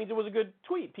lot, that means it was a good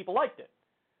tweet. People liked it.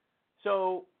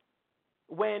 So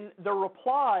when the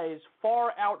replies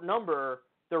far outnumber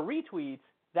the retweets,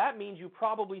 that means you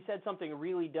probably said something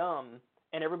really dumb,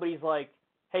 and everybody's like,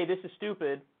 hey, this is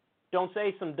stupid. Don't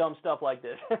say some dumb stuff like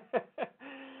this.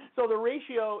 So the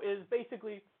ratio is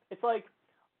basically, it's like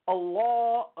a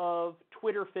law of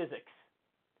Twitter physics.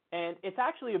 And it's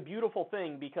actually a beautiful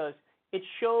thing because it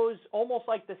shows almost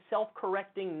like the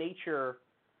self-correcting nature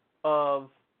of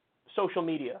social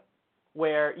media,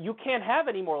 where you can't have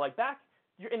any more like back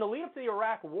in the lead up to the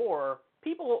Iraq War,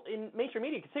 people in mainstream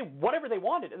media could say whatever they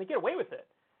wanted and they get away with it.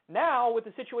 Now, with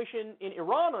the situation in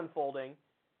Iran unfolding,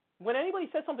 when anybody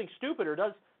says something stupid or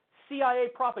does CIA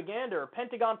propaganda or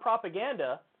Pentagon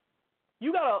propaganda,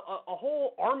 you got a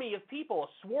whole army of people, a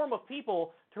swarm of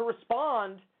people to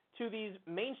respond to these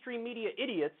mainstream media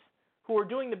idiots who are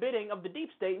doing the bidding of the deep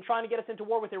state and trying to get us into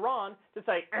war with Iran to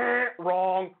say,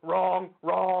 wrong, wrong,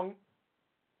 wrong.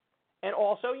 And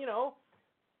also,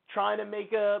 trying to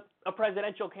make a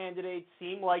presidential candidate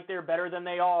seem like they're better than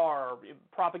they are,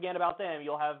 propaganda about them.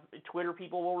 You'll have Twitter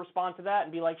people will respond to that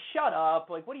and be like, shut up,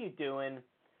 like, what are you doing?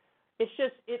 It's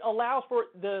just, it allows for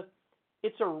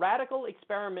it's a radical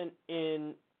experiment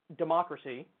in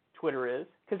democracy, Twitter is,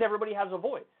 because everybody has a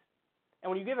voice. And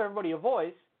when you give everybody a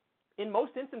voice, in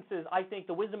most instances, I think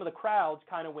the wisdom of the crowds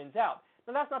kind of wins out.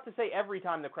 Now, that's not to say every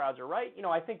time the crowds are right.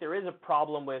 I think there is a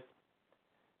problem with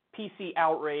PC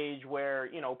outrage where,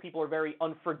 people are very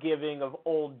unforgiving of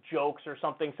old jokes or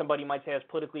something somebody might say is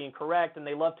politically incorrect, and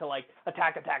they love to,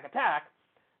 attack.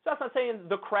 So that's not saying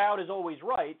the crowd is always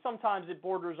right. Sometimes it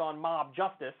borders on mob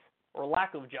justice or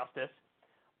lack of justice.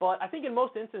 But I think in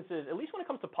most instances, at least when it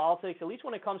comes to politics, at least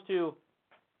when it comes to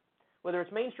whether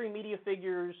it's mainstream media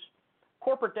figures,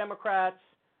 corporate Democrats,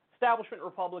 establishment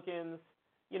Republicans,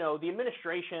 the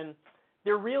administration,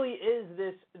 there really is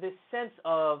this sense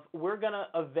of we're going to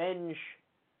avenge,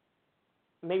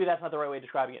 maybe that's not the right way of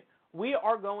describing it. We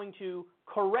are going to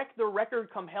correct the record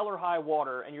come hell or high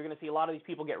water, and you're going to see a lot of these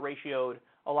people get ratioed,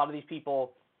 a lot of these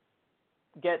people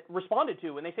get responded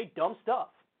to, and they say dumb stuff.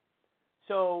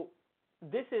 So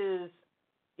this is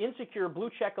insecure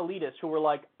blue-check elitists who were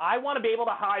like, I want to be able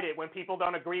to hide it when people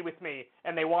don't agree with me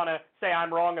and they want to say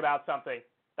I'm wrong about something.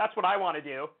 That's what I want to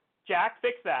do. Jack,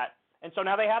 fix that. And so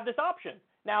now they have this option.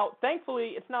 Now,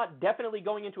 thankfully, it's not definitely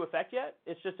going into effect yet.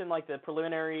 It's just in the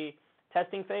preliminary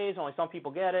testing phase. Only some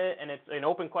people get it, and it's an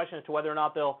open question as to whether or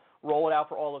not they'll roll it out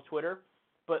for all of Twitter.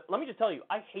 But let me just tell you,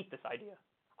 I hate this idea.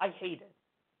 I hate it.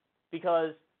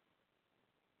 Because,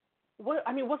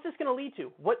 what's this going to lead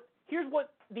to? Here's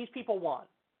what these people want.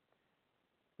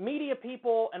 Media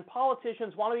people and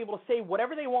politicians want to be able to say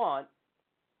whatever they want,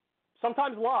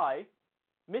 sometimes lie,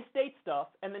 misstate stuff,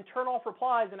 and then turn off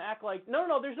replies and act like,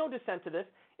 no, there's no dissent to this.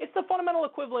 It's the fundamental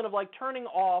equivalent of turning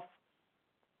off,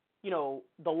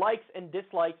 the likes and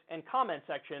dislikes and comment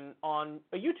section on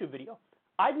a YouTube video.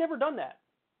 I've never done that.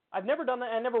 And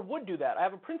I never would do that. I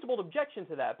have a principled objection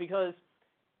to that because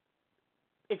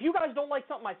if you guys don't like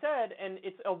something I said and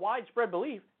it's a widespread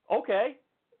belief, okay,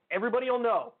 everybody will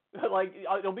know.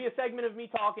 There'll be a segment of me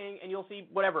talking and you'll see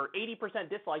 80%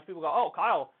 dislikes. People go, oh,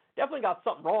 Kyle definitely got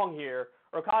something wrong here,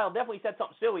 or Kyle definitely said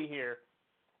something silly here.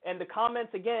 And the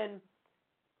comments, again,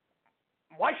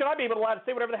 why should I be allowed to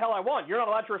say whatever the hell I want? You're not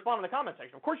allowed to respond in the comment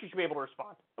section. Of course you should be able to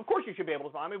respond. Of course you should be able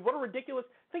to respond. What a ridiculous,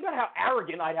 think about how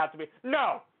arrogant I'd have to be.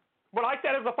 No, what I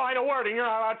said is the final word and you're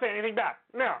not allowed to say anything back.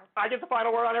 No, I get the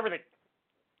final word on everything.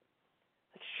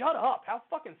 Shut up. How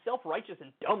fucking self-righteous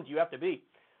and dumb do you have to be?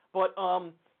 But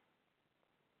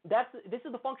this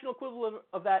is the functional equivalent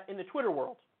of that in the Twitter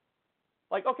world.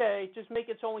 Okay, just make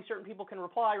it so only certain people can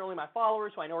reply, or only my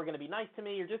followers, who I know are going to be nice to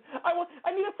me, or just I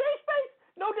need a safe space.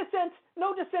 No dissent,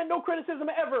 no criticism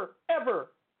ever.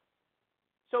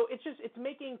 So it's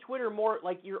making Twitter more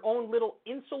like your own little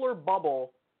insular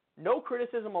bubble. No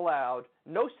criticism allowed,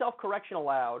 no self-correction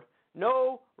allowed,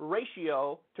 no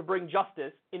ratio to bring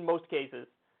justice in most cases.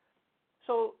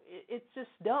 So it's just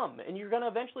dumb, and you're going to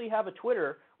eventually have a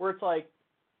Twitter where it's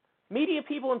media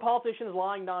people and politicians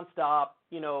lying nonstop,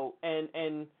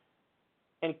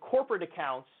 and corporate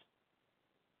accounts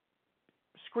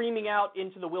screaming out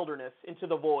into the wilderness, into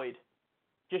the void,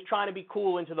 just trying to be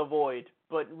cool into the void,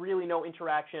 but really no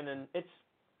interaction, and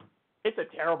it's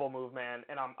a terrible move, man,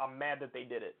 and I'm mad that they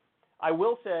did it. I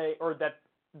will say, or that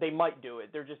they might do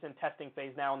it. They're just in testing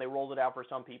phase now, and they rolled it out for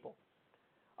some people.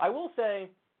 I will say,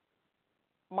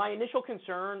 my initial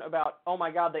concern about, oh my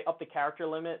God, they upped the character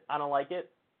limit, I don't like it.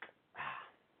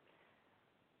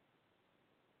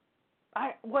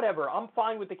 Whatever, I'm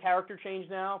fine with the character change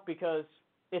now because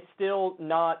it's still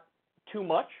not too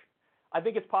much. I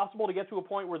think it's possible to get to a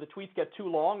point where the tweets get too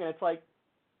long and it's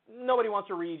nobody wants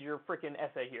to read your freaking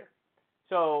essay here.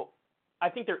 So I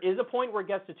think there is a point where it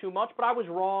gets to too much, but I was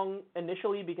wrong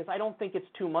initially because I don't think it's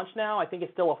too much now. I think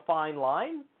it's still a fine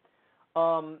line.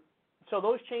 So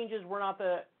those changes were not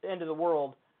the end of the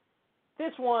world.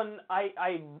 This one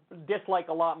I dislike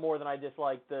a lot more than I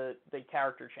dislike the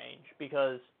character change,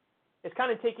 because it's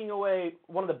kind of taking away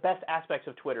one of the best aspects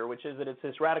of Twitter, which is that it's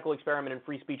this radical experiment in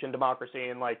free speech and democracy,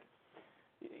 and like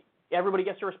everybody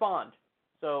gets to respond.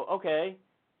 So, okay,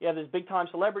 you have this big-time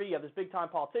celebrity, you have this big-time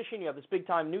politician, you have this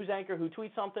big-time news anchor who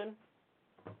tweets something.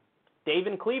 Dave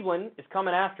in Cleveland is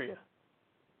coming after you.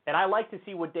 And I like to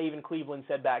see what Dave in Cleveland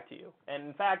said back to you. And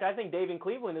in fact, I think Dave in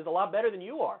Cleveland is a lot better than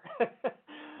you are.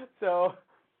 So,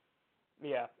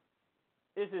 yeah,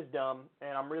 this is dumb,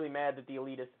 and I'm really mad that the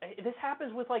elitists. This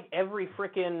happens with like every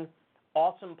freaking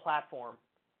awesome platform.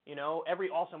 You know, every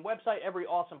awesome website, every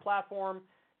awesome platform.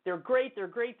 They're great,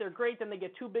 then they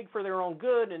get too big for their own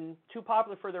good and too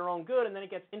popular for their own good, and then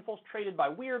it gets infiltrated by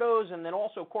weirdos, and then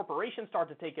also corporations start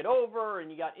to take it over,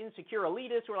 and you got insecure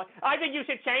elitists who are like, I think you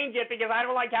should change it because I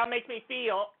don't like how it makes me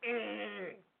feel.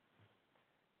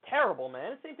 Terrible,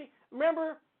 man. Same thing.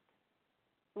 Remember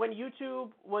when YouTube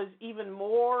was even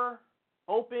more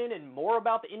open and more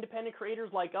about the independent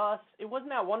creators like us? It wasn't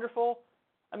that wonderful.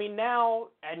 I mean, now,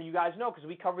 and you guys know because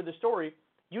we covered the story,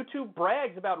 YouTube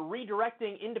brags about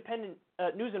redirecting independent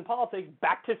news and politics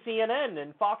back to CNN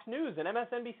and Fox News and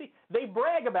MSNBC. They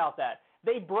brag about that.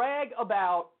 They brag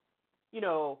about, you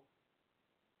know,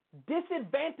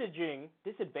 disadvantaging.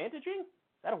 Disadvantaging?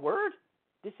 Is that a word?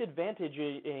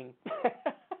 Disadvantaging.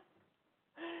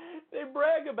 They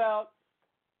brag about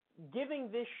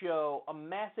giving this show a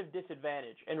massive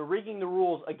disadvantage and rigging the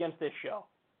rules against this show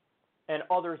and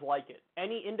others like it.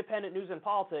 Any independent news and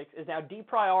politics is now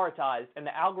deprioritized, and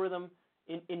the algorithm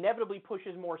inevitably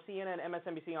pushes more CNN,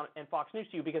 MSNBC, and Fox News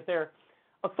to you because they're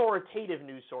authoritative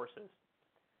news sources.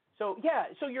 So, yeah,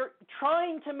 so you're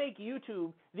trying to make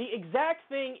YouTube the exact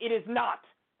thing it is not.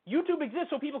 YouTube exists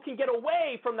so people can get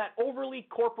away from that overly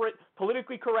corporate,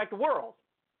 politically correct world.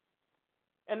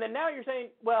 And then now you're saying,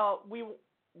 well,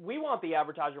 we want the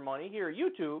advertiser money here at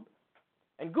YouTube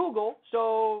and Google,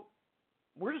 so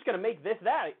we're just going to make this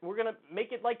that. We're going to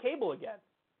make it like cable again.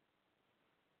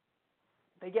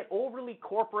 They get overly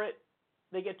corporate,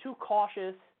 they get too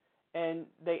cautious, and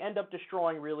they end up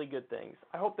destroying really good things.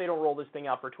 I hope they don't roll this thing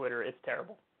out for Twitter. It's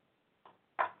terrible.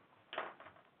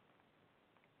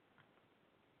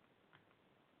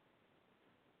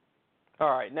 All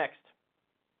right, next.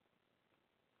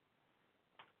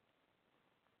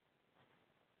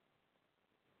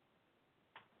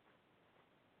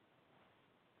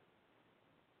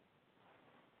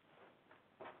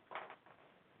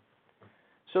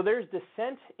 So there's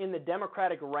dissent in the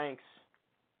Democratic ranks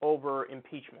over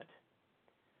impeachment.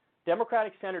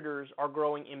 Democratic senators are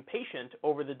growing impatient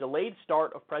over the delayed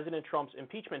start of President Trump's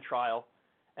impeachment trial,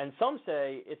 and some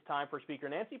say it's time for Speaker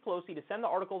Nancy Pelosi to send the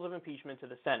articles of impeachment to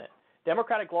the Senate.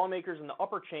 Democratic lawmakers in the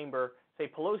upper chamber say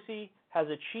Pelosi has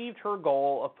achieved her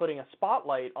goal of putting a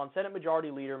spotlight on Senate Majority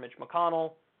Leader Mitch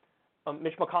McConnell's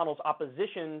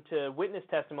opposition to witness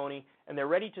testimony, and they're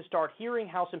ready to start hearing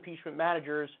House impeachment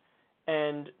managers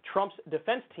and Trump's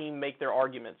defense team make their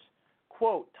arguments.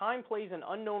 Quote, time plays an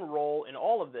unknown role in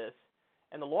all of this,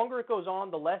 and the longer it goes on,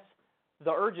 the less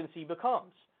the urgency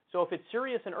becomes. So if it's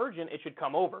serious and urgent, it should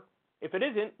come over. If it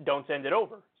isn't, don't send it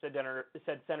over, said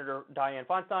Senator Dianne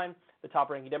Feinstein, the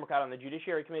top-ranking Democrat on the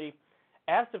Judiciary Committee.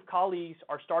 Asked if colleagues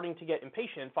are starting to get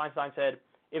impatient, Feinstein said,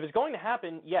 if it's going to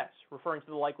happen, yes, referring to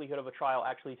the likelihood of a trial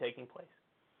actually taking place.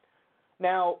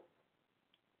 Now,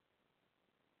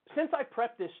 since I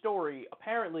prepped this story,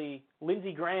 apparently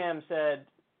Lindsey Graham said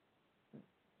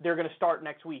they're going to start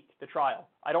next week, the trial.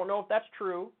 I don't know if that's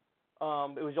true.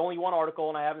 It was only one article,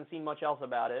 and I haven't seen much else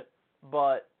about it.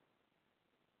 But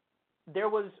there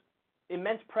was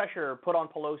immense pressure put on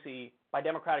Pelosi by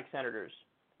Democratic senators.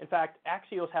 In fact,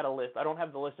 Axios had a list. I don't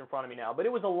have the list in front of me now, but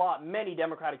it was a lot. Many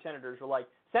Democratic senators were like,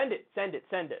 send it, send it,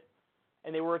 send it.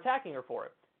 And they were attacking her for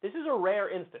it. This is a rare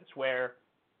instance where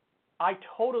I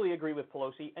totally agree with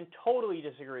Pelosi and totally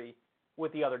disagree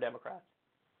with the other Democrats.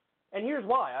 And here's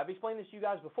why. I've explained this to you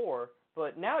guys before,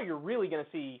 but now you're really going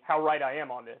to see how right I am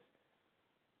on this.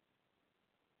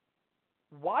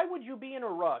 Why would you be in a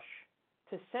rush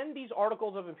to send these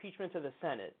articles of impeachment to the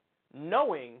Senate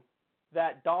knowing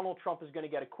that Donald Trump is going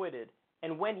to get acquitted?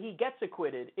 And when he gets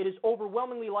acquitted, it is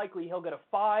overwhelmingly likely he'll get a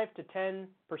 5 to 10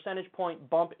 percentage point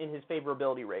bump in his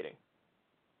favorability rating.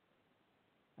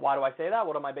 Why do I say that?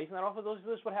 What am I basing that off of?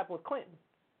 This is what happened with Clinton.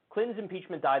 Clinton's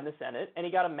impeachment died in the Senate, and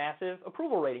he got a massive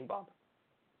approval rating bump.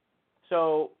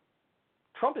 So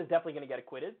Trump is definitely going to get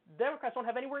acquitted. Democrats don't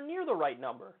have anywhere near the right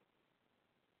number.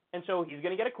 And so he's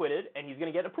going to get acquitted, and he's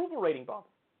going to get an approval rating bump.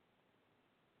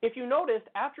 If you noticed,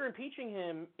 after impeaching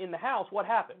him in the House, what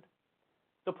happened?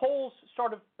 The polls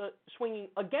started swinging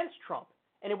against Trump,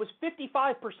 and it was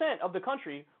 55% of the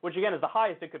country, which again is the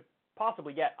highest it could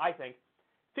possibly get, I think.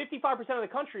 55% of the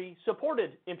country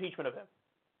supported impeachment of him.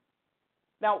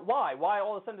 Now, why? Why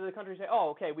all of a sudden did the country say, oh,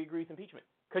 okay, we agree with impeachment?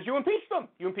 Because you impeached them.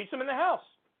 You impeached them in the House.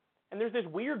 And there's this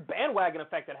weird bandwagon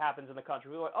effect that happens in the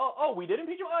country. We're like, oh, we did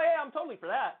impeach him? Oh, yeah, I'm totally for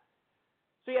that.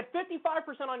 So you had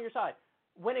 55% on your side.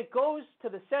 When it goes to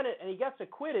the Senate and he gets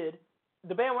acquitted,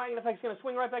 the bandwagon effect is going to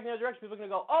swing right back in the other direction. People are going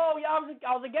to go, oh, yeah,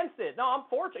 I was against it. No, I'm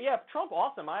for it. Yeah, Trump,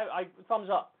 awesome. I thumbs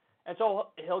up. And so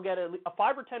he'll get a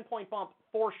 5 or 10 point bump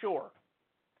for sure.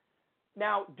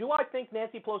 Now, do I think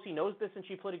Nancy Pelosi knows this and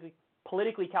she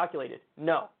politically calculated?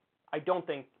 No, I don't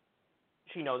think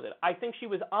she knows it. I think she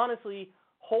was honestly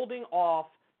holding off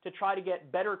to try to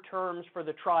get better terms for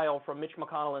the trial from Mitch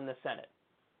McConnell in the Senate.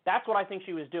 That's what I think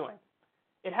she was doing.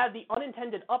 It had the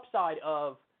unintended upside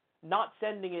of not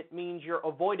sending it means you're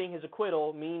avoiding his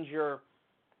acquittal, means you're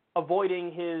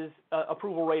avoiding his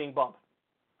approval rating bump.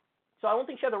 So I don't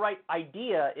think she had the right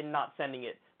idea in not sending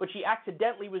it, but she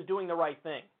accidentally was doing the right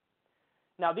thing.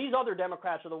 Now, these other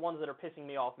Democrats are the ones that are pissing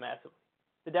me off massively.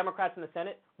 The Democrats in the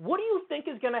Senate, what do you think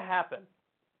is going to happen?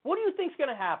 What do you think is going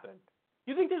to happen?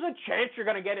 You think there's a chance you're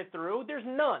going to get it through? There's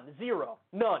none. Zero.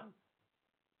 None.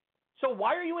 So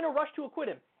why are you in a rush to acquit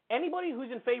him? Anybody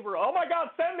who's in favor, oh my God,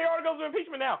 send the articles of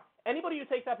impeachment now. Anybody who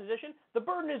takes that position, the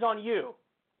burden is on you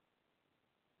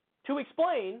to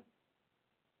explain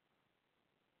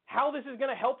how this is going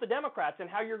to help the Democrats and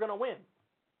how you're going to win.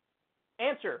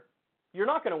 Answer, you're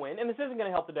not going to win, and this isn't going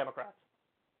to help the Democrats.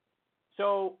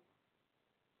 So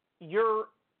you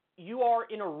are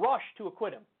in a rush to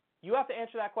acquit him. You have to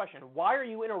answer that question. Why are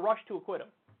you in a rush to acquit him?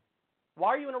 Why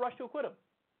are you in a rush to acquit him?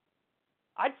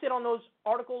 I'd sit on those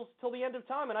articles till the end of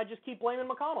time, and I'd just keep blaming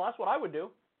McConnell. That's what I would do.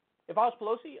 If I was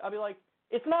Pelosi, I'd be like,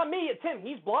 it's not me, it's him.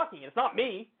 He's blocking it. It's not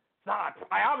me. It's not.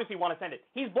 I obviously want to send it.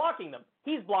 He's blocking them.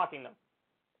 He's blocking them.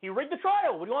 He rigged the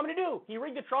trial. What do you want me to do? He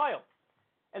rigged the trial.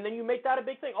 And then you make that a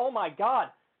big thing. Oh, my God.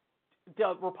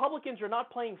 The Republicans are not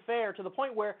playing fair to the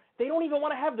point where they don't even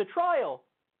want to have the trial.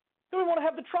 They don't even want to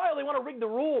have the trial. They want to rig the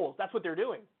rules. That's what they're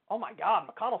doing. Oh, my God.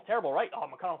 McConnell's terrible, right? Oh,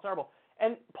 McConnell's terrible.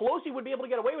 And Pelosi would be able to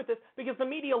get away with this because the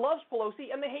media loves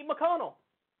Pelosi and they hate McConnell.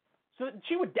 So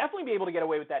she would definitely be able to get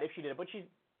away with that if she did it. But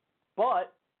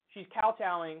she's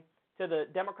kowtowing to the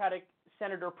Democratic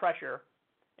senator pressure,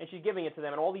 and she's giving it to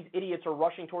them. And all these idiots are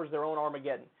rushing towards their own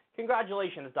Armageddon.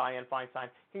 Congratulations, Dianne Feinstein.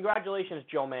 Congratulations,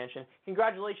 Joe Manchin.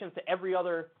 Congratulations to every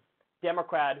other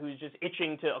Democrat who's just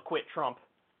itching to acquit Trump.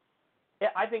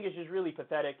 I think it's just really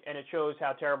pathetic, and it shows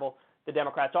how terrible the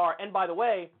Democrats are. And by the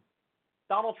way,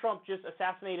 Donald Trump just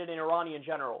assassinated an Iranian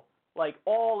general. Like,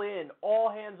 all in, all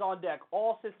hands on deck,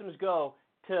 all systems go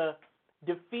to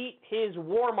defeat his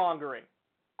warmongering.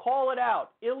 Call it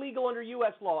out. Illegal under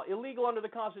U.S. law, illegal under the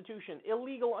Constitution,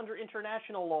 illegal under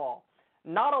international law.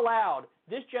 Not allowed.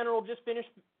 This general just finished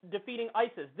defeating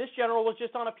ISIS. This general was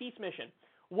just on a peace mission.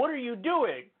 What are you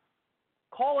doing?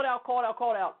 Call it out, call it out,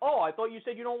 call it out. Oh, I thought you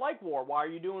said you don't like war. Why are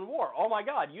you doing war? Oh, my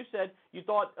God. You said you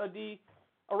thought the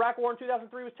Iraq war in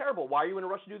 2003 was terrible. Why are you in a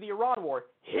rush to do the Iran war?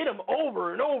 Hit them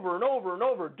over and over and over and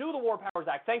over. Do the War Powers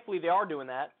Act. Thankfully, they are doing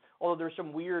that, although there's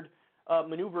some weird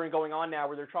maneuvering going on now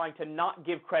where they're trying to not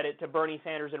give credit to Bernie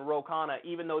Sanders and Ro Khanna,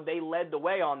 even though they led the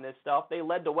way on this stuff. They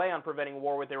led the way on preventing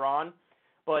war with Iran.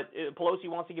 But Pelosi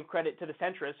wants to give credit to the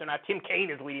centrists, and now Tim Kaine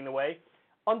is leading the way.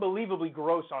 Unbelievably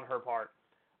gross on her part.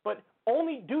 But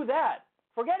only do that.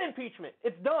 Forget impeachment.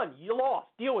 It's done. You lost.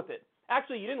 Deal with it.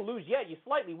 Actually, you didn't lose yet. You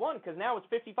slightly won because now it's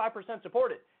 55%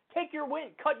 supported. Take your win.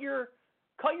 Cut your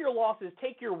losses.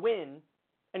 Take your win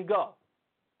and go.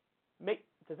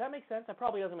 Does that make sense? That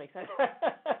probably doesn't make sense.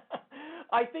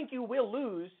 I think you will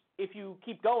lose if you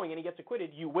keep going and he gets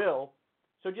acquitted. You will.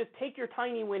 So just take your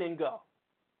tiny win and go.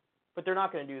 But they're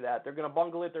not going to do that. They're going to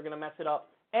bungle it. They're going to mess it up.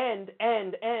 And,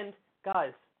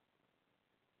 guys,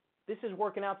 this is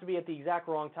working out to be at the exact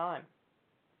wrong time.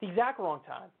 The exact wrong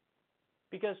time.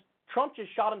 Because Trump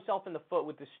just shot himself in the foot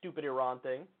with this stupid Iran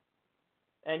thing.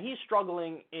 And he's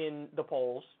struggling in the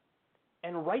polls.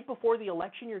 And right before the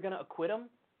election, you're going to acquit him?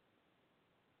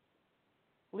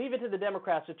 Leave it to the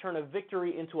Democrats to turn a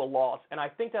victory into a loss. And I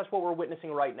think that's what we're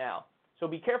witnessing right now. So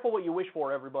be careful what you wish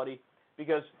for, everybody.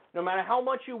 Because no matter how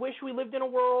much you wish we lived in a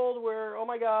world where, oh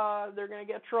my God, they're going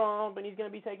to get Trump and he's going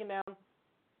to be taken down,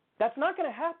 that's not going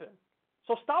to happen.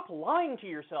 So stop lying to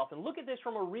yourself and look at this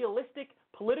from a realistic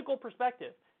political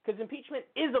perspective. Because impeachment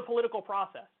is a political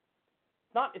process.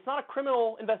 It's not a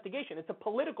criminal investigation. It's a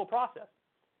political process.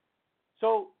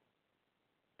 So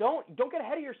don't get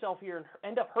ahead of yourself here and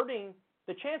end up hurting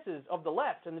the chances of the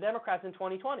left and the Democrats in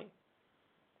 2020.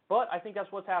 But I think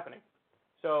that's what's happening.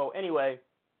 So anyway,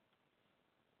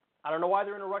 I don't know why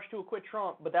they're in a rush to acquit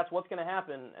Trump, but that's what's going to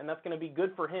happen, and that's going to be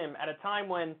good for him at a time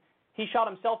when he shot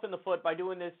himself in the foot by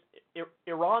doing this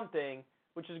Iran thing,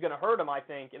 which is going to hurt him, I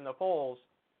think, in the polls.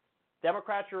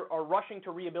 Democrats are rushing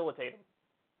to rehabilitate him.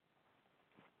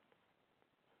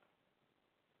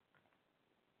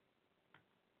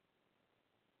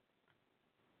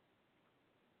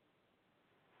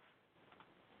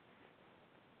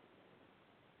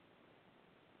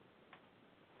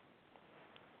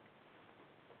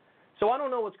 So I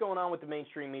don't know what's going on with the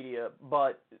mainstream media,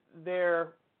 but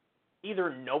they're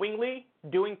either knowingly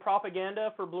doing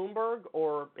propaganda for Bloomberg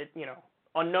or,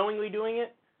 unknowingly doing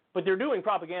it, but they're doing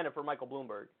propaganda for Michael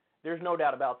Bloomberg. There's no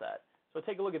doubt about that. So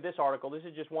take a look at this article. This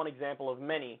is just one example of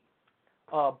many.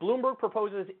 Bloomberg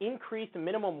proposes increased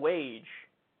minimum wage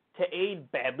to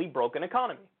aid badly broken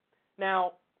economy.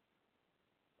 Now,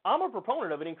 I'm a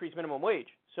proponent of an increased minimum wage,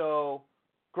 so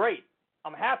great.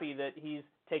 I'm happy that he's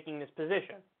taking this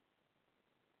position.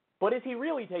 But is he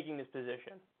really taking this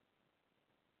position?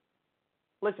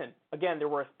 Listen, again, there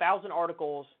were 1,000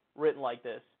 articles written like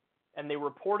this, and they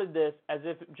reported this as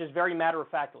if just very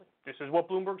matter-of-factly. This is what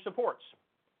Bloomberg supports.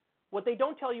 What they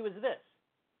don't tell you is this.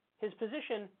 His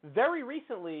position very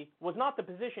recently was not the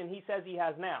position he says he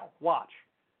has now. Watch.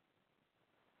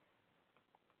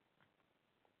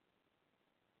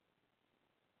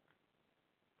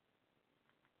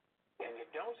 And you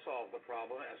don't solve the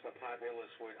problem, as the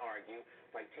populists would argue,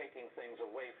 by taking things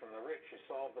away from the rich. You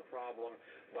solve the problem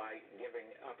by giving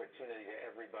opportunity to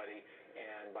everybody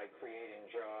and by creating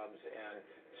jobs. And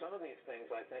some of these things,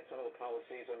 I think some of the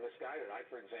policies are misguided. I,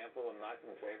 for example, am not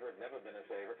in favor, have never been in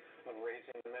favor of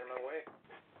raising the minimum wage.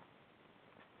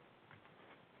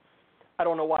 I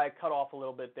don't know why I cut off a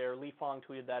little bit there. Lee Fong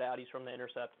tweeted that out. He's from The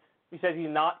Intercept. He says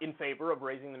he's not in favor of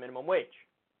raising the minimum wage.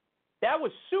 That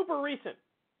was super recent.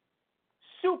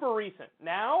 Super recent.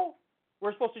 Now,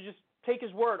 we're supposed to just take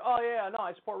his word. Oh, yeah, no,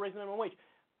 I support raising the minimum wage.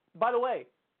 By the way,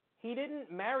 he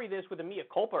didn't marry this with a mea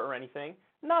culpa or anything.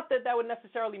 Not that that would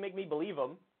necessarily make me believe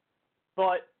him,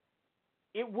 but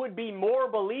it would be more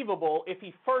believable if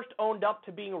he first owned up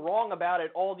to being wrong about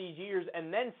it all these years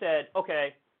and then said,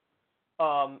 okay,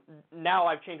 now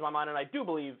I've changed my mind and I do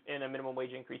believe in a minimum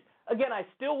wage increase. Again, I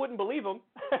still wouldn't believe him,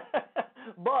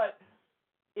 but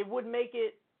it would make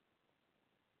it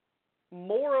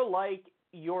more like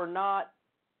you're not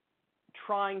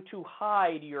trying to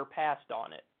hide your past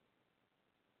on it.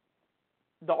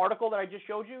 The article that I just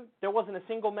showed you, there wasn't a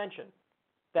single mention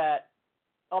that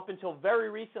up until very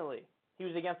recently he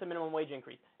was against a minimum wage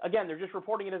increase. Again, they're just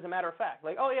reporting it as a matter of fact.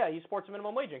 Like, oh yeah, he supports a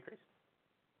minimum wage increase.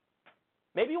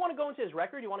 Maybe you want to go into his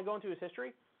record, you want to go into his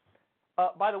history.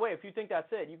 By the way, if you think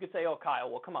that's it, you could say, oh, Kyle,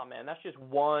 well, come on, man, that's just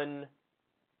one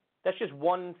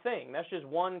thing. That's just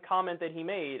one comment that he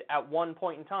made at one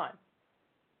point in time.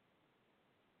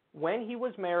 When he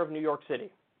was mayor of New York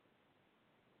City,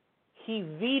 he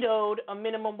vetoed a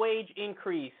minimum wage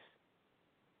increase.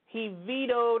 He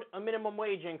vetoed a minimum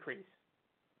wage increase.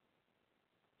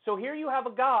 So here you have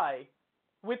a guy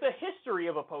with a history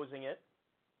of opposing it,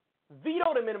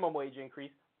 vetoed a minimum wage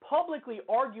increase, publicly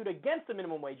argued against the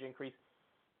minimum wage increase,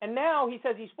 and now he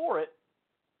says he's for it,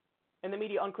 and the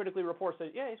media uncritically reports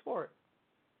that, yeah, he's for it.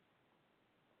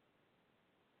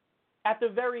 At the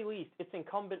very least, it's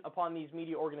incumbent upon these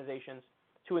media organizations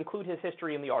to include his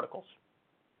history in the articles.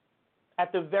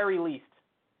 At the very least,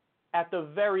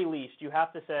 you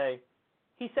have to say,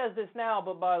 he says this now,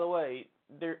 but by the way,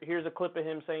 here's a clip of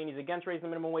him saying he's against raising the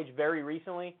minimum wage very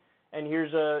recently, and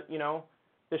here's the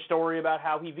story about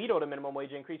how he vetoed a minimum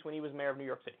wage increase when he was mayor of New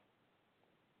York City.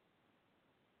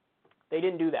 They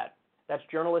didn't do that. That's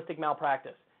journalistic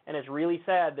malpractice. And it's really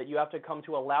sad that you have to come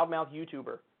to a loudmouth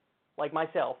YouTuber like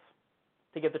myself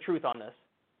to get the truth on this.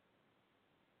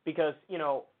 Because,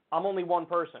 I'm only one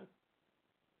person.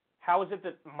 How is it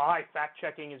that my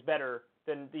fact-checking is better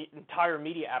than the entire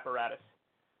media apparatus?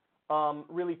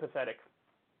 Really pathetic.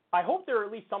 I hope there are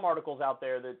at least some articles out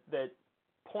there that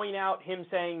point out him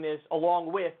saying this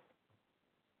along with,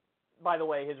 by the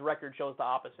way, his record shows the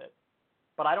opposite.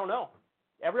 But I don't know.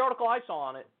 Every article I saw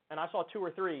on it, and I saw 2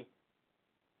 or 3,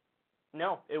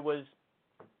 no, it was,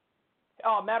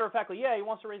 matter-of-factly, yeah, he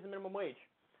wants to raise the minimum wage.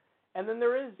 And then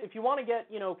there is, if you want to get,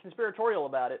 conspiratorial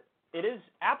about it, it is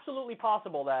absolutely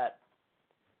possible that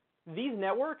these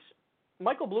networks,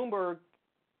 Michael Bloomberg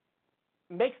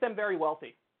makes them very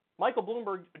wealthy. Michael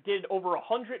Bloomberg did over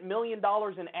 $100 million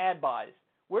in ad buys.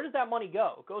 Where does that money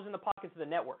go? It goes in the pockets of the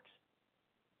networks.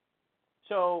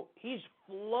 So he's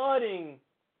flooding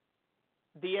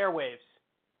the airwaves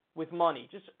with money,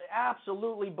 just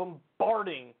absolutely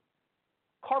bombarding,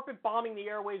 carpet bombing the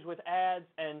airwaves with ads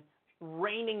and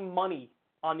raining money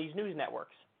on these news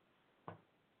networks.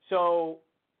 So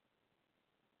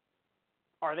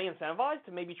are they incentivized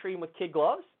to maybe treat him with kid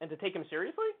gloves and to take him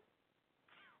seriously?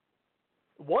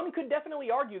 One could definitely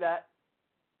argue that.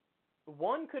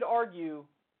 One could argue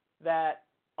that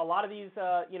a lot of these,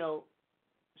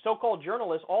 so-called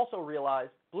journalists also realize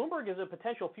Bloomberg is a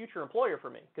potential future employer for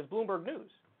me because Bloomberg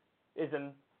News is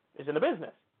in the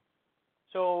business.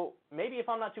 So maybe if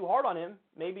I'm not too hard on him,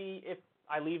 maybe if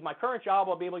I leave my current job,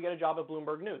 I'll be able to get a job at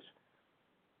Bloomberg News.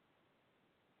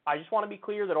 I just want to be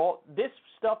clear that all this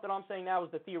stuff that I'm saying now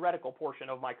is the theoretical portion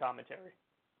of my commentary.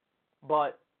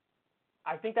 But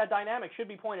I think that dynamic should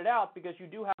be pointed out because you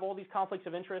do have all these conflicts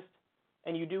of interest,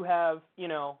 and you do have,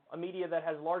 a media that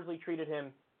has largely treated him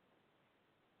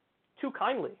too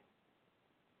kindly.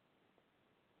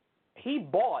 He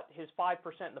bought his 5%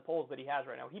 in the polls that he has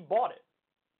right now. He bought it.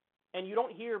 And you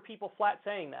don't hear people flat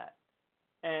saying that.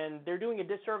 And they're doing a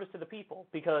disservice to the people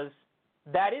because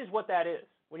that is what that is.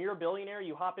 When you're a billionaire,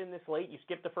 you hop in this late, you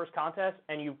skip the first contest,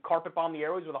 and you carpet bomb the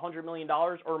airways with $100 million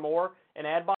or more in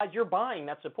ad buys, you're buying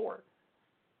that support.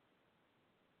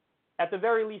 At the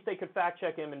very least, they could fact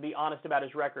check him and be honest about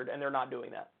his record, and they're not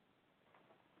doing that.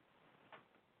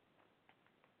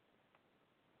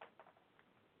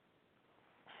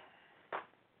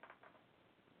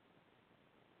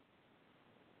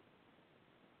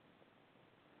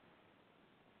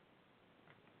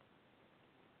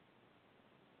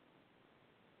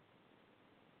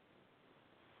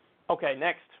 Okay,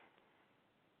 next.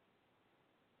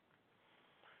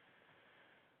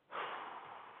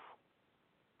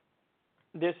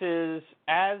 This is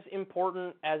as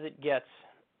important as it gets.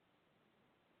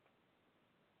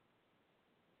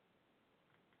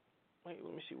 Wait,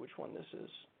 let me see which one this is.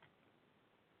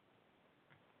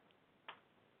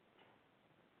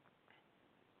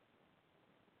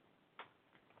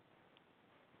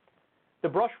 The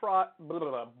brush fires.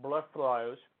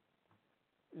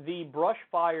 The brush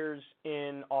fires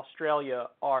in Australia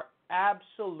are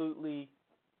absolutely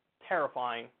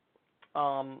terrifying.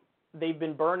 They've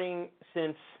been burning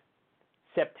since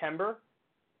September,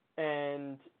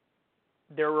 and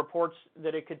there are reports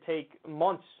that it could take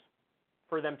months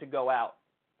for them to go out.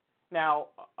 Now,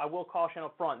 I will caution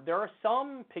up front, there are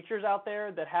some pictures out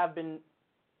there that have been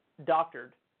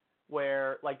doctored,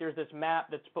 where like there's this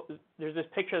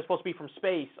picture that's supposed to be from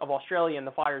space of Australia and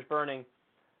the fire's burning,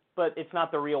 but it's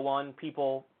not the real one.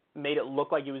 People made it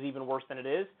look like it was even worse than it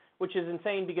is, which is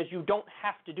insane because you don't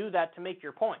have to do that to make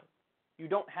your point. You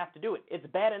don't have to do it. It's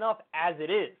bad enough as it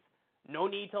is. No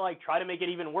need to try to make it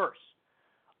even worse.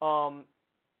 But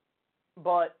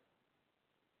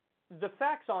the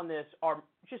facts on this are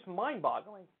just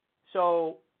mind-boggling.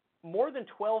 So more than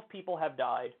 12 people have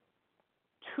died.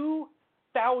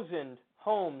 2,000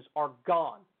 homes are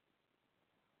gone.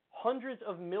 Hundreds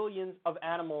of millions of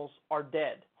animals are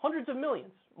dead. Hundreds of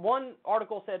millions. One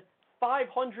article said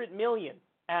 500 million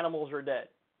animals are dead.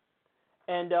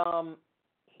 And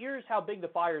here's how big the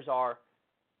fires are.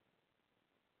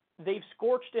 They've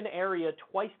scorched an area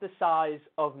twice the size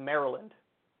of Maryland.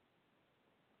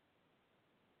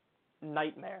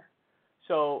 Nightmare.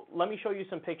 So let me show you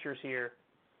some pictures here.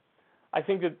 I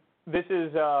think that this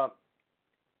is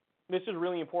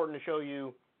really important to show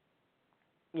you,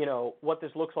 what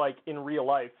this looks like in real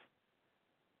life.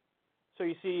 So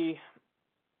you see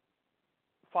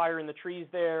fire in the trees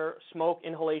there. Smoke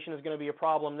inhalation is going to be a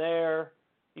problem there.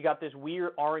 You got this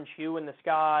weird orange hue in the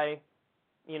sky.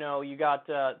 You got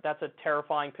that's a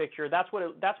terrifying picture. That's what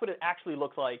it actually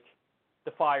looks like,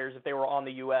 the fires, if they were in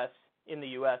the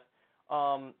U.S.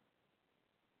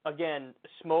 Again,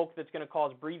 smoke that's going to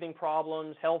cause breathing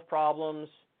problems, health problems.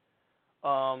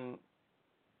 Koalas,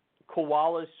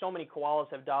 so many koalas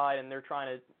have died, and they're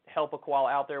trying to help a koala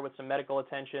out there with some medical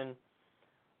attention.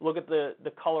 Look at the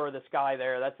color of the sky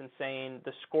there. That's insane.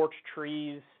 The scorched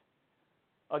trees.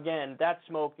 Again, that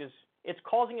smoke it's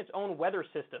causing its own weather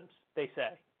systems, they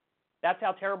say. That's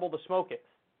how terrible the smoke is.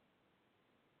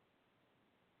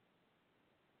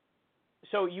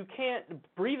 So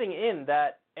breathing in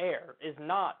that air is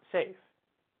not safe.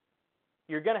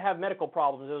 You're going to have medical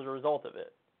problems as a result of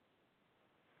it.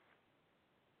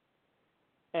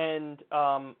 And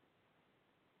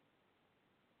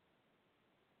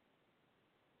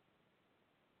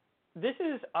this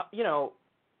is,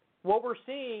 what we're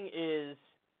seeing is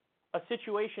a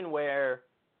situation where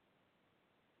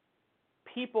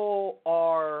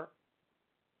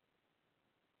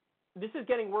this is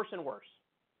getting worse and worse.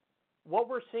 What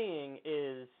we're seeing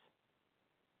is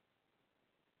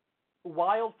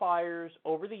wildfires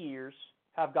over the years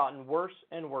have gotten worse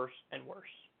and worse and worse.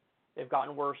 They've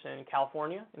gotten worse in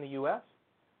California, in the U.S.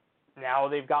 Now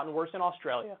they've gotten worse in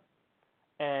Australia.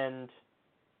 And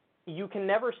you can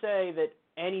never say that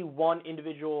any one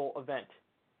individual event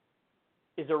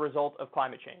is a result of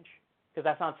climate change, because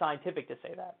that's not scientific to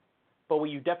say that. But what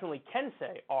you definitely can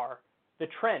say are the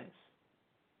trends.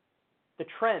 The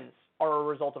trends are a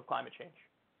result of climate change.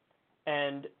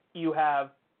 And you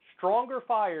have stronger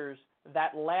fires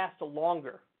that last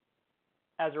longer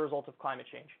as a result of climate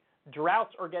change.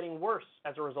 Droughts are getting worse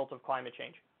as a result of climate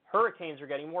change. Hurricanes are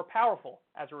getting more powerful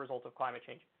as a result of climate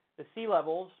change. The sea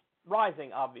levels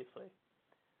rising, obviously.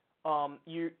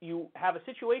 You have a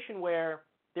situation where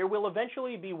there will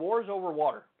eventually be wars over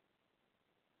water.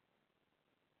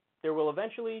 There will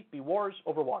eventually be wars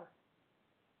over water.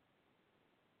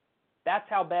 That's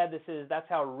how bad this is. That's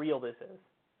how real this is.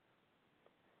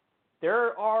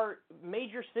 There are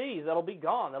major cities that'll be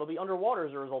gone, that'll be underwater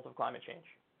as a result of climate change.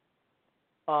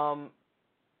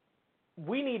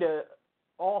 We need a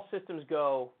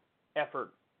all-systems-go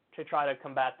effort to try to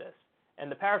combat this.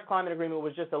 And the Paris Climate Agreement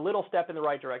was just a little step in the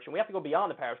right direction. We have to go beyond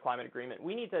the Paris Climate Agreement.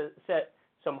 We need to set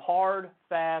some hard,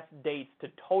 fast dates to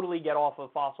totally get off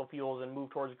of fossil fuels and move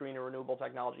towards green and renewable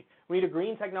technology. We need a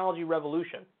green technology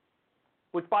revolution,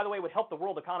 which, by the way, would help the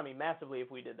world economy massively if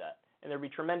we did that. And there'd be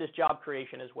tremendous job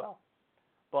creation as well.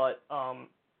 But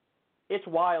it's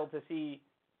wild to see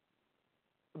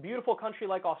a beautiful country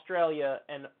like Australia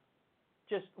and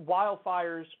just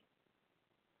wildfires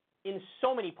in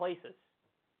so many places.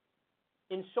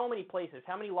 In so many places.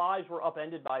 How many lives were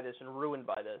upended by this and ruined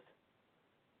by this?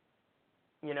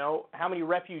 You know, how many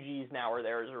refugees now are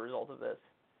there as a result of this?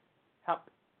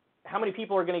 How many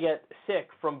people are going to get sick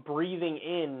from breathing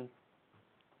in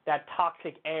that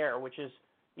toxic air, which is,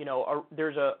 you know,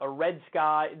 there's a red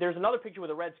sky. There's another picture with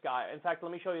a red sky. In fact,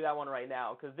 let me show you that one right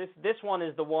now, because this one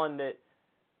is the one that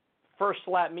first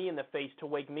slapped me in the face to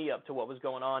wake me up to what was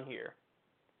going on here.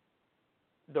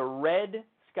 The red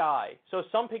sky. So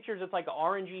some pictures it's like an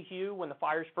orangey hue when the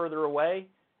fire's further away.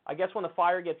 I guess when the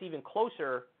fire gets even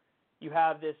closer, you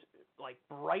have this like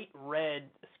bright red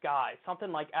sky,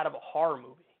 something like out of a horror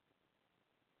movie.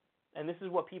 And this is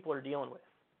what people are dealing with.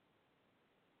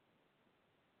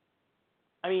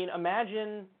 I mean,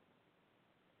 imagine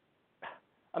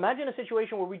a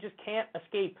situation where we just can't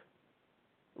escape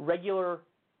regular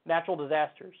natural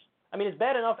disasters. I mean, it's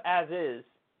bad enough as is,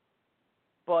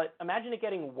 but imagine it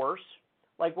getting worse,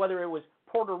 like whether it was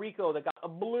Puerto Rico that got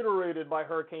obliterated by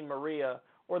Hurricane Maria,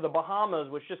 or the Bahamas,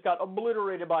 which just got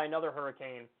obliterated by another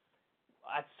hurricane.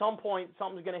 At some point,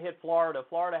 something's going to hit Florida.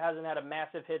 Florida hasn't had a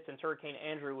massive hit since Hurricane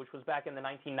Andrew, which was back in the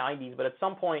 1990s, but at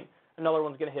some point, another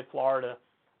one's going to hit Florida.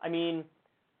 I mean,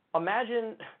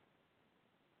 imagine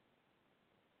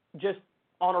just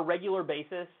on a regular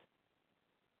basis,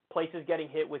 places getting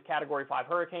hit with Category 5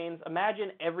 hurricanes.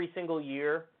 Imagine every single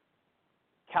year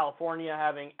California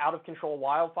having out-of-control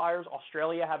wildfires,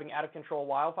 Australia having out-of-control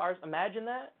wildfires. Imagine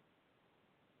that.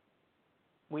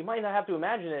 We might not have to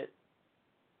imagine it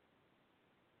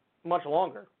much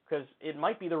longer, because it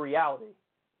might be the reality.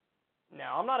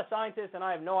 Now, I'm not a scientist and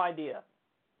I have no idea,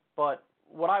 but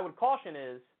what I would caution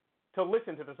is to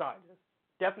listen to the scientists.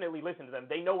 Definitely listen to them.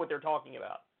 They know what they're talking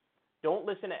about. Don't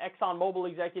listen to ExxonMobil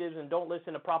executives and don't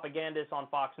listen to propagandists on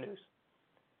Fox News.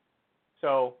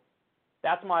 So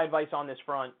that's my advice on this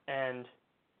front, and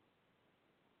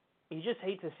you just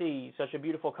hate to see such a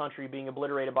beautiful country being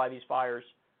obliterated by these fires.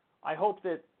 I hope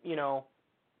that, you know,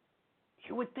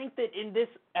 you would think that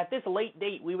at this late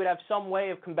date we would have some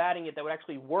way of combating it that would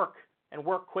actually work and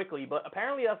work quickly, but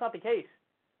apparently that's not the case.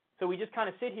 So we just kind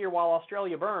of sit here while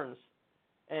Australia burns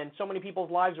and so many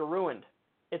people's lives are ruined.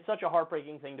 It's such a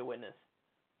heartbreaking thing to witness.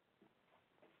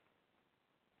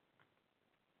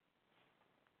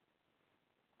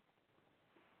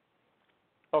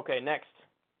 Okay, next.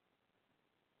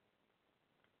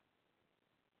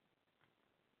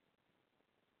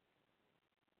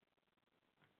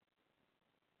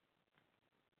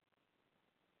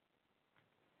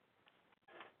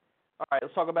 All right,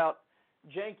 let's talk about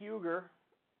Cenk Uygur.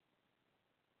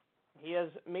 He has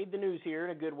made the news here in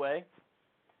a good way.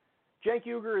 Cenk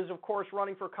Uygur is, of course,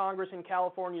 running for Congress in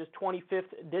California's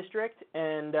 25th district,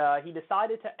 and he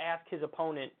decided to ask his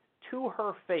opponent to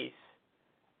her face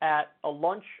at a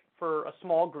lunch for a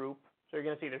small group. So you're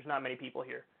going to see there's not many people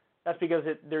here. That's because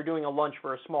they're doing a lunch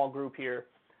for a small group here.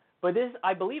 But this,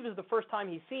 I believe, is the first time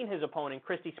he's seen his opponent,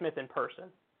 Christy Smith, in person.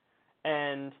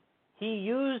 And he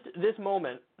used this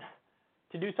moment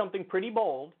to do something pretty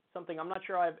bold, something I'm not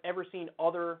sure I've ever seen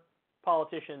other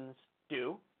politicians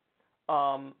do.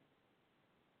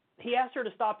 He asked her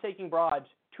to stop taking bribes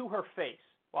to her face.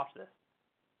 Watch this.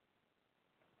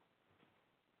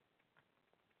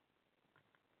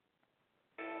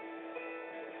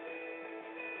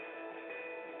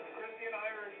 Christy and I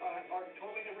are are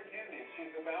totally different candidates.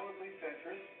 She's avowedly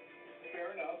centrist,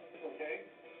 fair enough, okay?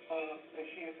 And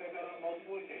she has said that on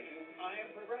multiple occasions. I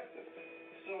am progressive.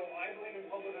 So I believe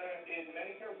in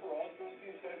Medicare for all.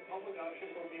 Kulinski said public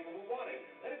option for people who want it.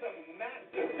 That is a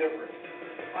massive difference.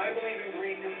 I believe in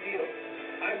Green New Deal.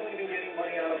 I believe in getting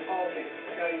money out of politics.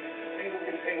 Okay? People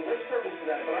can pay lip service to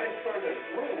that, but I started a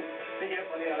group to get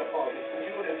money out of politics. To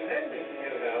do an amendment to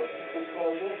get it out. It's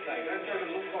called Wolfpack. I started a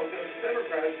group called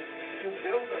Democrats to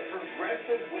build a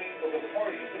progressive wing of the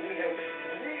party. So we have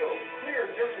real, clear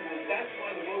differences. That's why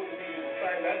the vote is easy to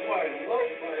decide. That's why I love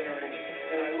primaries,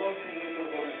 and I love speaking to the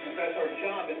voters, because that's our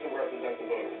job, is to represent the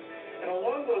voters. And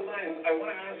along those lines, I want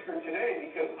to ask her today,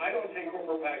 because I don't take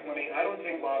corporate PAC money, I don't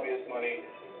take lobbyist money.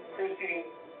 Christy,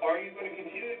 are you going to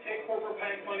continue to take corporate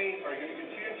PAC money? Are you going to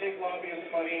continue to take lobbyist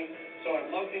money? So I'd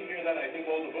love to hear that. I think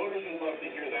all the voters would love to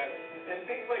hear that. And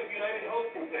things like United Health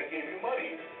Group that gave you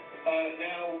money.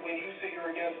 Now, when you say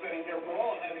you're against Medicare for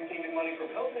all, having taken money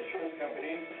from health insurance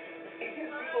companies, it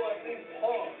gives people at least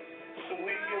pause to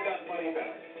maybe give that money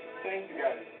back. Thank you,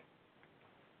 guys.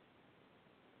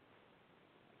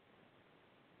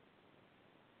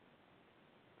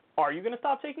 Are you going to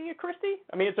stop taking it, Christy?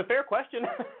 I mean, it's a fair question.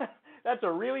 That's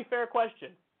a really fair question.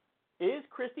 Is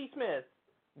Christy Smith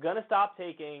going to stop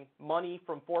taking money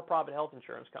from for-profit health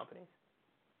insurance companies?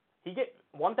 He get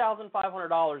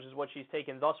 $1,500 is what she's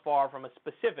taken thus far from a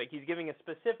specific. He's giving a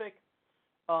specific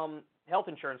health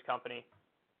insurance company.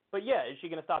 But yeah, is she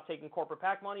going to stop taking corporate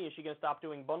PAC money? Is she going to stop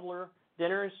doing bundler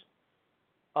dinners?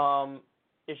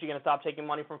 Is she going to stop taking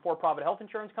money from for-profit health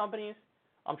insurance companies?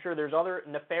 I'm sure there's other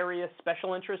nefarious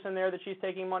special interests in there that she's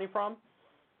taking money from.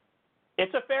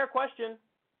 It's a fair question.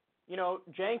 You know,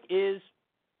 Cenk is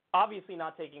obviously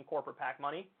not taking corporate PAC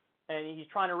money, and he's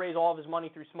trying to raise all of his money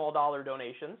through small dollar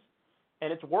donations,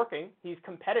 and it's working. He's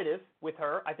competitive with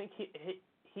her. I think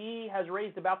he has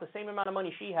raised about the same amount of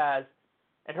money she has,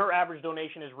 and her average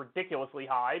donation is ridiculously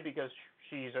high because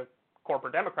she's a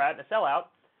corporate Democrat and a sellout,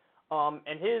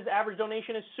 and his average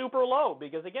donation is super low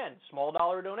because, again, small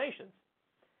dollar donations.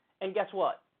 And guess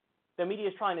what? The media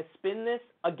is trying to spin this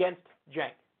against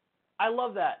Cenk. I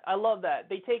love that. I love that.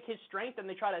 They take his strength and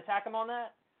they try to attack him on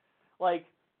that. Like,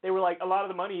 they were like, a lot of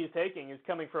the money he's taking is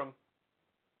coming from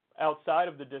outside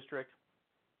of the district.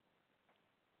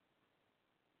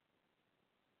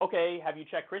 Okay, have you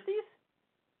checked Christie's?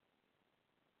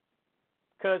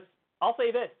 Because I'll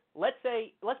say this. Let's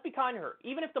be kind to her.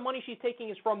 Even if the money she's taking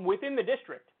is from within the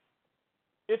district,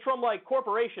 it's from, like,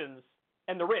 corporations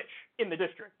and the rich in the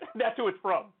district. That's who it's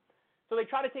from. So they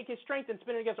try to take his strength and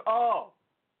spin it against,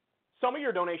 some of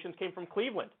your donations came from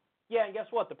Cleveland. Yeah, and guess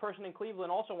what? The person in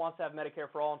Cleveland also wants to have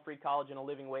Medicare for all and free college and a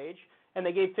living wage, and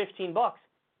they gave $15.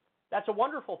 That's a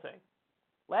wonderful thing.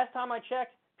 Last time I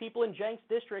checked, people in Cenk's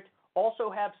district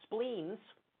also have spleens,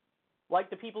 like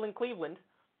the people in Cleveland,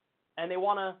 and they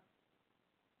want to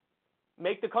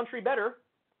make the country better.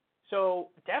 So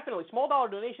definitely, small dollar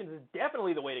donations is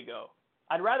definitely the way to go.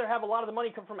 I'd rather have a lot of the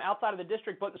money come from outside of the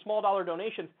district, but the small dollar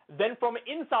donations, than from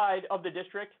inside of the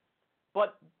district,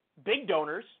 but big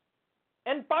donors.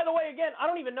 And by the way, again, I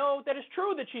don't even know that it's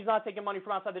true that she's not taking money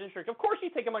from outside the district. Of course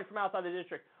she's taking money from outside the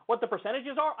district. What the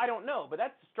percentages are, I don't know, but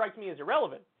that strikes me as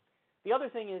irrelevant. The other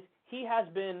thing is he has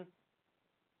been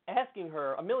asking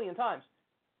her a million times,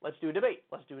 let's do a debate,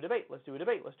 let's do a debate, let's do a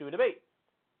debate, let's do a debate.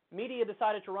 Media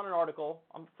decided to run an article,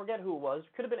 I forget who it was,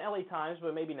 could have been LA Times,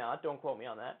 but maybe not, don't quote me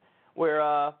on that,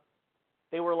 where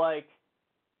they were like,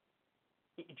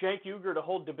 Cenk Uygur to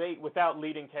hold debate without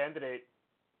leading candidate.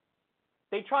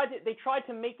 They tried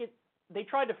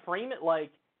to frame it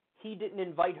like he didn't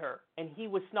invite her and he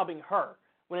was snubbing her,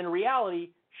 when in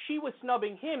reality, she was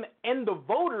snubbing him and the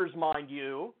voters, mind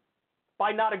you,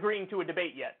 by not agreeing to a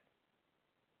debate yet.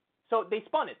 So they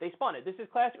spun it. This is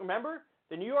classic. Remember,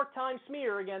 the New York Times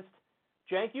smear against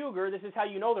Cenk Uygur, this is how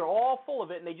you know they're all full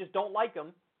of it and they just don't like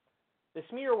him. The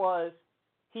smear was,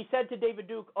 he said to David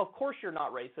Duke, of course you're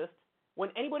not racist, when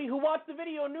anybody who watched the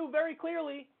video knew very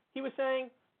clearly he was saying,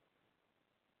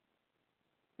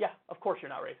 yeah, of course you're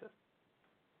not racist.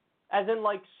 As in,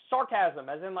 like, sarcasm,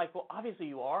 as in, like, well, obviously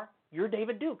you are. You're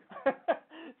David Duke.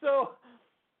 So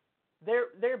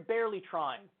they're barely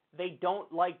trying. They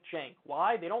don't like Cenk.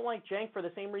 Why? They don't like Cenk for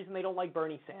the same reason they don't like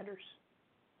Bernie Sanders.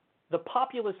 The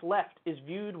populist left is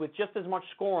viewed with just as much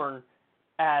scorn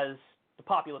as the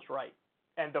populist right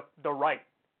and the right.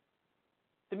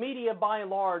 The media, by and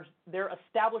large, they're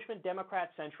establishment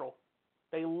Democrat central.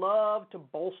 They love to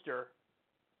bolster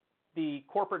the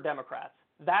corporate Democrats.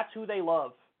 That's who they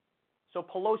love. So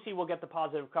Pelosi will get the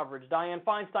positive coverage. Dianne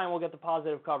Feinstein will get the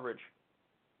positive coverage.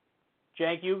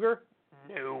 Cenk Uygur?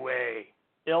 No way.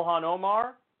 Ilhan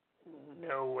Omar?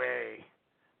 No way.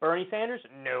 Bernie Sanders?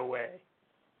 No way.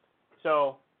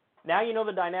 So now you know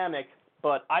the dynamic,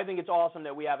 but I think it's awesome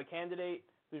that we have a candidate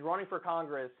who's running for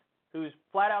Congress who's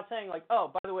flat out saying, like,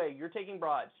 oh, by the way, you're taking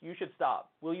bribes. You should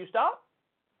stop. Will you stop?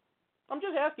 I'm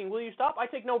just asking, will you stop? I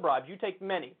take no bribes. You take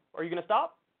many. Are you going to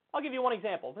stop? I'll give you one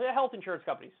example. The health insurance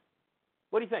companies.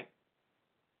 What do you think?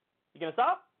 You going to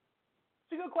stop?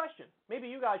 It's a good question. Maybe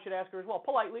you guys should ask her as well.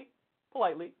 Politely,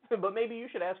 but maybe you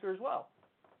should ask her as well.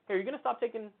 Hey, are you going to stop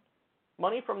taking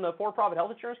money from the for-profit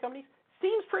health insurance companies?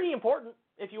 Seems pretty important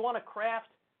if you want to craft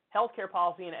healthcare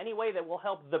policy in any way that will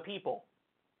help the people.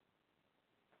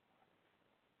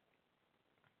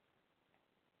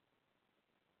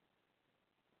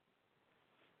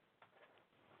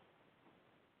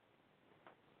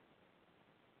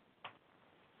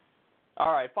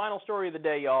 All right, final story of the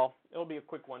day, y'all. It'll be a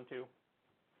quick one, too.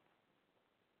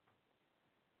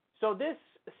 So this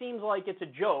seems like it's a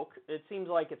joke. It seems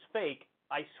like it's fake.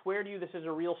 I swear to you this is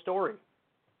a real story.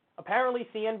 Apparently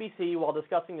CNBC, while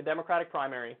discussing the Democratic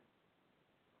primary,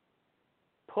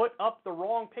 put up the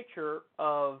wrong picture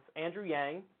of Andrew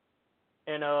Yang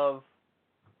and of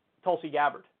Tulsi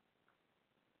Gabbard.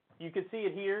 You can see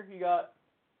it here. You got,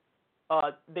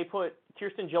 they put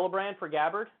Kirsten Gillibrand for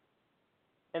Gabbard,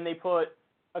 and they put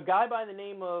a guy by the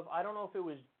name of, I don't know if it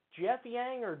was Jeff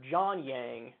Yang or John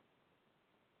Yang,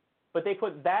 but they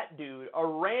put that dude, a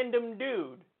random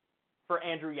dude, for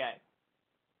Andrew Yang.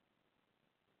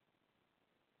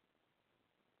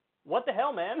 What the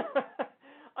hell, man?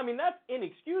 I mean, that's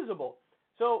inexcusable.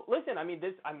 So listen, I mean,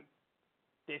 this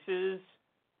is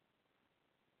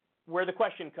where the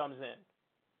question comes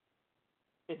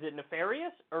in. Is it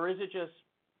nefarious, or is it just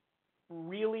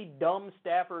really dumb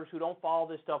staffers who don't follow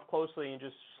this stuff closely and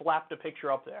just slapped a picture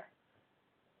up there?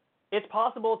 It's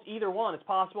possible it's either one. It's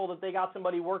possible that they got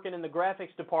somebody working in the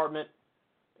graphics department,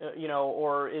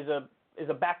 or is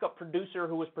a backup producer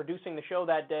who was producing the show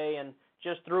that day and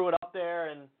just threw it up there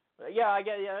and,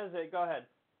 that's it, go ahead.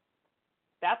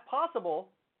 That's possible,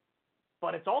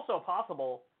 but it's also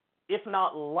possible, if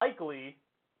not likely,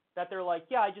 that they're like,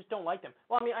 yeah, I just don't like them.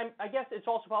 Well, I mean, I guess it's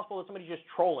also possible that somebody's just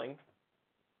trolling.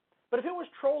 But if it was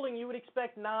trolling, you would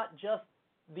expect not just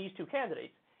these two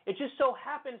candidates. It just so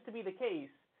happens to be the case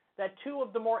that two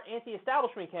of the more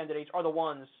anti-establishment candidates are the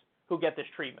ones who get this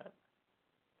treatment.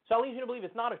 So that leads you to believe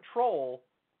it's not a troll.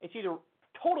 It's either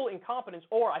total incompetence,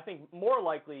 or I think more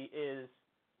likely is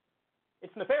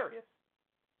it's nefarious.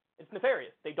 It's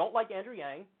nefarious. They don't like Andrew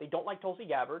Yang. They don't like Tulsi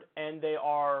Gabbard, and they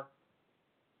are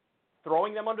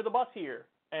throwing them under the bus here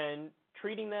and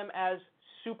treating them as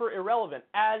super irrelevant,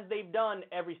 as they've done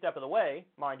every step of the way,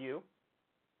 mind you.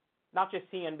 Not just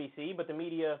CNBC, but the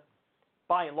media,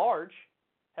 by and large,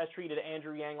 has treated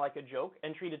Andrew Yang like a joke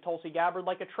and treated Tulsi Gabbard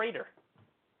like a traitor.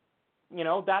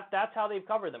 That's how they've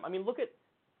covered them. I mean,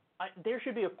 there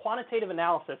should be a quantitative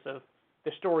analysis of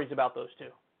the stories about those two.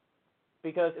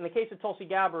 Because in the case of Tulsi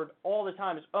Gabbard, all the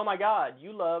time is, oh my God,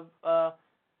 you love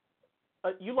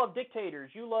dictators.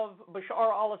 You love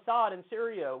Bashar al-Assad in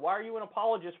Syria. Why are you an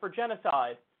apologist for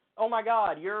genocide? Oh my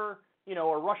God, you're,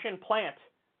 a Russian plant.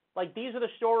 Like, these are the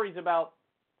stories about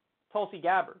Tulsi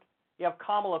Gabbard. You have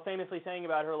Kamala famously saying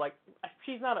about her, like,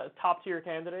 she's not a top-tier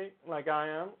candidate like I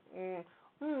am.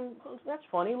 That's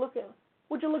funny.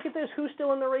 Would you look at this? Who's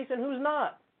still in the race and who's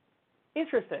not?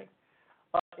 Interesting.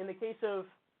 In the case of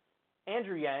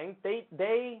Andrew Yang,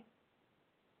 they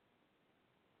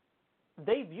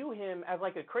view him as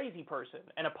like a crazy person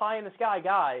and a pie-in-the-sky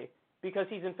guy because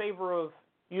he's in favor of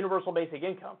universal basic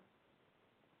income.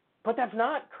 But that's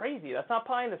not crazy. That's not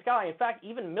pie in the sky. In fact,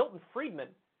 even Milton Friedman,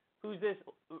 who's this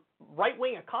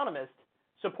right-wing economist,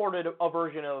 supported a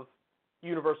version of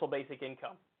universal basic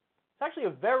income. It's actually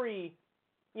a very,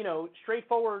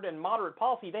 straightforward and moderate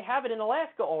policy. They have it in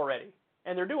Alaska already,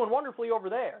 and they're doing wonderfully over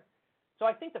there. So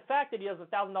I think the fact that he has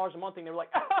 $1,000 a month thing, they were like,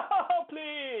 oh,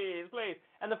 please.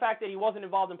 And the fact that he wasn't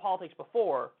involved in politics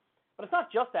before. But it's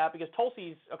not just that, because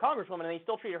Tulsi's a congresswoman, and they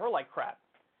still treated her like crap.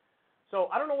 So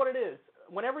I don't know what it is.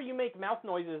 Whenever you make mouth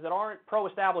noises that aren't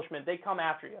pro-establishment, they come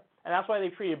after you. And that's why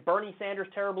they've treated Bernie Sanders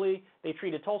terribly. They've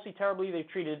treated Tulsi terribly. They've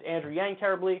treated Andrew Yang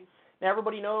terribly. Now,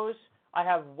 everybody knows I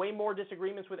have way more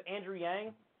disagreements with Andrew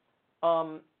Yang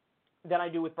than I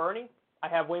do with Bernie. I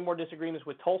have way more disagreements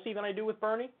with Tulsi than I do with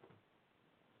Bernie.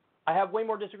 I have way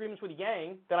more disagreements with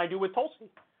Yang than I do with Tulsi.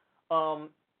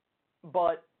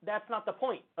 But that's not the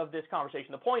point of this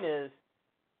conversation. The point is,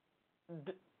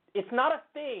 it's not a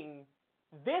thing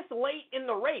this late in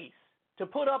the race to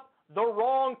put up the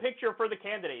wrong picture for the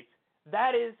candidates.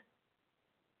 That is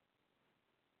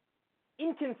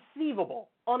inconceivable,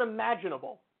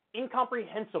 unimaginable,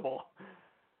 incomprehensible.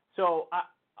 So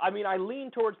I mean, I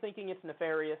lean towards thinking it's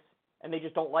nefarious, and they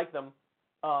just don't like them.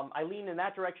 I lean in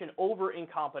that direction over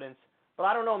incompetence. But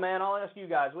I don't know, man. I'll ask you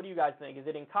guys. What do you guys think? Is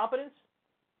it incompetence,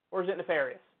 or is it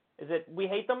nefarious? Is it we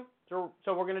hate them, so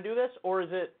we're going to do this? Or is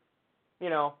it,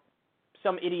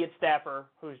 some idiot staffer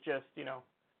who's just,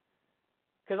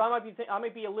 because I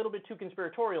might be a little bit too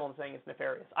conspiratorial in saying it's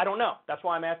nefarious. I don't know. That's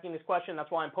why I'm asking this question. That's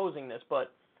why I'm posing this.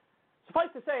 But suffice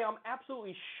to say, I'm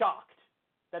absolutely shocked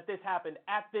that this happened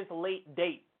at this late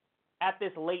date. At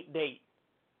this late date.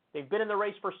 They've been in the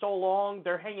race for so long.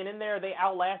 They're hanging in there. They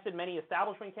outlasted many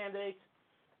establishment candidates.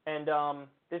 And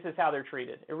this is how they're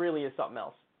treated. It really is something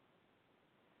else.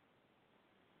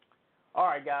 All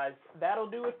right, guys. That'll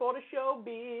do it for the show,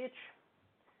 bitch.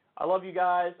 I love you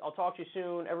guys. I'll talk to you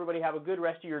soon. Everybody have a good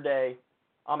rest of your day.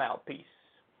 I'm out. Peace.